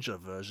Avenger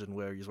version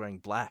where he's wearing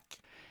black.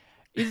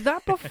 Is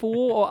that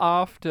before or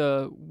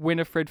after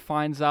Winifred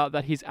finds out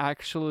that he's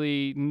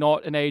actually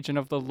not an agent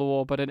of the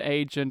law, but an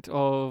agent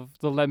of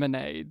the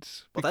Lemonade?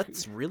 Well,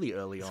 that's really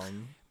early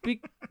on.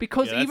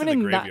 Because Yeah, that's even in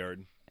the in that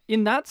graveyard.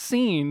 in that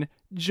scene,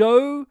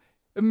 Joe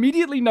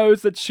immediately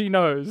knows that she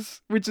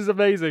knows, which is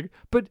amazing.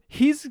 But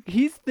his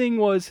thing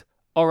was,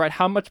 all right,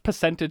 how much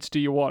percentage do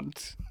you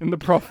want in the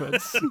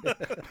profits?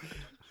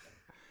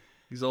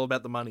 He's all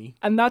about the money.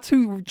 And that's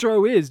who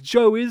Joe is.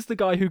 Joe is the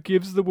guy who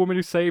gives the woman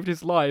who saved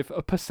his life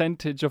a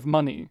percentage of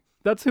money.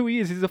 That's who he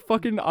is. He's a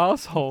fucking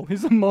asshole.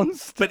 He's a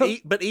monster.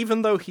 But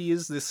even though he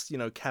is this,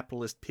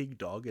 capitalist pig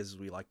dog, as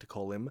we like to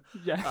call him,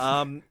 yes.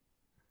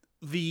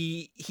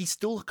 he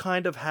still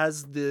kind of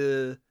has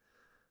the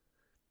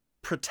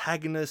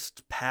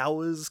protagonist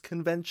powers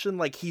convention.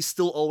 Like, he's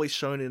still always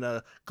shown in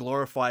a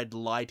glorified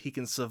light. He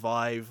can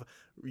survive,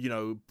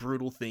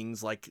 brutal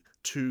things like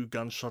 2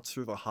 gunshots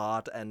through the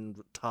heart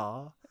and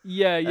tar.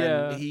 Yeah.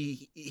 And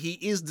he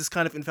is this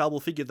kind of infallible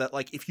figure that,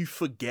 like, if you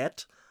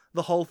forget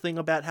the whole thing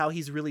about how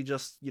he's really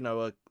just,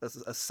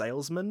 a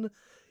salesman,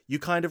 you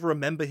kind of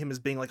remember him as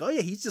being like, oh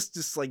yeah, he's just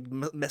this like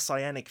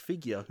messianic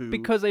figure who...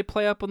 Because they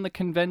play up on the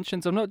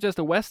conventions of not just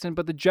a Western,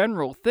 but the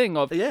general thing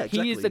of Yeah,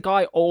 exactly. he is the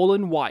guy all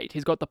in white.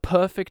 He's got the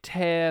perfect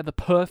hair, the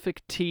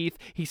perfect teeth.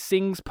 He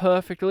sings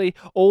perfectly.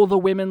 All the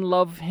women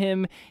love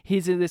him.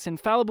 He's this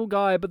infallible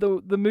guy. But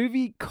the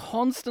movie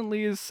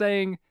constantly is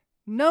saying,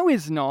 no,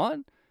 he's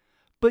not.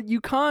 But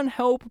you can't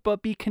help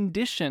but be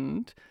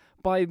conditioned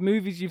by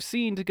movies you've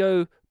seen to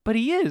go, but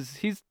he is.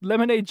 He's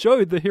Lemonade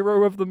Joe, the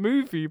hero of the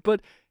movie.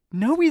 But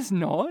no, he's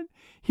not.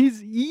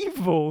 He's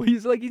evil.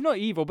 He's not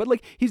evil, but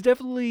like he's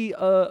definitely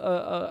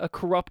a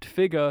corrupt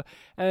figure.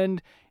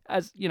 And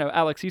as you know,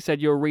 Alex, you said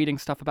you're reading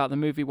stuff about the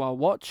movie while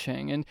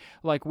watching, and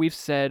like we've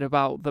said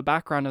about the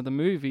background of the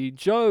movie,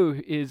 Joe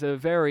is a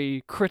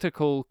very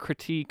critical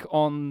critique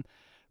on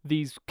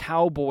these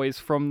cowboys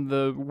from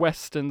the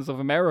westerns of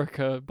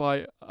America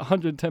by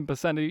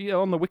 110%.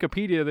 On the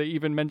Wikipedia, they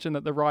even mention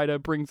that the writer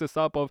brings this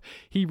up of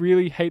he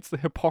really hates the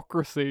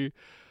hypocrisy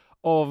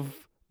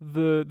of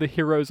the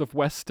heroes of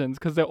westerns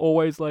because they're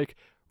always like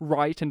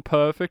right and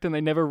perfect and they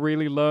never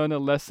really learn a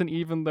lesson,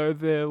 even though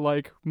they're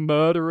like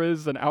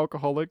murderers and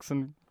alcoholics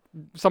and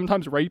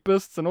sometimes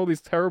rapists and all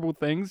these terrible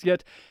things.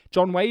 Yet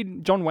John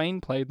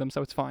Wayne played them,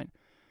 so it's fine.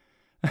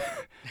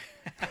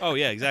 Oh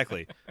yeah,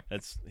 exactly.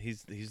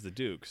 He's the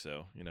Duke,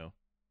 so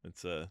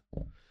it's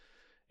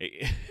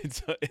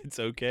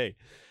okay.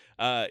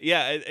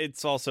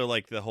 It's also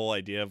like the whole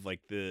idea of like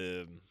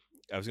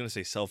I was gonna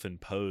say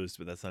self-imposed,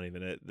 but that's not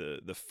even it.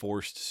 The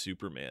forced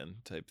Superman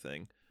type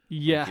thing.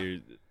 Yeah.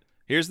 Like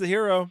here's the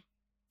hero.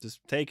 Just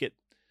take it.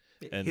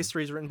 And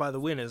history is written by the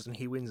winners, and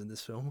he wins in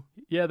this film.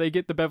 Yeah, they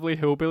get the Beverly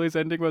Hillbillies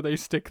ending where they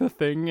stick the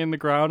thing in the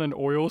ground and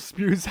oil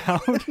spews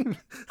out.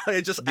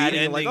 Just the adding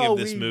ending like, of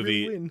this we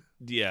movie, really win.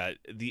 yeah,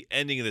 the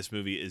ending of this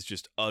movie is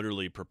just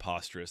utterly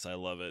preposterous. I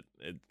love it.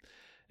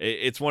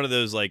 It's one of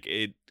those like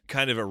it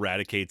kind of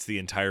eradicates the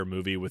entire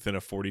movie within a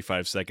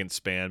 45-second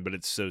span, but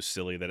it's so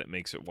silly that it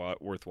makes it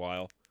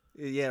worthwhile.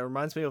 Yeah, it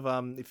reminds me of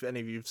if any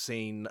of you've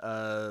seen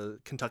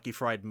Kentucky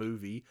Fried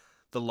Movie.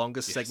 The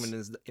longest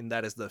segment in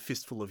that is the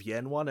Fistful of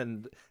Yen one,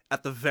 and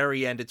at the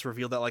very end, it's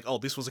revealed that like, oh,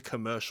 this was a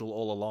commercial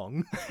all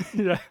along.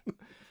 Yeah.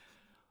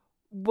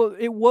 Well,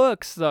 it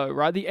works though,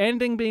 right? The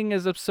ending being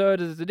as absurd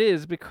as it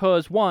is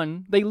because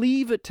one, they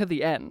leave it to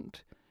the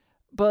end.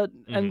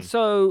 And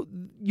so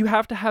you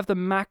have to have the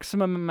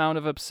maximum amount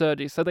of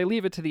absurdity. So they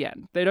leave it to the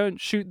end. They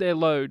don't shoot their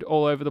load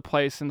all over the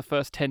place in the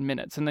first 10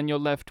 minutes, and then you're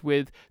left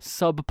with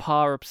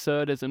subpar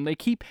absurdism. They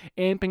keep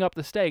amping up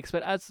the stakes,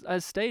 but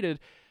as stated,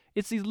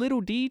 it's these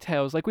little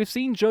details. Like, we've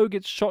seen Joe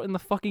get shot in the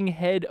fucking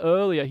head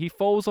earlier. He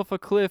falls off a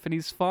cliff and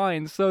he's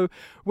fine. So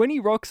when he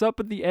rocks up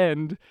at the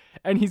end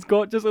and he's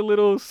got just a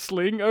little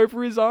sling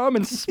over his arm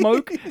and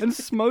smoke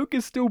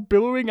is still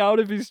billowing out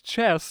of his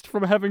chest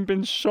from having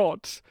been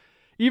shot,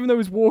 even though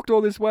he's walked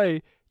all this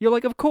way, you're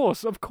like, of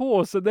course.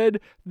 And then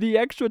the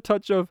extra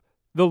touch of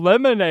the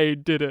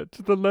lemonade did it.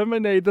 The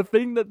lemonade, the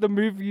thing that the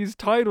movie is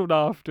titled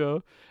after,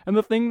 and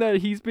the thing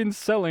that he's been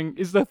selling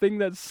is the thing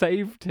that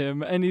saved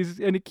him, and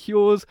it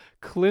cures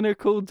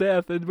clinical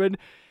death. And when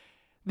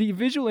the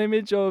visual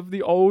image of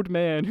the old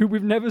man, who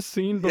we've never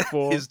seen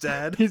before, His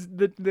dad,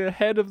 the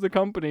head of the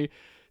company,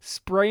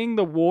 spraying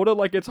the water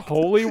like it's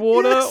holy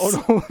water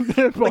on all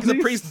their bodies. Like the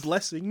priest's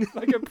blessing.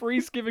 Like a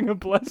priest giving a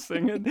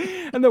blessing.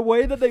 And the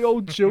way that they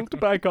all jilt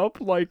back up,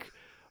 like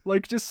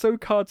just so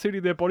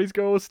cartoony, their bodies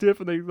go all stiff,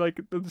 and they like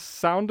the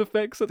sound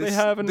effects that they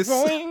have, and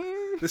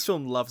this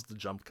film loves the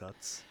jump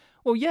cuts.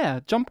 Well, yeah,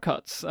 jump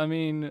cuts. I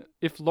mean,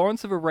 if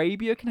Lawrence of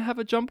Arabia can have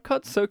a jump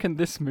cut, so can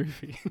this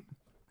movie.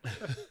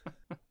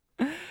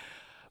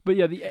 But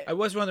yeah, I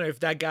was wondering if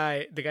that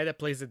guy, the guy that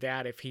plays the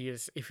dad, if he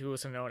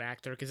was a known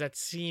actor, because that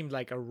seemed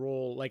like a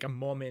role, like a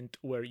moment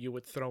where you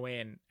would throw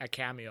in a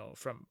cameo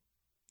from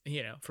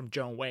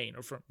John Wayne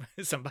or from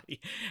somebody.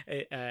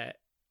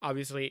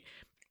 Obviously,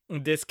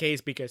 in this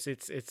case, because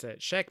it's a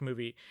Czech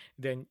movie,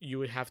 then you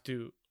would have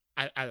to.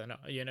 I don't know.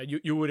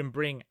 You wouldn't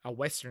bring a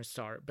Western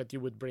star, but you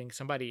would bring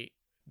somebody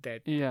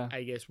that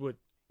I guess would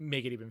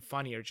make it even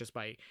funnier just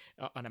by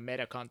on a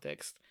meta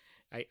context.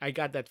 I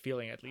got that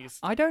feeling, at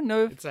least. I don't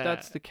know if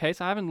that's the case.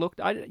 I haven't looked.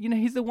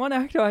 He's the one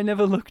actor I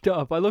never looked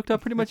up. I looked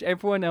up pretty much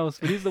everyone else,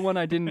 but he's the one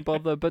I didn't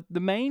bother. But the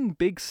main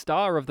big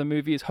star of the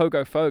movie is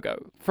Hogo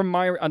Fogo. From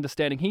my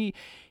understanding,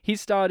 he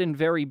starred in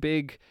very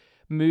big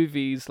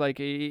movies. Like,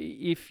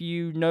 if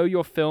you know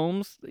your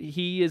films,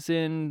 he is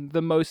in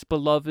the most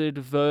beloved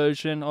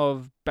version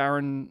of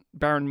Baron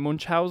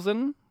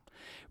Munchausen,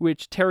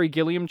 which Terry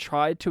Gilliam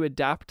tried to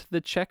adapt the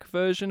Czech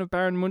version of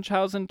Baron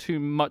Munchausen to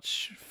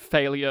much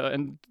failure,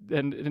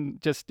 and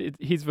just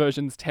his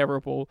version's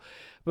terrible.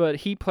 But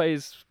he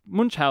plays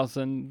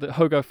Munchausen, the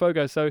Hogo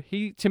Fogo, so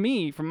to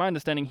me, from my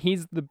understanding,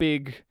 he's the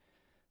big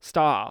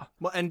star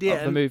of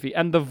the movie,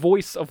 and the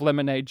voice of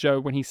Lemonade Joe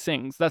when he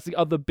sings. That's the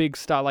other big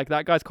star. Like,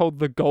 that guy's called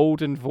the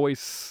Golden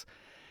Voice.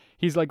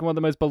 He's like one of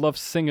the most beloved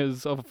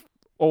singers of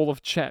all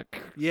of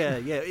Czech. Yeah.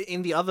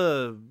 In the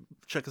other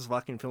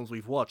Czechoslovakian films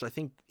we've watched, I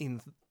think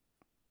in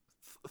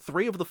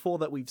 3 of the 4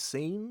 that we've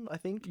seen, I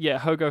think. Yeah,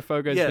 Hogo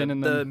Fogo's been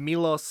in them. The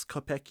Milos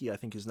Kopecki, I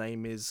think his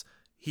name is.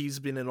 He's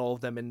been in all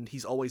of them, and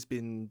he's always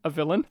been a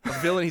villain.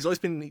 He's always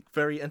been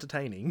very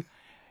entertaining.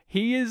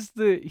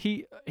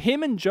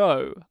 Him and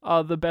Joe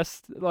are the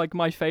best, like,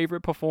 my favorite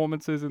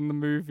performances in the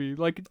movie.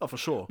 Like, oh, for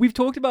sure. We've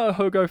talked about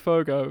Hogo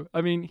Fogo. I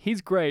mean,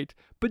 he's great,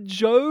 but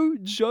Joe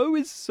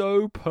is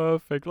so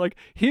perfect. Like,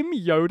 him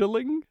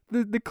yodeling,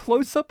 the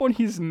close up on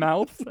his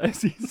mouth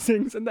as he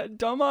sings, and that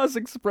dumbass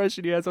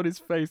expression he has on his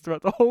face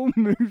throughout the whole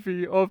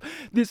movie of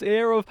this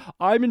air of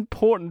I'm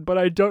important, but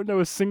I don't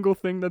know a single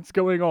thing that's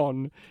going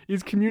on,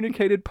 is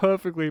communicated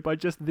perfectly by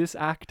just this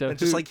actor. And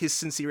just like his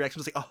sincere reaction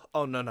was like,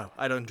 oh no,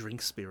 I don't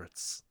drink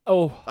spirits.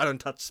 Oh, I don't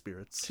touch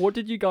spirits. What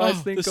did you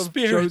guys think of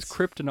Joe's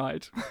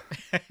kryptonite?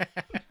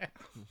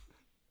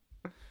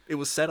 It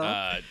was set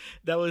up.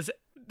 That was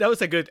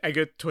a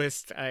good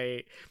twist.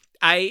 I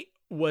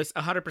was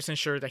 100%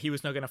 sure that he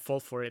was not gonna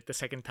fall for it the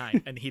second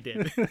time, and he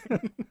did.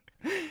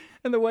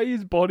 And the way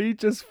his body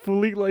just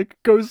fully like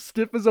goes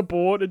stiff as a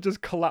board and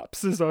just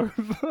collapses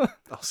over.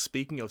 Oh,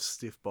 speaking of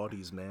stiff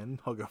bodies, man,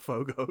 Hogo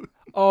Fogo.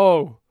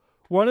 Oh,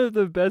 one of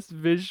the best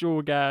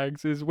visual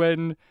gags is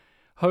when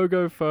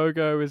Hogo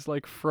Fogo is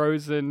like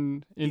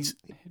frozen in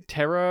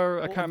terror.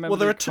 I can't remember.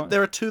 Well,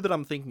 there are 2 that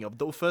I'm thinking of.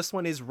 The first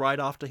one is right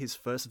after his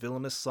first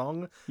villainous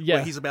song,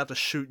 where he's about to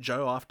shoot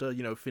Joe after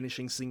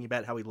finishing singing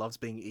about how he loves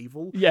being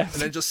evil. Yes,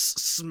 and then just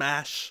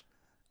smash,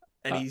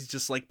 and he's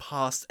just like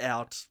passed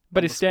out.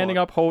 But he's standing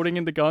up, holding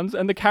in the guns,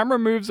 and the camera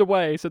moves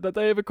away so that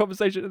they have a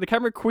conversation. And the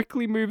camera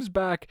quickly moves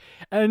back,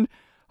 and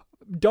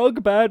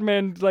Doug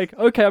Badman's like,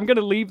 okay, I'm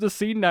gonna leave the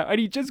scene now, and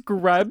he just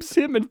grabs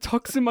him and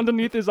tucks him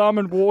underneath his arm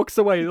and walks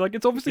away. Like,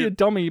 it's obviously a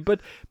dummy,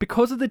 but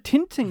because of the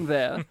tinting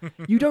there,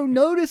 you don't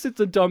notice it's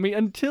a dummy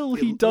until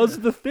he does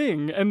the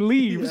thing and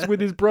leaves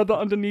with his brother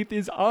underneath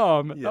his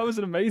arm. That was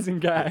an amazing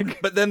gag.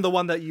 But then the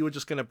one that you were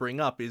just gonna bring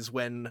up is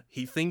when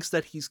he thinks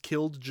that he's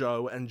killed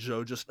Joe, and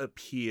Joe just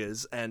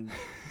appears and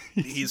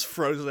he's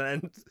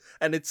frozen,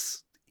 and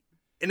it's.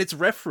 And it's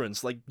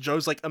reference, like,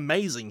 Joe's, like,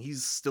 amazing.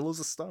 He's still as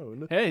a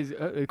stone. Yeah, he's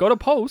got a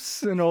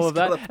pulse and all of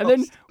that. And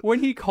then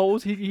when he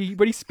calls, when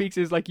he speaks,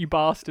 is like, you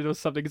bastard or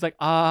something. He's like,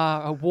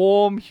 a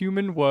warm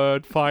human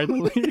word,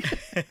 finally.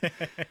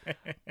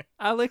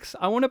 Alex,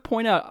 I want to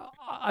point out,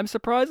 I'm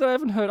surprised I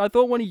haven't heard. I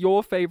thought one of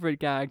your favorite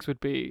gags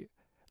would be,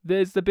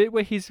 there's the bit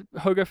where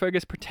Hogo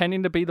Fogo's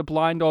pretending to be the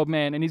blind old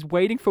man, and he's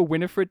waiting for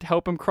Winifred to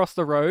help him cross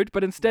the road,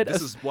 but instead...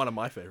 This is one of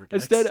my favorite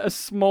gags. Instead, a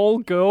small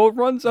girl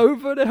runs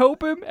over to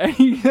help him, and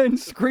he then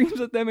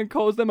screams at them and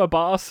calls them a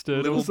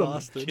bastard. Little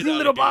bastard. He's a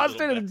little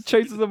bastard, and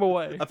chases them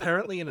away.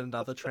 Apparently, in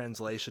another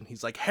translation,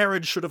 he's like,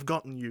 Herod should have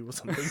gotten you, or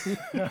something.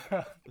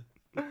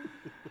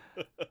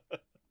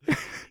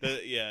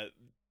 Yeah,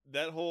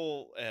 that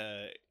whole...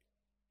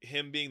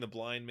 him being the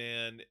blind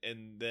man,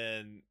 and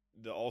then...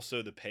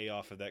 also the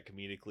payoff of that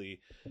comedically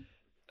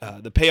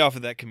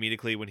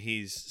when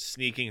he's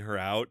sneaking her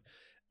out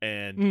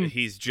and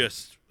he's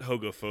just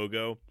Hogo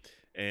Fogo,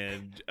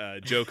 and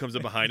Joe comes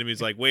up behind him.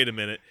 He's like, wait a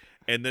minute.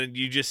 And then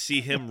you just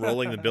see him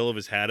rolling the bill of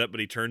his hat up, but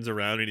he turns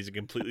around and he's a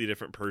completely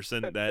different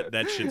person.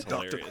 That shit's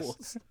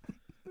hilarious.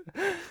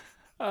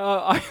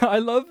 I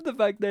love the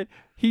fact that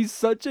he's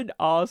such an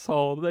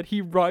asshole that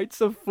he writes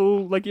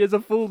he has a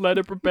full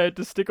letter prepared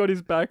to stick on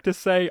his back to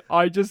say,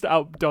 "I just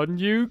outdone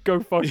you. Go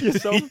fuck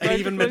yourself." And he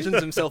even basically.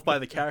 mentions himself by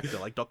the character,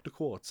 like Dr.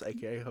 Quartz,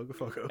 aka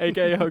Hogofogo.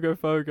 aka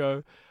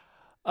Hogofogo.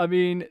 I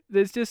mean,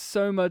 there's just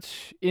so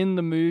much in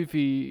the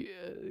movie,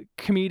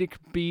 comedic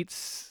beats,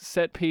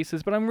 set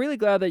pieces, but I'm really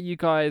glad that you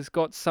guys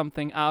got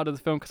something out of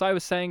the film, because I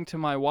was saying to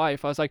my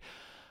wife, I was like,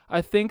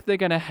 I think they're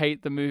going to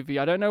hate the movie.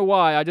 I don't know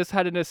why. I just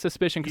had a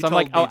suspicion, because You I'm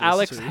like, told me this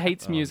Alex too.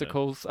 hates Oh, no.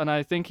 musicals, and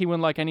I think he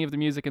wouldn't like any of the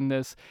music in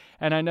this.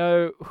 And I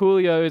know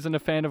Julio isn't a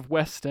fan of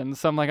Westerns,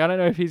 so I'm like, I don't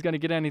know if he's going to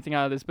get anything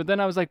out of this. But then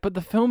I was like, but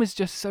the film is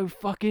just so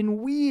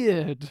fucking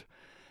weird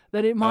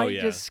that it might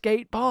yeah. just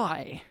skate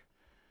by.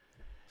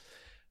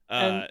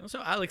 Also,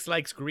 Alex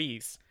likes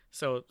Grease,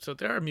 so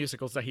there are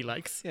musicals that he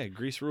likes. Yeah,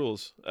 Grease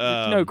rules.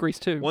 No, Grease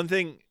too. One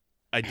thing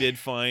I did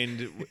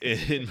find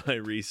in my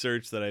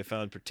research that I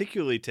found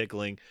particularly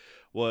tickling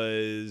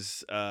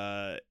was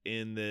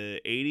in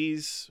the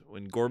 80s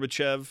when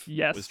Gorbachev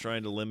Yes. was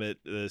trying to limit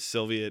the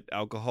Soviet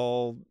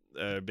alcohol,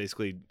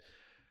 basically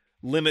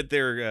limit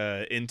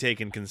their intake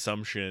and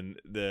consumption.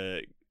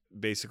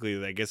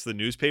 Basically, I guess the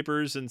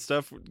newspapers and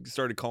stuff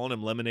started calling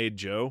him Lemonade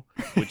Joe,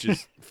 which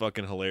is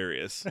fucking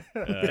hilarious.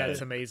 That's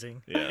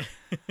amazing. Yeah.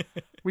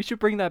 We should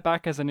bring that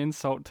back as an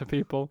insult to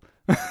people.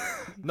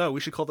 No, we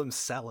should call them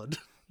salad.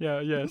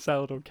 Yeah,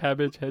 salad or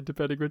cabbage head,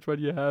 depending which one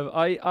you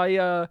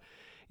have.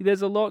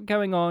 There's a lot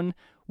going on.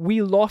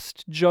 We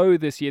lost Joe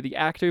this year. The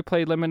actor who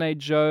played Lemonade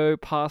Joe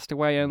passed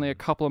away only a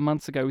couple of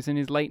months ago. He was in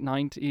his late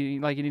 90s,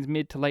 like in his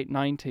mid to late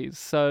 90s.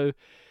 So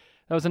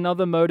that was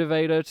another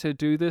motivator to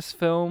do this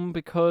film,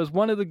 because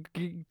one of the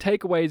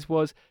takeaways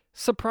was,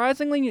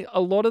 surprisingly,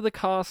 a lot of the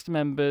cast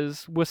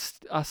members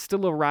are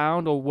still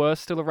around, or were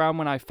still around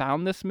when I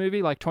found this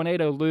movie. Like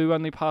Tornado Lou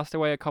only passed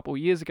away a couple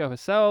years ago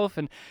herself,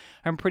 and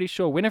I'm pretty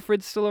sure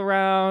Winifred's still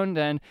around,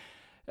 and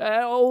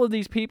all of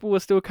these people were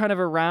still kind of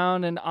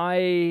around. And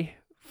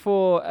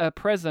for a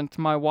present,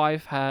 my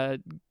wife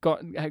had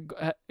got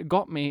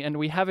me, and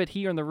we have it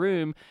here in the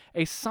room,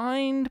 a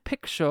signed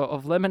picture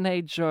of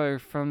Lemonade Joe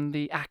from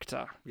the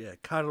actor. Yeah,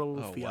 Carlo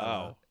Oh, Fiala.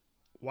 wow.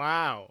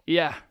 Wow.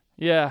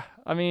 Yeah.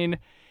 I mean,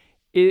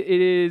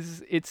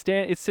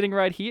 it's sitting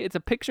right here. It's a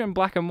picture in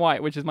black and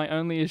white, which is my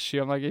only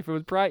issue. I'm like, if it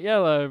was bright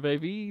yellow,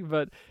 baby,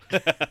 but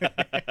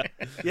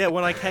Yeah,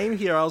 when I came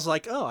here, I was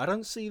like, oh, I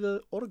don't see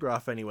the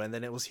autograph anywhere. And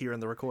then it was here in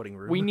the recording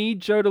room. we need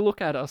Joe to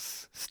look at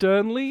us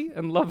sternly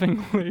and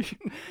lovingly.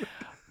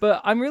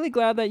 But I'm really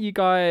glad that you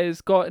guys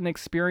got an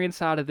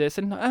experience out of this.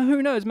 And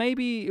who knows,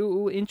 maybe it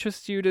will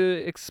interest you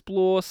to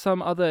explore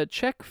some other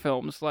Czech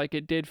films like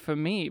it did for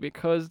me,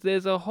 because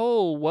there's a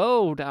whole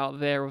world out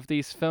there of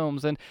these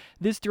films. And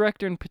this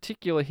director in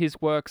particular, his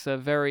works are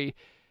very,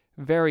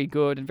 very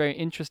good and very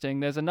interesting.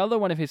 There's another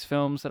one of his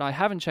films that I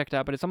haven't checked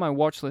out, but it's on my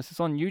watch list. It's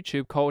on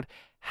YouTube, called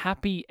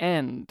Happy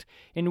End,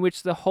 in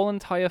which the whole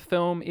entire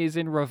film is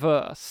in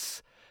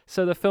reverse.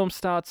 So the film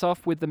starts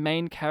off with the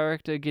main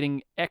character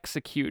getting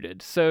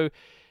executed. So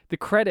the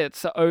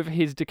credits are over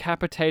his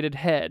decapitated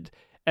head,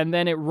 and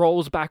then it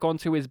rolls back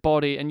onto his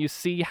body, and you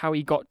see how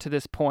he got to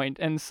this point.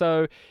 And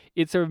so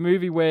it's a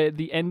movie where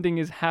the ending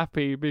is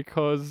happy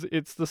because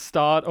it's the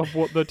start of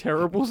what the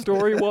terrible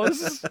story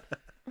was.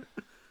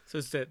 So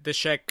it's the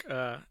Czech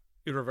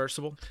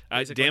Irreversible.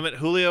 basically. Damn it,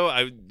 Julio!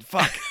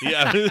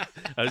 Yeah,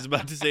 I was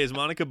about to say, is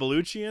Monica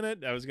Bellucci in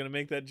it? I was gonna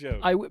make that joke.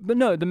 But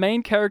no, the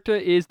main character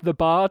is the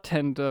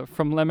bartender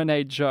from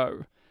Lemonade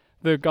Joe,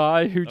 the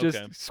guy who just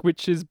Okay.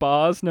 switches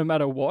bars no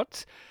matter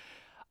what.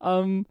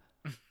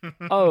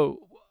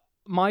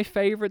 My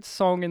favorite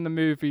song in the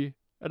movie,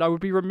 and I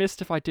would be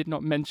remiss if I did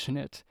not mention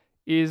it,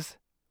 is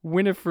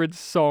Winifred's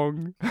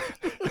song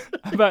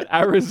about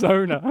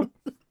Arizona.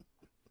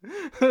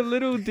 A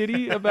little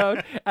ditty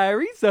about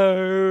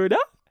Arizona.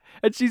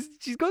 And she's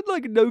got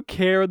like no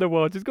care in the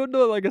world. She's got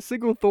no like a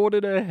single thought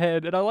in her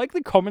head. And I like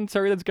the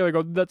commentary that's going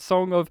on in that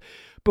song of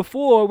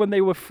before, when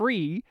they were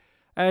free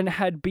and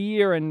had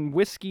beer and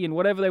whiskey and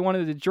whatever they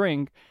wanted to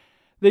drink,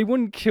 they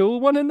wouldn't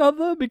kill one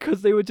another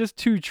because they were just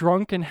too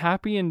drunk and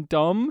happy and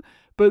dumb.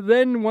 But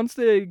then once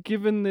they're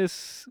given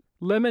this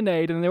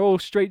lemonade and they're all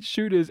straight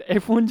shooters,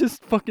 everyone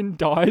just fucking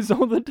dies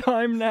all the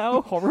time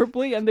now,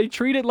 horribly, and they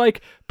treat it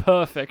like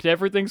perfect.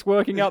 Everything's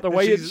working out the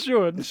way it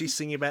should. Is she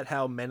singing about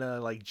how men are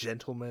like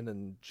gentlemen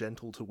and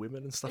gentle to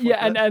women and stuff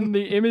Yeah, like that? and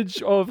the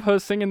image of her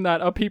singing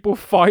that are people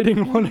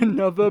fighting one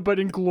another, but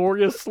in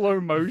glorious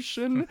slow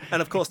motion.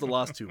 And of course, the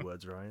last two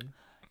words, Ryan.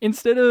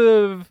 Instead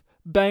of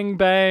bang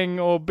bang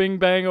or bing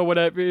bang or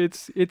whatever,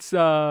 it's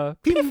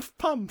Pimp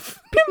pump.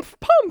 pimp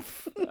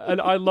pumph,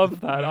 and I love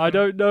that. I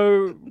don't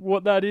know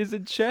what that is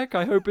in Czech.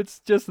 I hope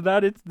it's just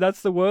that.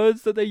 That's the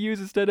words that they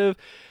use instead of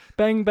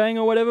bang bang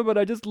or whatever. But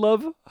I just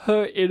love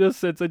her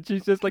innocence, and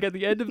she's just like, at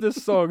the end of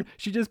this song,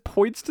 she just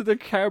points to the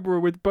camera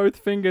with both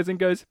fingers and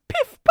goes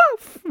piff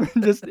puff.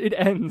 Just it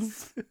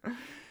ends.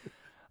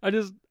 I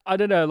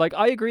don't know. Like,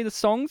 I agree, the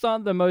songs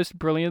aren't the most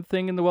brilliant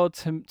thing in the world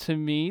to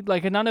me.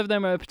 Like, none of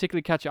them are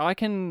particularly catchy. I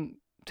can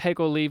take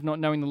or leave not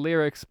knowing the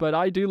lyrics, but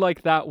I do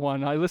like that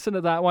one. I listen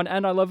to that one,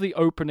 and I love the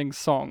opening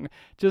song.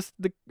 Just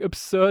the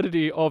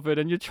absurdity of it,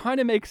 and you're trying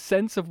to make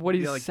sense of what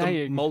he's like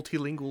saying. The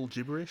multilingual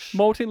gibberish.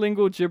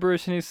 Multilingual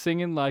gibberish, and he's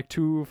singing like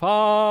 "Too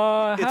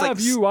far It's have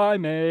like, you I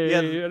may." Yeah,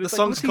 And the it's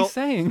song's like, what's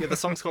he saying? Yeah, the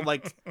song's called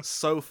like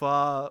 "So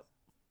Far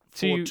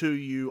To you- to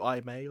You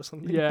I May" or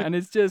something. Yeah, and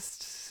it's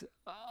just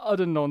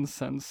utter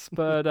nonsense.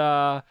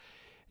 But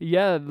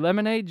yeah,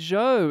 Lemonade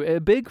Joe, a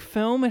big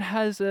film. It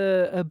has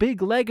a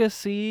big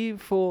legacy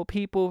for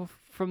people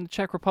from the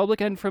Czech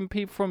Republic and from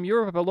people from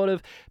Europe. A lot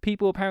of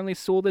people apparently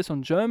saw this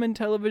on German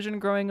television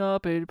growing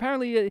up.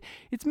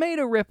 It's made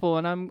a ripple,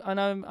 and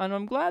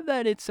I'm glad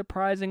that it's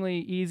surprisingly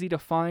easy to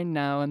find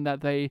now, and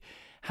that they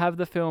have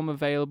the film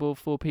available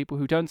for people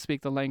who don't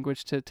speak the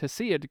language to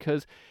see it,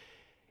 because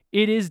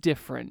it is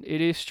different,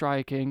 it is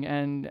striking,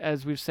 and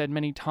as we've said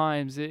many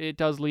times, it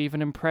does leave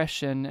an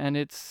impression, and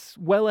it's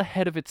well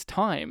ahead of its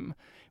time.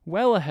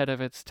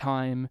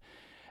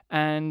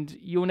 And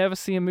you'll never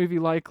see a movie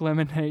like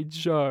Lemonade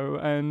Joe,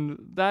 and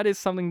that is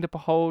something to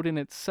behold in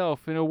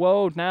itself. In a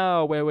world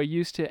now where we're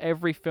used to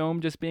every film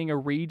just being a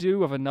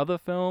redo of another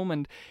film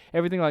and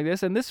everything like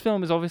this, and this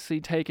film is obviously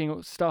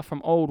taking stuff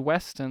from old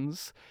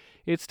westerns.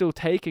 It's still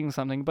taking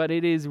something, but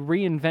it is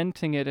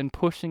reinventing it and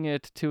pushing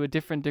it to a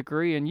different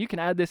degree. And you can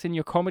add this in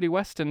your comedy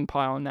western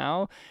pile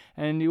now,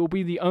 and it will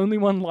be the only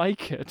one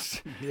like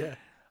it. Yeah.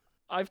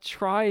 I've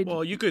tried.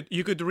 Well, you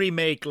could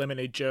remake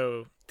Lemonade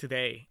Joe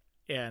today,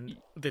 and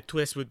the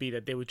twist would be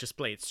that they would just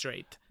play it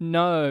straight.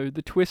 No,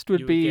 the twist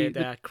would be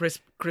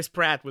Chris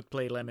Pratt would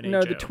play Lemonade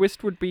No, Joe. the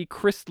twist would be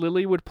Chris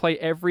Lilly would play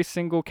every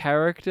single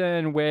character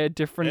and wear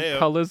different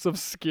colors of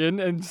skin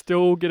and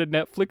still get a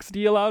Netflix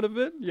deal out of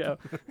it. Yeah.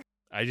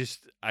 I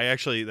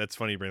actually, that's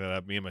funny you bring that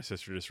up. Me and my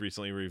sister just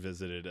recently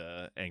revisited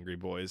Angry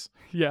Boys.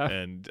 Yeah.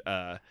 And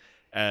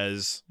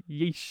as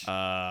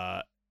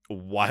yeesh.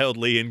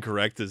 Wildly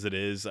incorrect as it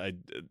is,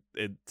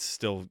 it's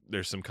still,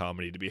 there's some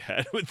comedy to be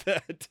had with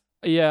that.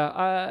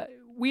 Yeah,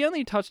 we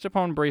only touched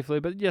upon briefly,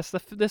 but yes,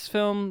 this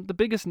film, the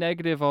biggest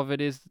negative of it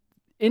is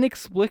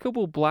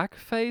inexplicable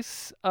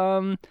blackface.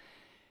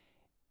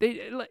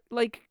 They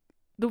like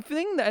the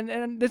thing that,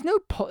 and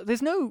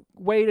there's no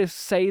way to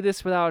say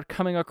this without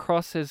coming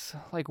across as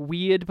like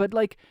weird, but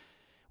like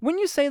when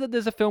you say that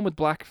there's a film with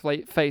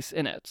blackface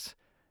in it,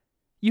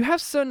 you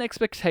have certain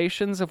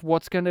expectations of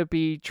what's going to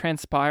be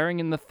transpiring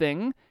in the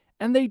thing,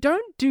 and they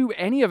don't do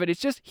any of it.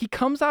 It's just he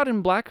comes out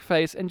in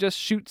blackface and just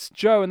shoots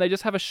Joe, and they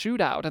just have a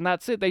shootout, and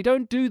that's it. They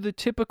don't do the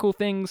typical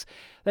things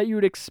that you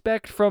would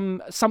expect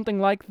from something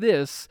like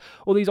this,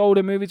 or these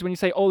older movies when you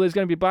say, oh, there's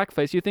going to be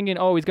blackface. You're thinking,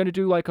 oh, he's going to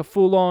do like a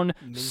full-on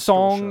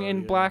song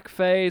in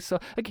blackface. So,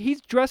 like, he's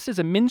dressed as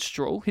a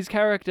minstrel. His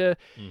character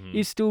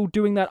is still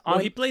doing that. Well,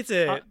 he plays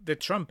the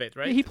trumpet,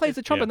 right? He plays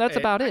the trumpet, and that's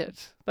about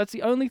it. That's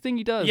the only thing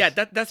he does. Yeah,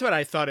 that's what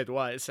I thought it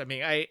was. I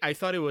mean, I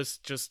thought it was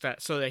just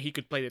that so that he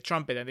could play the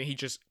trumpet, and then he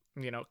just,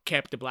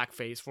 kept the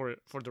blackface for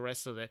the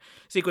rest of the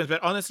sequence.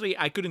 But honestly,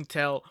 I couldn't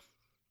tell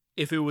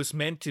if it was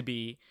meant to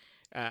be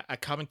a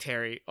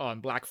commentary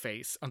on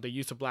blackface, on the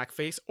use of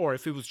blackface, or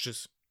if it was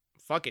just,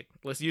 fuck it,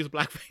 let's use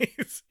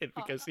blackface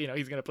because, he's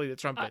going to play the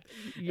trumpet.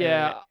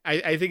 Yeah.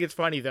 I think it's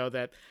funny, though,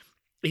 that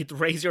it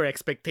raised your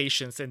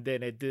expectations and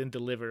then it didn't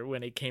deliver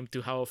when it came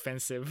to how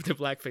offensive the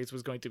blackface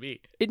was going to be.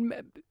 And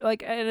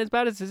as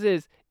bad as this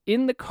is,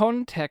 in the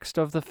context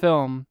of the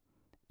film,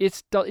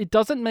 it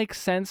doesn't make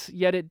sense,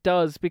 yet it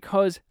does,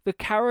 because the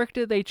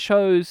character they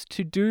chose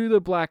to do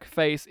the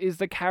blackface is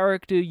the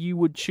character you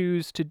would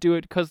choose to do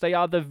it, because they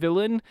are the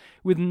villain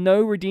with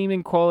no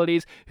redeeming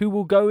qualities who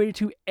will go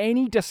into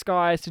any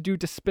disguise to do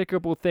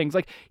despicable things.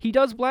 Like, he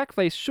does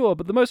blackface, sure,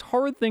 but the most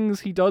horrid things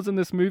he does in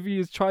this movie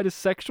is try to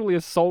sexually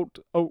assault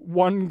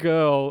one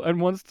girl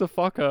and wants to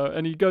fuck her,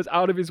 and he goes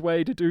out of his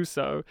way to do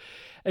so.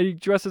 And he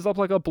dresses up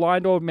like a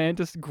blind old man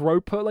to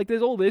grope her. Like,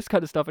 there's all this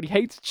kind of stuff, and he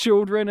hates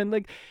children, and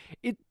like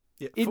it.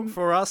 Yeah,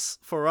 for us,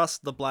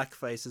 the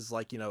blackface is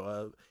like,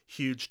 a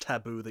huge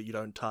taboo that you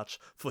don't touch.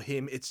 For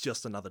him, it's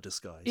just another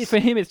disguise. For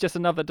him, it's just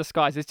another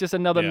disguise. It's just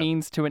another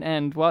means to an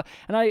end. Well,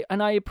 and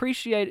I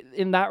appreciate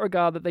in that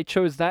regard that they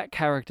chose that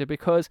character,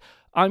 because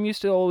I'm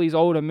used to all these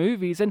older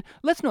movies, and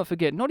let's not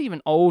forget, not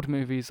even old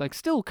movies, like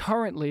still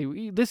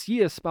currently, this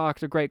year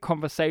sparked a great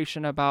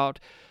conversation about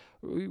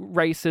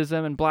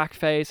racism and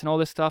blackface and all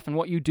this stuff, and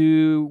what you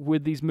do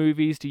with these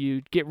movies. Do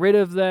you get rid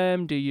of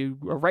them? Do you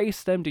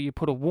erase them? Do you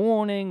put a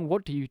warning?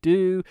 What do you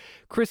do?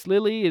 Chris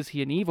Lilly, is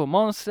he an evil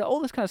monster?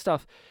 All this kind of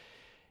stuff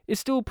is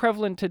still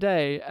prevalent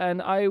today,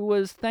 and I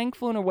was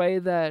thankful in a way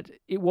that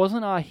it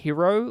wasn't our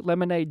hero,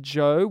 Lemonade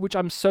Joe, which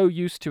I'm so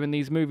used to in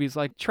these movies,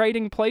 like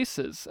Trading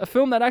Places, a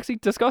film that actually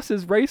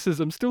discusses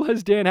racism, still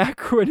has Dan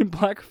Aykroyd in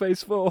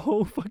blackface for a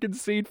whole fucking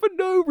scene for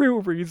no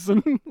real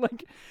reason.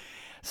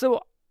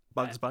 So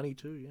Bugs Bunny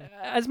too, yeah.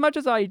 As much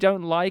as I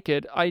don't like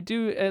it, I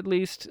do at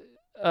least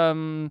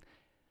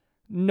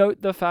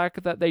note the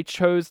fact that they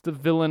chose the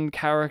villain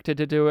character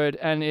to do it,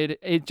 and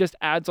it just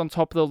adds on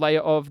top of the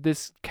layer of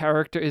this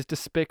character is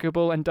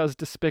despicable and does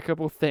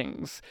despicable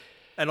things.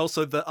 And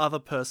also the other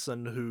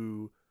person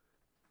who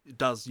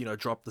does,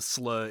 drop the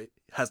slur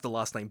has the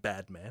last name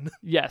Badman.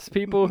 Yes,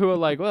 people who are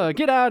like, well,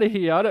 get out of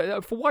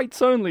here. For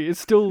whites only, is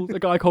still a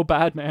guy called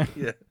Badman.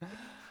 Yeah.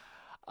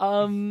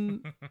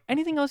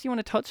 Anything else you want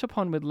to touch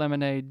upon with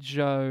Lemonade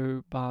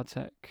Joe,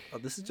 Bartek? Oh,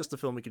 this is just a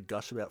film we could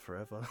gush about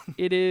forever.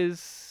 It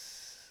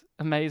is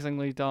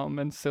amazingly dumb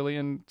and silly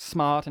and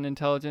smart and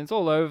intelligent. It's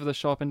all over the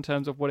shop in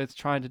terms of what it's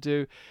trying to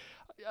do.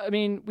 I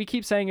mean, we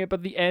keep saying it,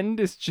 but the end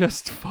is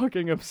just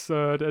fucking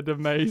absurd and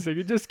amazing.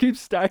 It just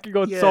keeps stacking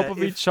on top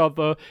of each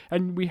other.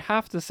 And we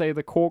have to say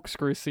the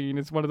corkscrew scene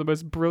is one of the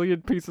most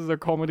brilliant pieces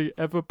of comedy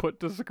ever put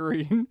to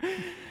screen.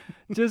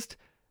 Just,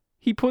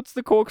 he puts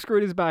the corkscrew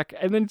in his back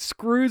and then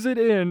screws it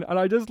in. And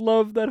I just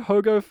love that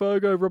Hogo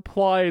Fogo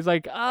replies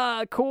like,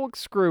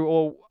 corkscrew,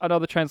 or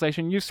another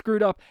translation, you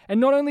screwed up.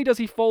 And not only does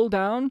he fall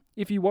down,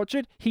 if you watch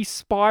it, he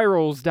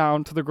spirals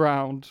down to the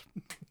ground.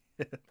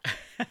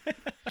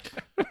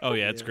 Oh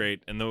yeah, it's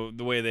great, and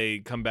the way they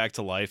come back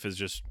to life is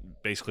just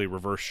basically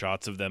reverse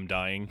shots of them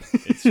dying.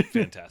 It's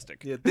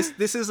fantastic. Yeah,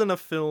 this isn't a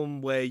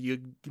film where you're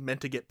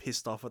meant to get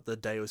pissed off at the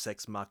Deus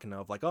Ex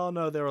Machina of like, oh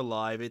no, they're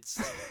alive.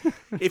 It's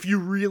if you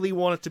really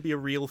want it to be a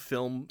real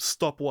film,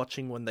 stop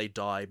watching when they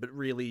die. But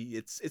really,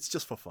 it's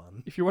just for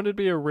fun. If you wanted to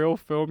be a real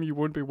film, you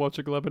wouldn't be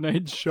watching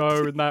Lemonade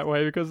Show in that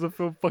way, because the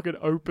film fucking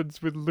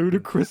opens with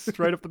Ludacris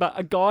straight off the bat.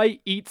 A guy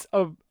eats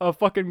a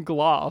fucking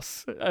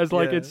glass as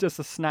like it's just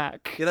a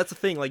snack. Yeah, that's the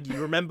thing. Like,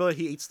 you remember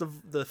he eats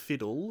the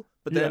fiddle,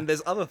 but then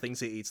there's other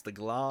things he eats: the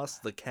glass,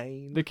 the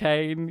cane. The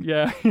cane,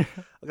 yeah.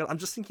 I'm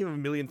just thinking of a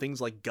million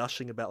things like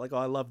gushing about, like, oh,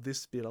 I love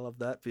this bit, I love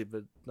that bit,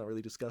 but not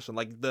really discussion.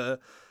 Like the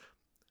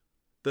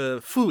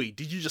phooey.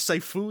 Did you just say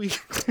phooey?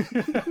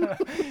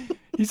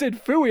 He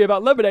said phooey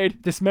about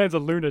Lemonade. This man's a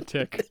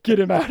lunatic. Get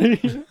him out of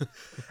here.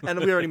 And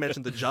we already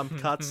mentioned the jump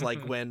cuts,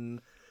 like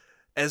when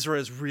Ezra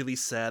is really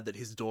sad that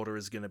his daughter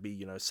is going to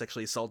be,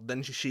 sexually assaulted.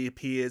 Then she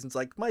appears and it's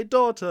like, my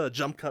daughter,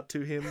 jump cut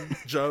to him.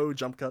 Joe,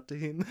 jump cut to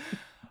him.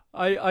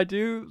 I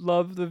do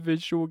love the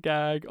visual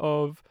gag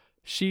of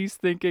she's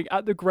thinking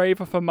at the grave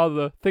of her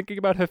mother, thinking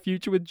about her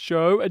future with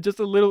Joe, and just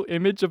a little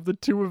image of the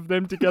two of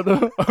them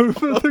together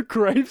over the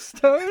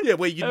gravestone. Yeah,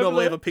 where you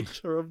normally have a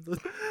picture of the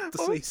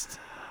deceased.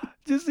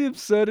 Just the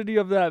absurdity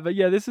of that. But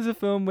yeah, this is a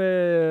film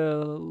where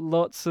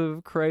lots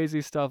of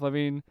crazy stuff. I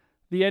mean,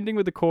 the ending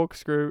with the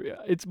corkscrew,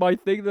 it's my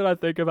thing that I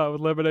think about with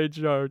Lemonade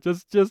Joe.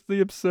 Just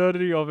the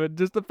absurdity of it.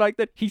 Just the fact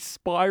that he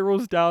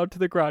spirals down to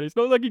the ground. It's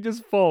not like he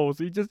just falls.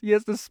 He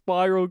has to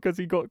spiral because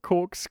he got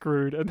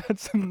corkscrewed. And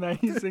that's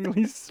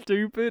amazingly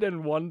stupid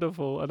and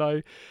wonderful. And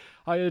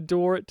I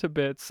adore it to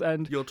bits.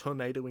 And your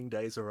tornadoing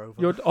days are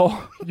over.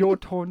 Your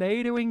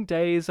tornadoing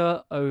days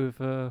are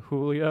over,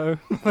 Julio.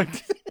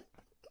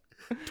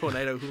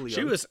 Tornado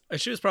Julio.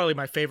 She was probably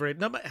my favorite.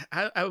 No, but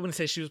I wouldn't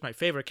say she was my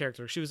favorite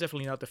character. She was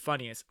definitely not the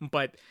funniest.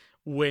 But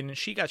when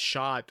she got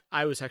shot,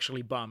 I was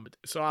actually bummed.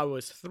 So I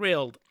was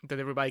thrilled that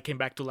everybody came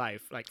back to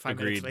life like 5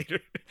 minutes later.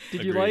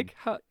 Did you like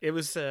how it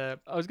was? I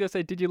was gonna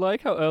say, did you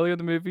like how earlier in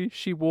the movie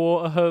she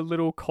wore her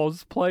little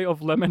cosplay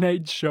of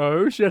Lemonade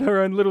Joe? She had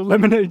her own little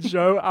Lemonade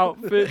Joe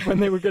outfit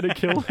when they were gonna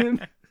kill him.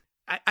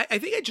 I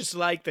think I just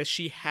like that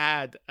she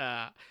had.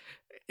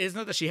 It's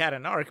not that she had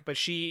an arc, but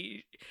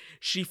she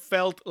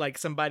felt like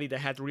somebody that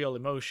had real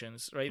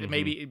emotions, right? Mm-hmm.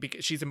 Maybe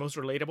because she's the most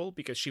relatable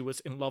because she was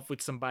in love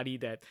with somebody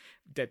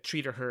that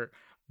treated her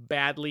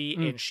badly,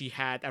 and she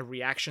had a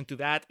reaction to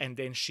that, and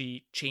then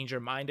she changed her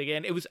mind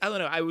again. It was, I don't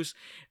know,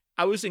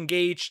 I was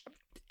engaged.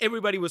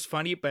 Everybody was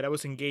funny, but I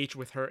was engaged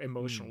with her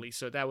emotionally.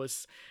 So that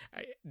was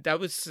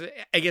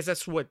I guess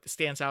that's what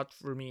stands out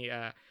for me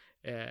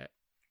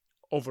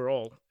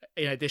overall,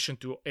 in addition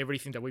to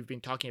everything that we've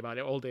been talking about,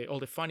 all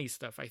the funny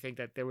stuff. I think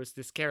that there was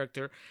this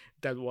character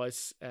that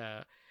was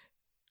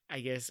I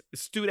guess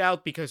stood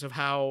out because of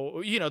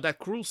how, that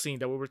cruel scene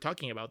that we were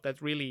talking about.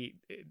 That's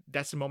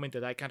the moment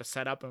that I kind of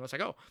set up and was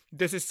like, oh,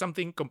 this is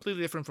something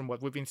completely different from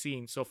what we've been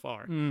seeing so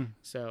far.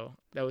 So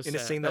that was in a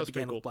scene that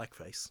began with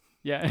blackface.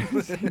 Yeah,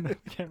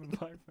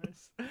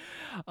 blackface.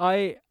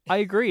 I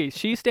agree.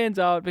 She stands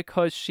out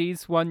because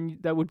she's one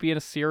that would be in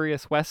a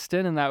serious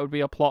Western, and that would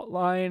be a plot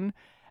line.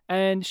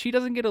 And she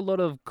doesn't get a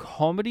lot of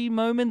comedy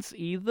moments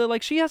either.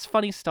 Like, she has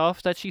funny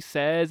stuff that she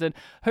says, and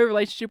her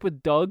relationship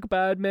with Doug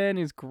Badman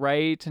is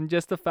great. And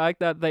just the fact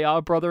that they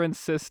are brother and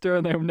sister,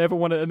 and they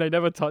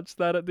never touch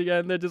that at the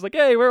end. They're just like,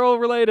 hey, we're all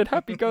related,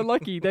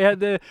 happy-go-lucky. They had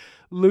the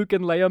Luke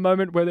and Leia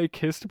moment where they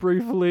kissed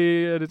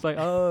briefly, and it's like,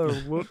 oh,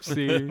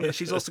 whoopsie. Yeah,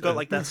 she's also got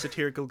like that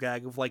satirical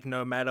gag of like,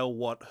 no matter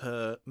what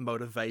her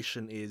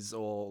motivation is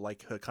or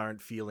like her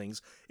current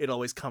feelings, it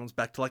always comes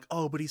back to like,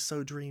 oh, but he's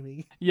so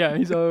dreamy. Yeah,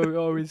 he's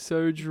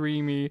so dreamy.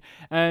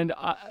 And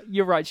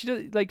you're right.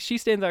 She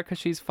stands out because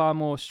she's far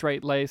more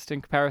straight-laced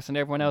in comparison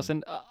to everyone else.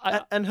 And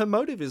her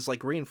motive is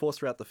like reinforced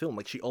throughout the film.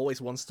 Like, she always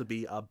wants to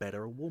be a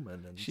better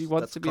woman, and she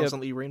wants to be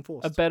constantly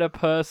reinforced. A better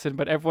person,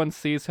 but everyone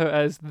sees her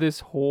as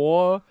this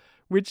whore,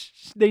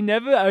 which they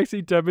never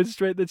actually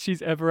demonstrate that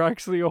she's ever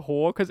actually a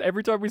whore, because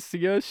every time we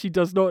see her, she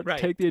does not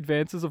take the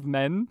advances of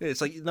men. Yeah,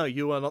 it's like, no,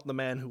 you are not the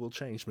man who will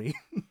change me.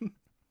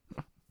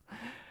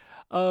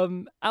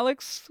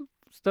 Alex,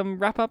 some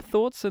wrap-up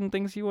thoughts and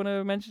things you want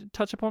to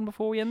touch upon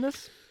before we end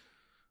this?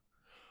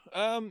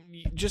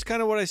 Just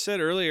kind of what I said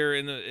earlier.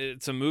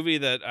 It's a movie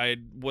that I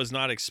was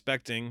not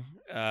expecting.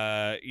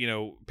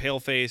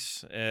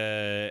 Paleface,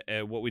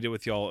 what we did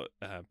with y'all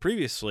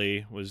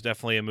previously was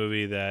definitely a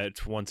movie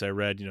that once I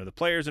read, the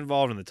players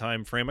involved and the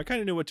time frame, I kind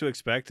of knew what to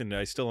expect, and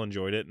I still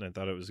enjoyed it, and I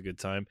thought it was a good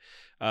time.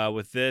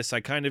 With this, I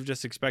kind of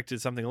just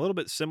expected something a little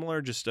bit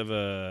similar, just of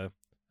a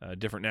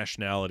different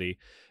nationality,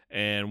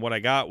 and what I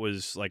got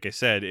was, like I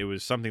said, it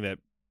was something that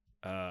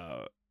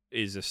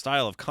is a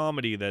style of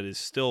comedy that is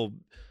still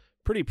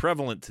pretty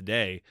prevalent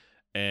today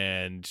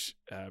and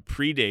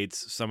predates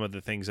some of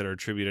the things that are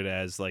attributed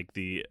as like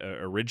the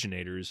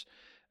originators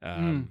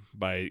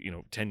by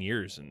 10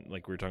 years, and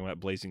like we were talking about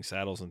Blazing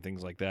Saddles and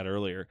things like that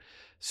earlier.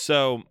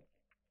 So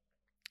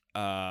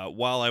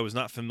while I was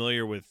not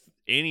familiar with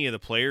any of the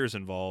players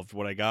involved,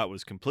 what I got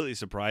was completely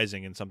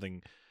surprising and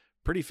something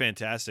pretty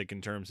fantastic in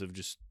terms of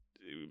just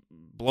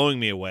blowing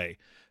me away.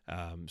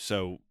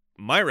 So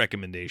my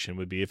recommendation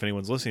would be, if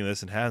anyone's listening to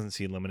this and hasn't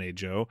seen Lemonade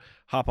Joe,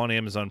 hop on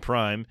Amazon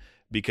Prime,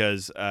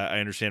 because I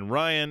understand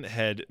Ryan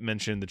had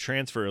mentioned the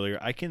transfer earlier.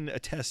 I can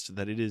attest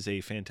that it is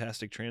a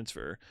fantastic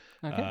transfer.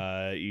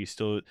 Okay.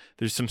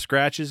 There's some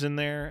scratches in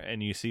there,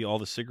 and you see all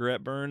the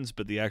cigarette burns,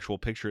 but the actual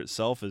picture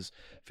itself is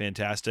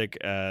fantastic.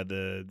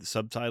 The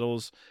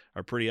subtitles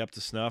are pretty up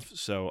to snuff,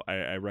 so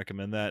I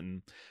recommend that.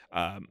 And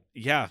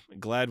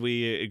glad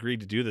we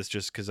agreed to do this,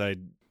 just because I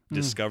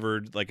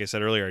discovered, like I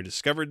said earlier, I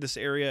discovered this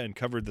area and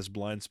covered this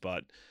blind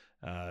spot.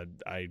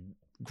 I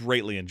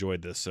greatly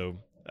enjoyed this, so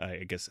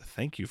I guess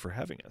thank you for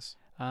having us.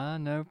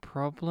 No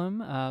problem.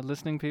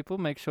 Listening people,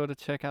 make sure to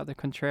check out the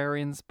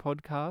Contrarians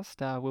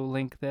podcast. We'll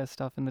link their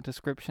stuff in the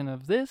description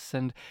of this,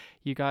 and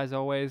you guys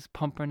always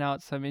pumping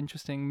out some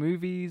interesting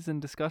movies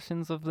and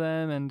discussions of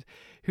them, and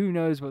who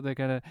knows what they're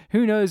gonna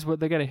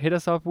hit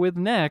us up with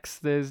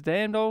next. There's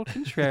damned old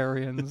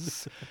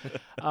Contrarians.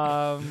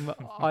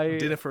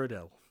 Dinner for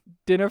Adele.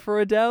 Dinner for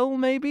Adele,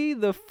 maybe?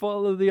 The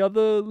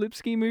other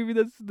Lipsky movie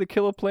that's the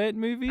Killer Plant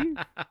movie?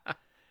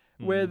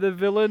 Where the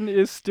villain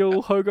is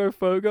still Hogo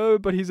Fogo,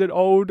 but he's an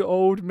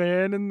old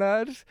man in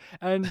that.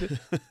 And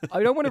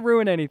I don't want to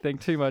ruin anything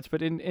too much,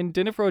 but in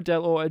Dinner for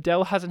Adele, or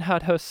Adele hasn't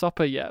had her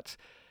supper yet,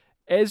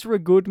 Ezra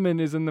Goodman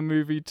is in the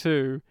movie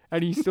too,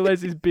 and he still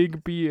has his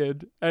big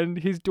beard, and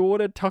his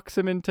daughter tucks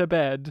him into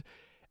bed,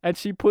 and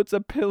she puts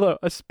a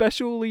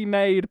specially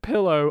made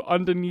pillow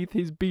underneath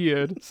his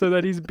beard so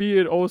that his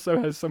beard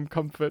also has some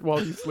comfort while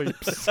he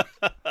sleeps.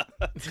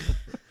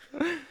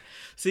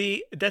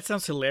 See, that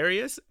sounds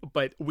hilarious,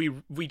 but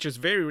we just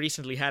very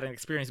recently had an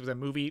experience with a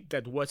movie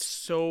that was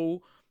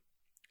so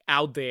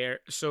out there,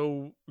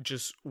 so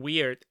just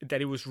weird,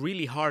 that it was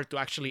really hard to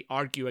actually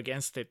argue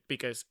against it,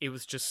 because it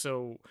was just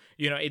so,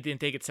 it didn't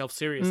take itself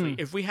seriously.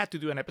 If we had to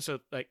do an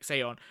episode, like,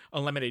 say, on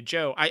Unlimited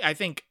Joe,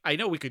 I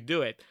know we could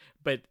do it,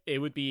 but it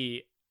would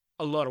be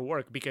a lot of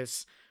work,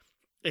 because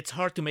it's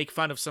hard to make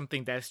fun of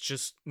something that's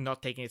just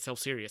not taking itself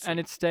seriously. And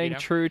it's staying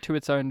true to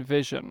its own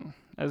vision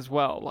as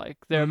well. Like,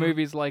 there are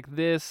movies like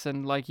this,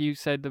 and like you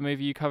said, the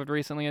movie you covered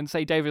recently, and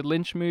say David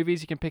Lynch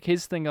movies, you can pick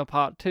his thing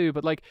apart too,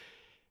 but like,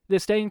 they're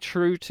staying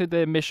true to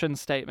their mission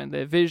statement,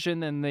 their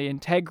vision, and the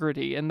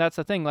integrity. And that's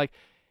the thing. Like,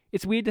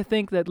 it's weird to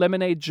think that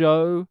Lemonade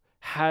Joe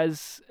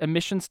has a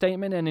mission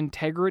statement and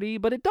integrity,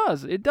 but it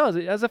does.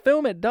 As a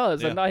film, it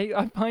does. Yeah. And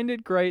I find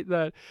it great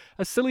that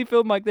a silly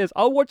film like this,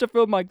 I'll watch a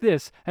film like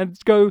this and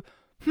go,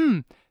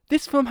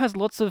 this film has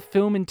lots of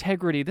film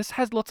integrity. This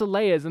has lots of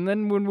layers. And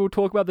then when we'll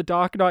talk about The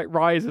Dark Knight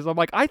Rises, I'm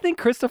like, I think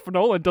Christopher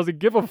Nolan doesn't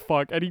give a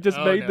fuck, and he just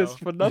made this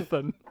for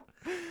nothing.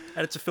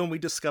 And it's a film we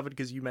discovered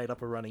because you made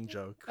up a running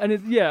joke. And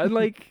it's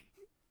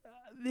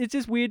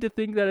just weird to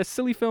think that a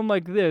silly film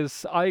like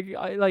this,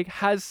 I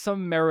has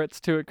some merits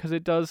to it, because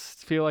it does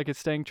feel like it's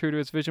staying true to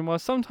its vision. While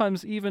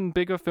sometimes even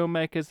bigger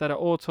filmmakers that are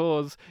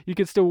auteurs, you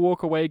can still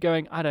walk away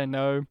going, I don't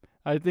know,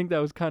 I think that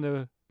was kind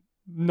of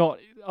not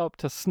up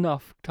to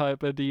snuff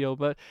type of deal.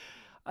 But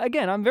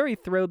again, I'm very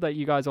thrilled that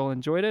you guys all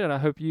enjoyed it, and I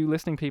hope you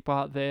listening people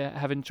out there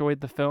have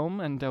enjoyed the film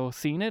and or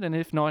seen it. And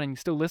if not, and you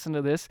still listen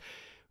to this,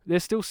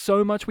 there's still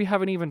so much we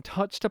haven't even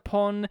touched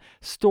upon,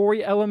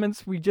 story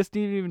elements we just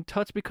didn't even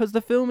touch, because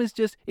the film is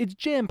just, it's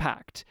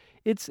jam-packed.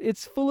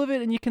 It's full of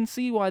it, and you can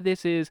see why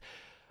this is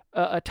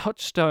a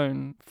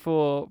touchstone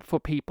for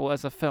people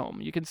as a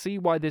film. You can see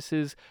why this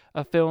is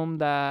a film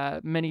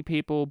that many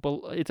people,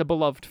 it's a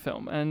beloved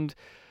film. And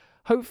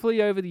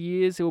hopefully over the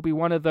years, it will be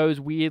one of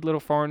those weird little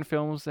foreign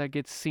films that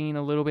gets seen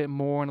a little bit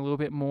more and a little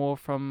bit more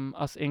from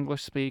us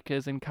English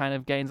speakers, and kind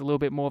of gains a little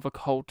bit more of a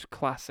cult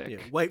classic. Yeah,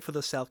 wait for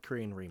the South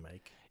Korean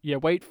remake. Yeah,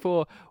 wait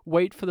for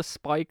the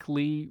Spike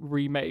Lee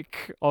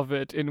remake of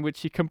it, in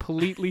which he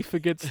completely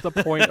forgets the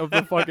point of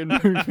the fucking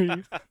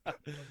movie,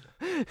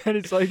 and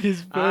it's like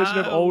his version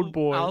of Old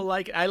Boy.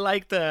 I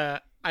like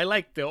the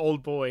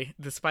Old Boy,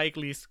 the Spike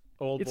Lee's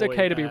Old Boy. It's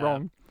okay to be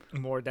wrong.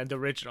 More than the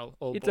original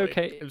Old Boy. It's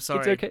okay. I'm sorry.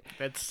 It's okay.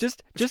 That's...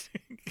 Just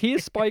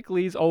here's Spike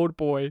Lee's Old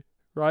Boy,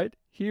 right?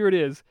 Here it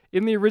is.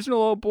 In the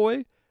original Old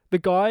Boy,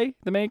 the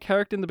main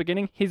character in the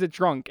beginning, he's a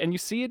drunk, and you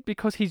see it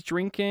because he's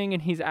drinking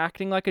and he's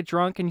acting like a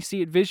drunk, and you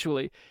see it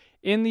visually.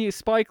 In the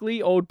Spike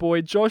Lee Old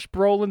Boy, Josh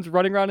Brolin's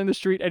running around in the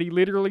street and he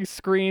literally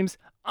screams,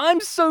 "I'm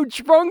so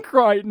drunk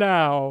right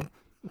now."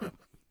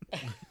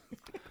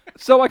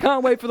 So I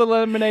can't wait for the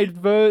Lemonade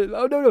version.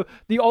 Oh, no.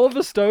 The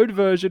Oliver Stone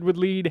version would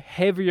lead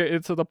heavier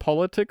into the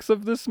politics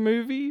of this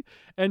movie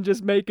and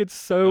just make it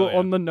so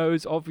on the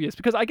nose obvious.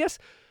 Because I guess,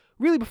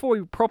 really, before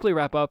we properly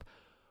wrap up,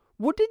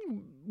 what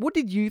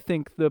did you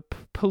think the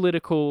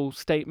political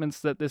statements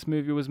that this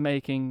movie was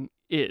making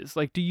is?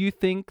 Like, do you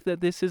think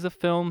that this is a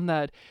film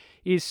that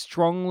is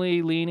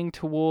strongly leaning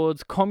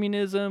towards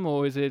communism,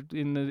 or is it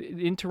in the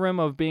interim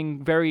of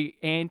being very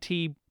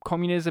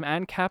anti-communism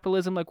and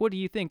capitalism? Like, what do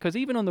you think? Because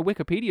even on the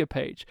Wikipedia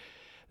page,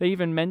 they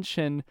even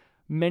mention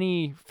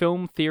many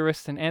film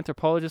theorists and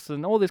anthropologists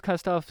and all this kind of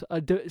stuff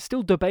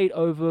still debate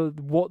over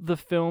what the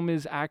film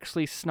is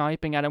actually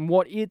sniping at and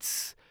what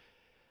its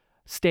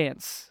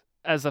stance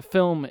as a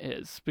film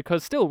is,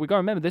 because still, we gotta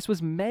remember, this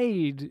was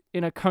made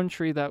in a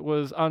country that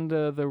was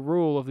under the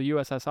rule of the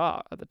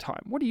USSR at the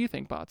time. What do you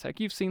think, Bartek?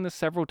 You've seen this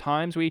several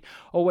times. We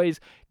always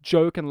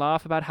joke and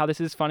laugh about how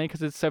this is funny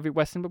because it's Soviet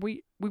Western, but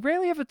we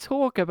rarely ever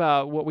talk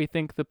about what we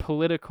think the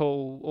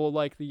political or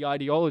like the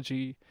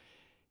ideology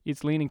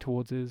it's leaning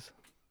towards is.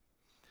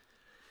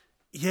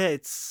 Yeah,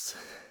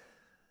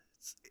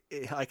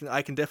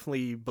 I can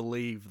definitely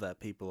believe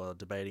that people are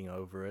debating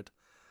over it,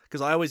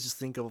 because I always just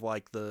think of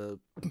like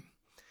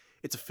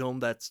it's a film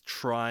that's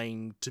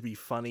trying to be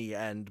funny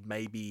and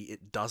maybe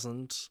it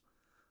doesn't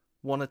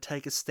want to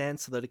take a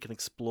stance so that it can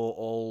explore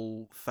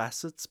all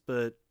facets.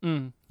 But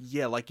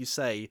yeah, like you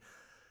say,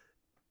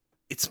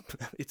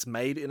 it's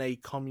made in a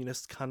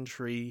communist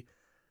country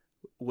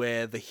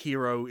where the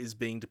hero is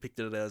being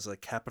depicted as a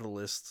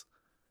capitalist,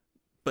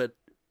 but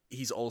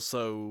he's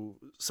also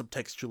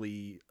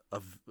subtextually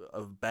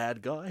a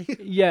bad guy.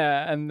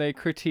 Yeah, and they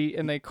critique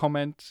and they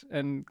comment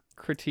and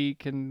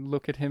critique and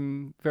look at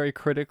him very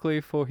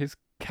critically for his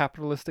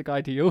capitalistic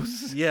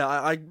ideals. Yeah,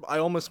 I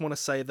almost want to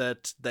say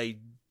that they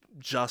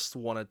just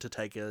wanted to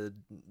take a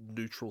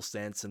neutral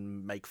stance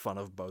and make fun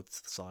of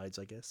both sides,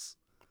 I guess.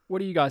 What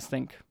do you guys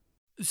think?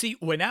 See,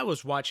 when I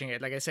was watching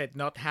it, like I said,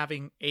 not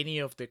having any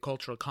of the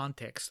cultural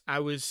context, I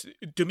was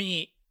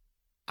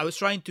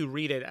trying to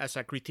read it as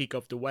a critique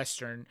of the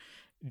Western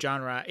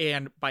genre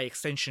and by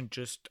extension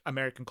just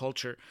American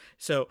culture.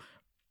 So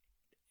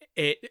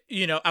I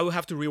would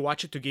have to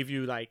rewatch it to give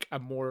you like a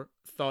more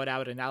thought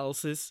out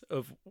analysis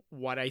of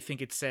what I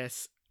think it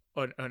says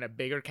on a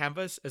bigger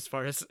canvas as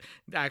far as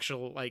the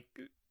actual like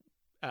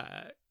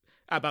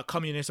about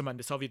communism and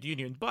the Soviet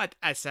Union. But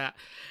as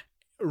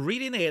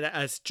reading it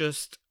as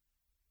just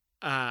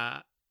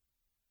a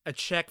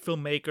Czech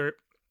filmmaker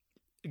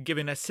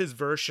giving us his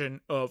version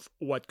of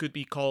what could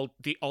be called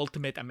the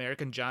ultimate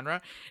American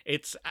genre,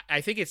 I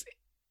think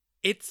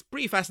it's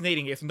pretty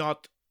fascinating, if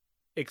not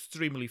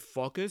extremely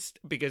focused,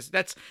 because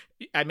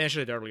I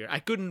mentioned it earlier, I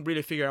couldn't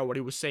really figure out what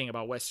he was saying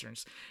about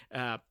Westerns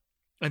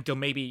until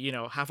maybe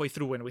halfway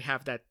through when we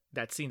have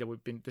that scene that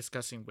we've been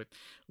discussing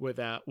with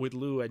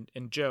Lou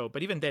and Joe.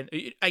 But even then,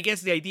 I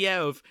guess the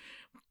idea of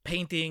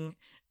painting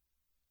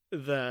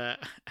the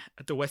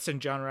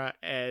Western genre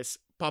as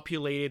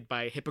populated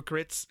by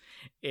hypocrites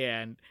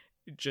and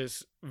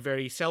just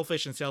very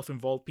selfish and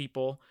self-involved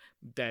people,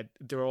 that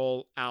they're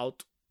all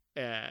out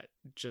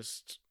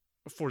just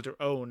for their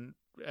own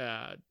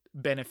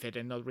benefit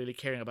and not really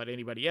caring about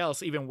anybody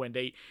else. Even when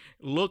they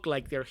look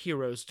like they're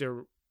heroes,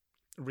 they're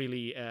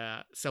really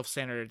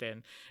self-centered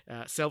and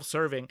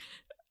self-serving.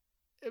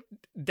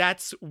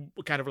 That's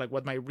kind of like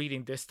what my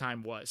reading this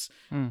time was.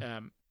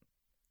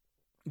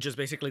 Just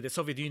basically the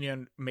Soviet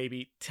Union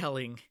maybe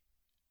telling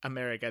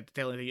America,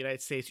 telling the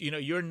United States,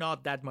 you're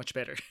not that much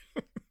better.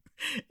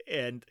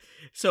 And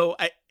so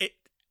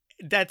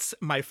that's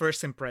my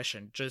first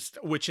impression,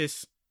 which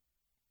is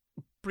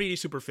pretty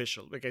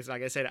superficial, because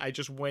like I said, I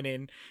just went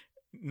in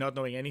not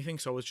knowing anything,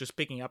 so I was just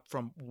picking up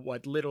from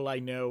what little I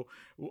know,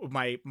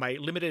 my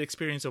limited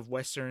experience of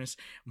Westerns,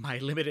 my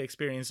limited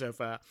experience of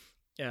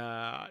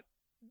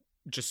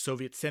just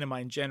Soviet cinema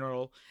in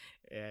general,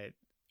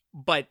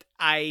 but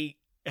I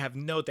have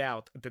no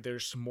doubt that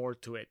there's more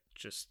to it,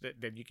 just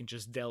that you can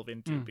just delve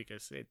into,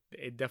 because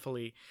it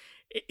definitely,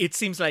 it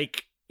seems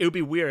like it would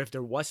be weird if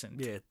there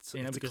wasn't. Yeah, it's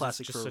a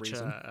classic it's just for a such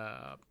reason.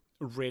 a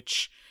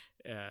rich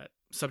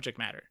subject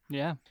matter.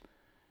 Yeah.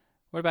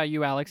 What about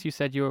you, Alex? You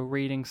said you were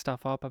reading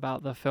stuff up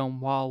about the film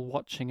while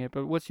watching it,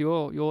 but what's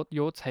your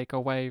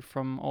takeaway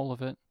from all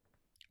of it?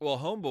 Well,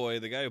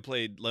 Homeboy, the guy who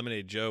played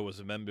Lemonade Joe, was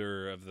a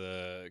member of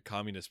the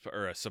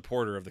a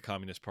supporter of the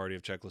Communist Party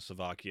of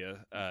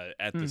Czechoslovakia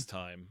at this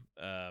time.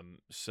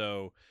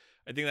 So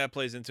I think that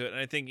plays into it.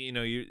 And I think,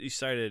 you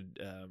cited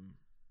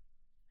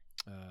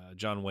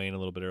John Wayne a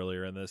little bit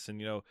earlier in this,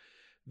 and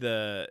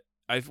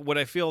what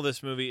I feel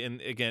this movie,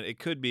 and again, it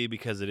could be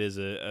because it is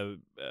a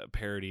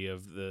parody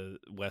of the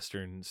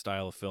Western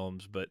style of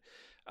films, but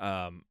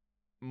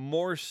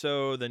more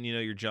so than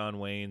your John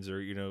Wayne's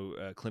or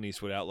Clint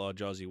Eastwood outlaw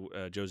Josie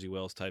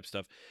Wells type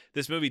stuff.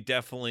 This movie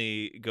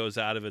definitely goes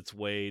out of its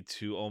way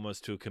to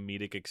almost to a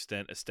comedic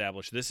extent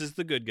establish this is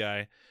the good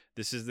guy.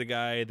 This is the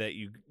guy that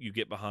you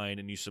get behind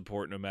and you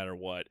support no matter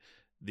what.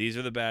 These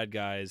are the bad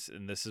guys,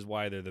 and this is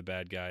why they're the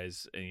bad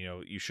guys. And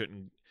you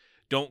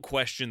don't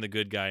question the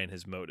good guy and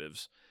his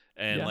motives.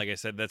 And like I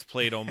said, that's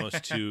played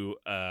almost to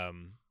a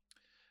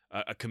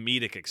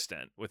comedic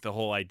extent with the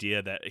whole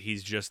idea that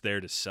he's just there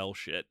to sell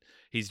shit.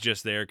 He's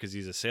just there because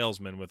he's a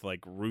salesman with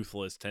like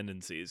ruthless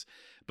tendencies.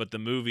 But the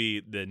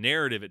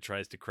narrative it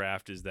tries to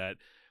craft is that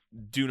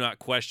do not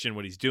question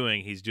what he's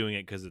doing. He's doing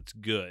it because it's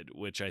good,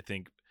 which I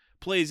think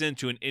plays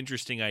into an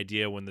interesting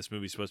idea when this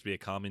movie's supposed to be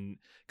a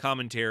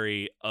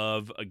commentary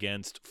of,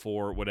 against,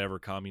 for whatever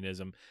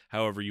communism,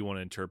 however you want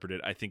to interpret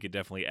it. I think it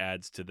definitely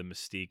adds to the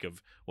mystique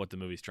of what the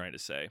movie's trying to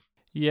say.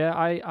 Yeah,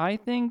 I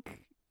think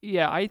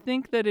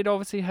that it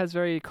obviously has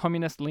very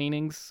communist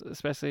leanings,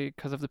 especially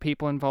because of the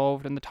people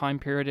involved and the time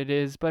period it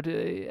is. But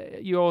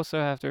you also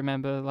have to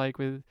remember, like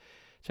with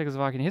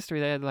Czechoslovakian history,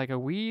 they had like a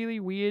really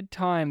weird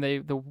time.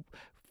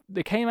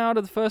 They came out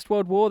of the First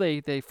World War.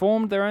 They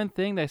formed their own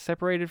thing. They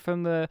separated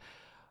from the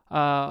the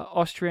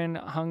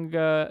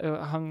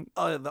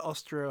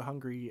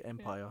Austro-Hungary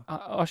Empire.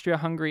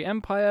 Austria-Hungary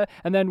Empire.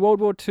 And then World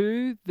War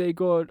II, they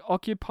got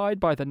occupied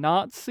by the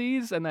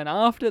Nazis. And then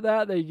after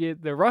that, they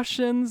get the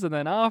Russians. And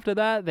then after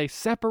that, they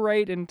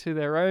separate into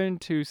their own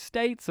two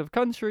states of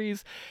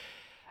countries.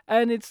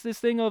 And it's this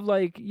thing of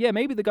like, yeah,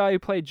 maybe the guy who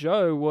played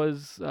Joe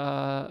was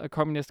a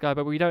communist guy,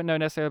 but we don't know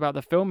necessarily about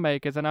the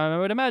filmmakers. And I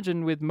would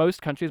imagine with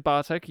most countries,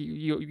 Bartek,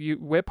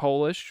 we're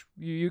Polish.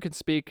 You can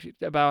speak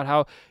about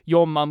how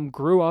your mum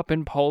grew up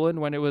in Poland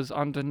when it was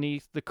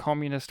underneath the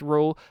communist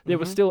rule. There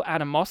was still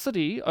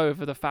animosity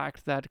over the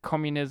fact that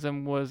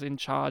communism was in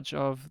charge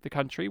of the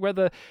country.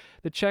 Whether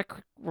the Czech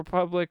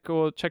Republic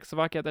or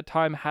Czechoslovakia at the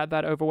time had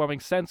that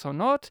overwhelming sense or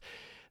not,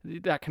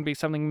 that can be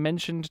something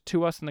mentioned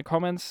to us in the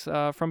comments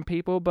from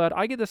people, but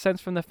I get the sense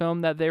from the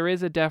film that there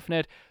is a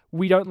definite,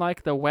 we don't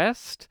like the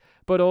West,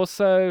 but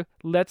also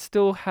let's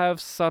still have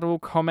subtle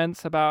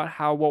comments about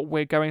how what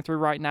we're going through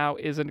right now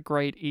isn't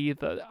great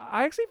either.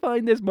 I actually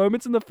find there's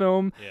moments in the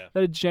film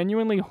that are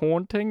genuinely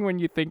haunting when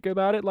you think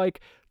about it.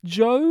 Like,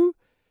 Joe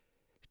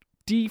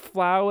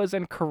deflowers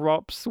and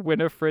corrupts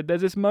Winifred.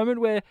 There's this moment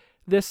where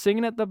they're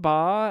singing at the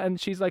bar and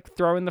she's like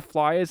throwing the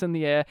flyers in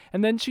the air,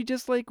 and then she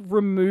just like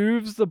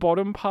removes the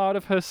bottom part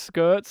of her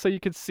skirt so you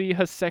could see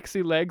her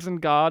sexy legs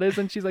and garters,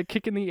 and she's like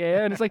kicking the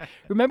air. And it's like,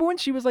 remember when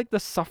she was like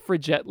the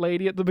suffragette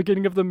lady at the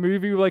beginning of the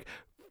movie, like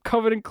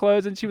covered in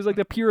clothes, and she was like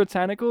the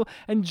puritanical,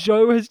 and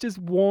Joe has just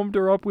warmed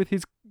her up with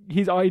his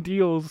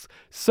ideals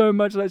so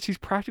much that she's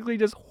practically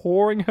just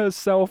whoring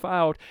herself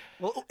out,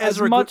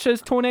 as much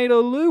as Tornado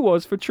Lou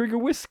was for Trigger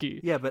Whiskey.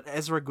 Yeah, but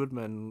Ezra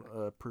Goodman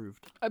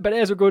approved.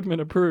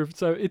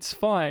 So it's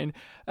fine.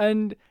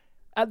 And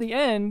at the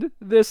end,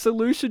 the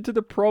solution to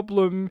the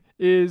problem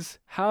is,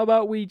 how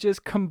about we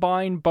just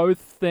combine both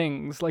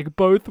things, like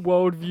both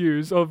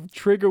worldviews of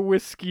Trigger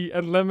Whiskey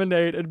and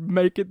Lemonade, and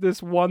make it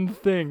this one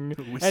thing,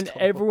 and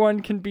everyone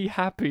can be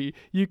happy.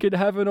 You could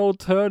have an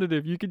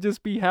alternative. You could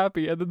just be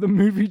happy. And then the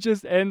movie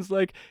just ends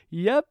like,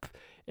 yep,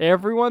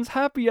 everyone's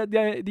happy at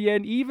the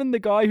end. Even the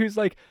guy who's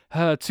like,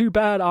 too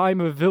bad I'm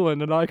a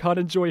villain and I can't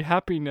enjoy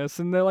happiness.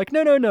 And they're like,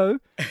 no,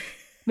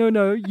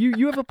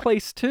 you have a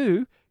place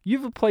too. You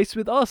have a place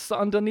with us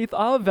underneath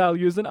our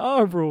values and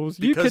our rules.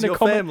 Because you're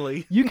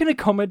family. You can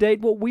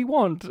accommodate what we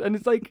want. And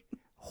it's like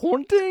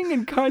haunting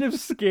and kind of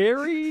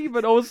scary,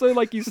 but also,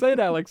 like you said,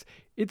 Alex,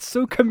 it's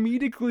so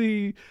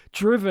comedically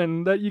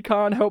driven that you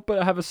can't help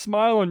but have a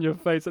smile on your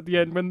face at the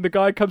end when the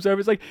guy comes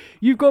over. It's like,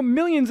 you've got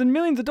millions and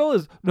millions of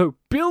dollars. No,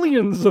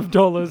 billions of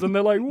dollars. And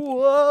they're like,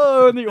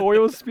 whoa, and the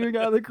oil's spewing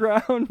out of the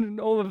ground and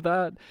all of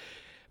that.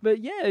 But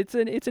yeah, it's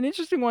an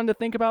interesting one to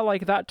think about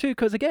like that too,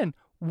 because again,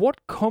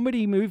 what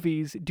comedy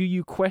movies do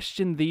you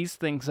question these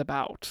things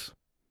about?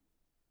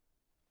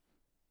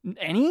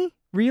 Any?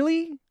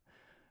 Really?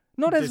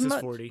 Not as much. This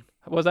is 40.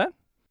 What was that?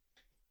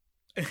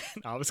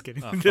 No, I was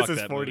kidding. Oh, This fuck is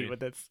that 40, movie.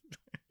 but that's...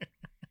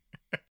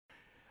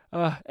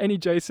 Any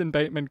Jason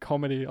Bateman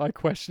comedy, I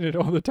question it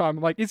all the time.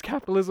 I'm like, is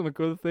capitalism a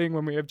good thing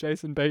when we have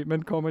Jason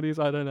Bateman comedies?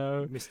 I don't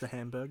know. Mr.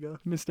 Hamburger.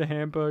 Mr.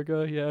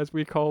 Hamburger, yeah, as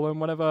we call him.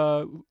 One of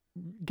our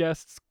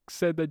guests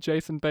said that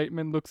Jason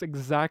Bateman looks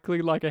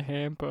exactly like a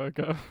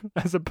hamburger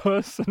as a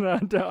person. I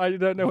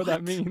don't know what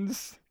that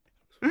means.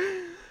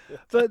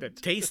 But a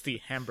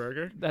tasty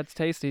hamburger. That's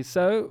tasty.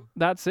 So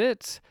that's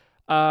it.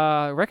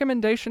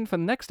 Recommendation for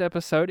the next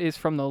episode is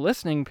from the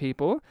listening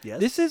people. Yes.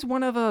 This is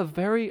one of our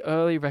very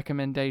early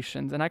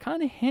recommendations, and I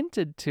kind of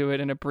hinted to it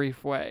in a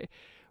brief way.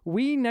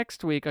 We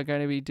next week are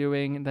going to be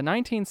doing the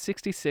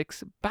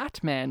 1966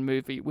 Batman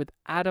movie with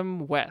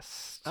Adam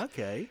West.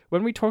 Okay.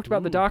 When we talked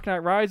about The Dark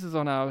Knight Rises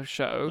on our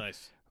show,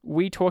 Nice.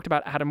 we talked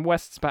about Adam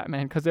West's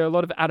Batman because there are a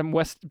lot of Adam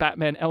West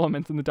Batman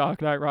elements in The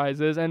Dark Knight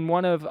Rises, and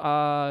one of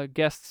our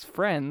guest's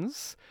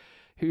friends,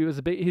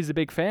 he's a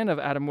big fan of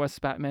Adam West's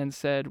Batman,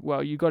 said,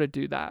 well, you got to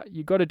do that.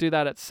 You got to do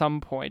that at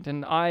some point.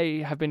 And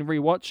I have been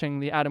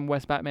rewatching the Adam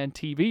West Batman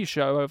TV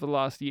show over the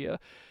last year,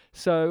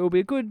 so it'll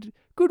be a good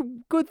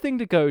thing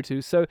to go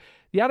to. So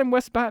the Adam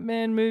West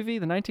Batman movie,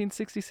 the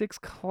 1966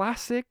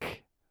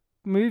 classic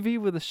movie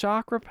with the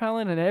shark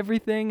repellent and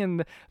everything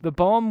and the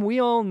bomb,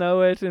 we all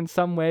know it in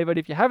some way, but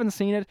if you haven't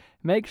seen it,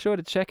 make sure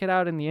to check it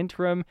out in the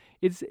interim.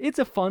 It's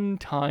a fun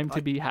time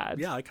to be had.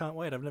 Yeah, I can't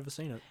wait. I've never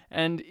seen it.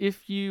 And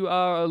if you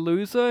are a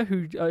loser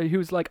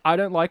who's like, I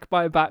don't like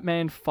my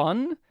Batman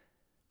fun,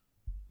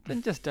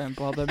 then just don't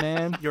bother,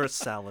 man. You're a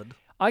salad.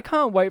 I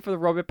can't wait for the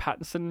Robert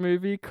Pattinson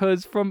movie,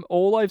 because from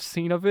all I've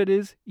seen of it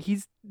is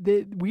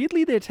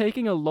weirdly they're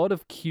taking a lot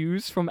of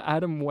cues from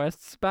Adam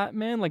West's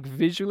Batman, like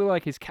visually,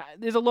 like his cat.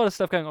 There's a lot of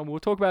stuff going on. We'll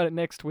talk about it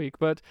next week,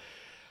 but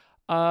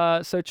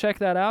so check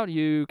that out.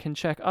 You can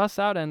check us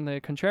out and the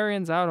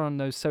Contrarians out on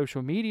those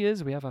social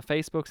medias. We have our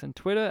Facebooks and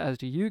Twitter, as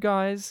do you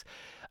guys.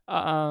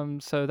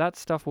 So that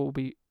stuff will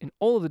be in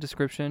all of the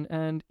description,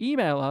 and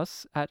email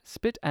us at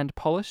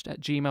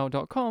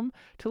spitandpolished@gmail.com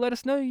to let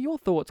us know your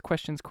thoughts,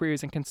 questions,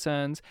 queries, and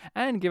concerns,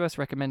 and give us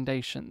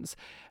recommendations.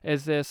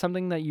 Is there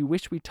something that you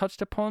wish we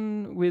touched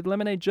upon with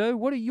Lemonade Joe?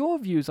 What are your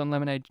views on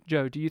Lemonade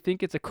Joe? Do you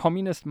think it's a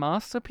communist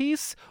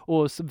masterpiece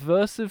or a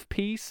subversive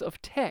piece of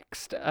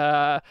text?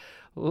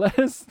 Let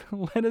us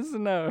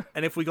know.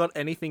 And if we got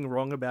anything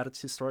wrong about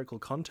its historical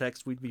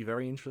context, we'd be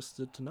very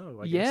interested to know.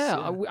 I guess.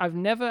 Yeah, I've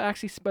never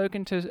actually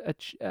spoken to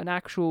an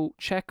actual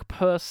Czech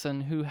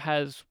person who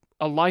has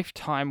a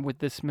lifetime with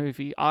this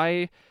movie.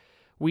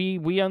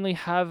 We only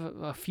have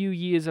a few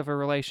years of a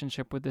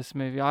relationship with this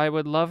movie. I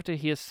would love to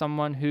hear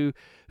someone who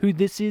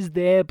this is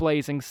their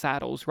Blazing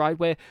Saddles, right?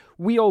 Where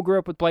we all grew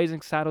up with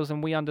Blazing Saddles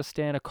and we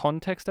understand a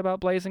context about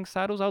Blazing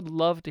Saddles. I would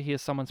love to hear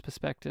someone's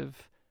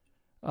perspective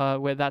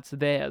where that's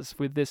theirs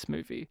with this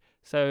movie.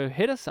 So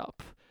hit us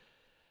up.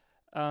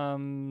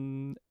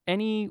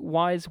 Any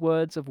wise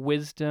words of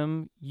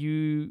wisdom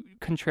you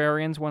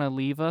contrarians want to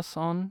leave us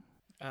on?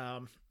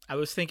 I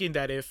was thinking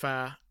that if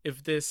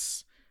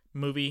this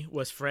movie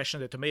was fresh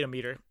on the tomato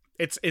meter,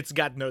 it's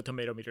got no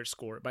tomato meter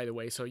score, by the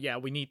way. So yeah,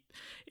 we need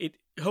it.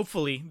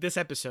 Hopefully, this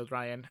episode,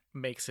 Ryan,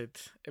 makes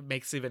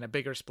even a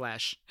bigger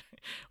splash.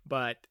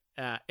 But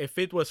if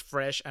it was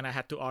fresh and I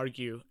had to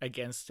argue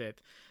against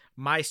it,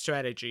 my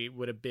strategy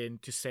would have been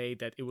to say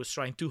that it was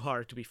trying too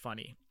hard to be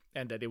funny,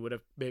 and that it would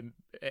have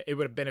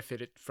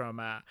benefited from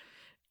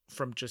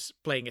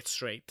just playing it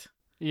straight.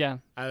 Yeah.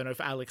 I don't know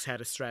if Alex had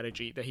a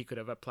strategy that he could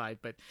have applied,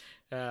 but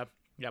yeah,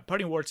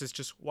 parting words is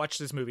just watch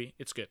this movie.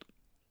 It's good.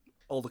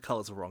 All the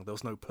colors are wrong. There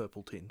was no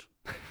purple tint.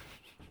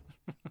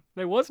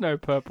 There was no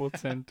purple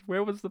tint.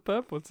 Where was the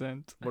purple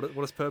tint? What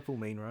does purple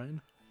mean,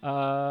 Ryan?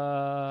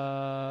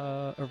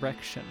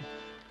 Erection.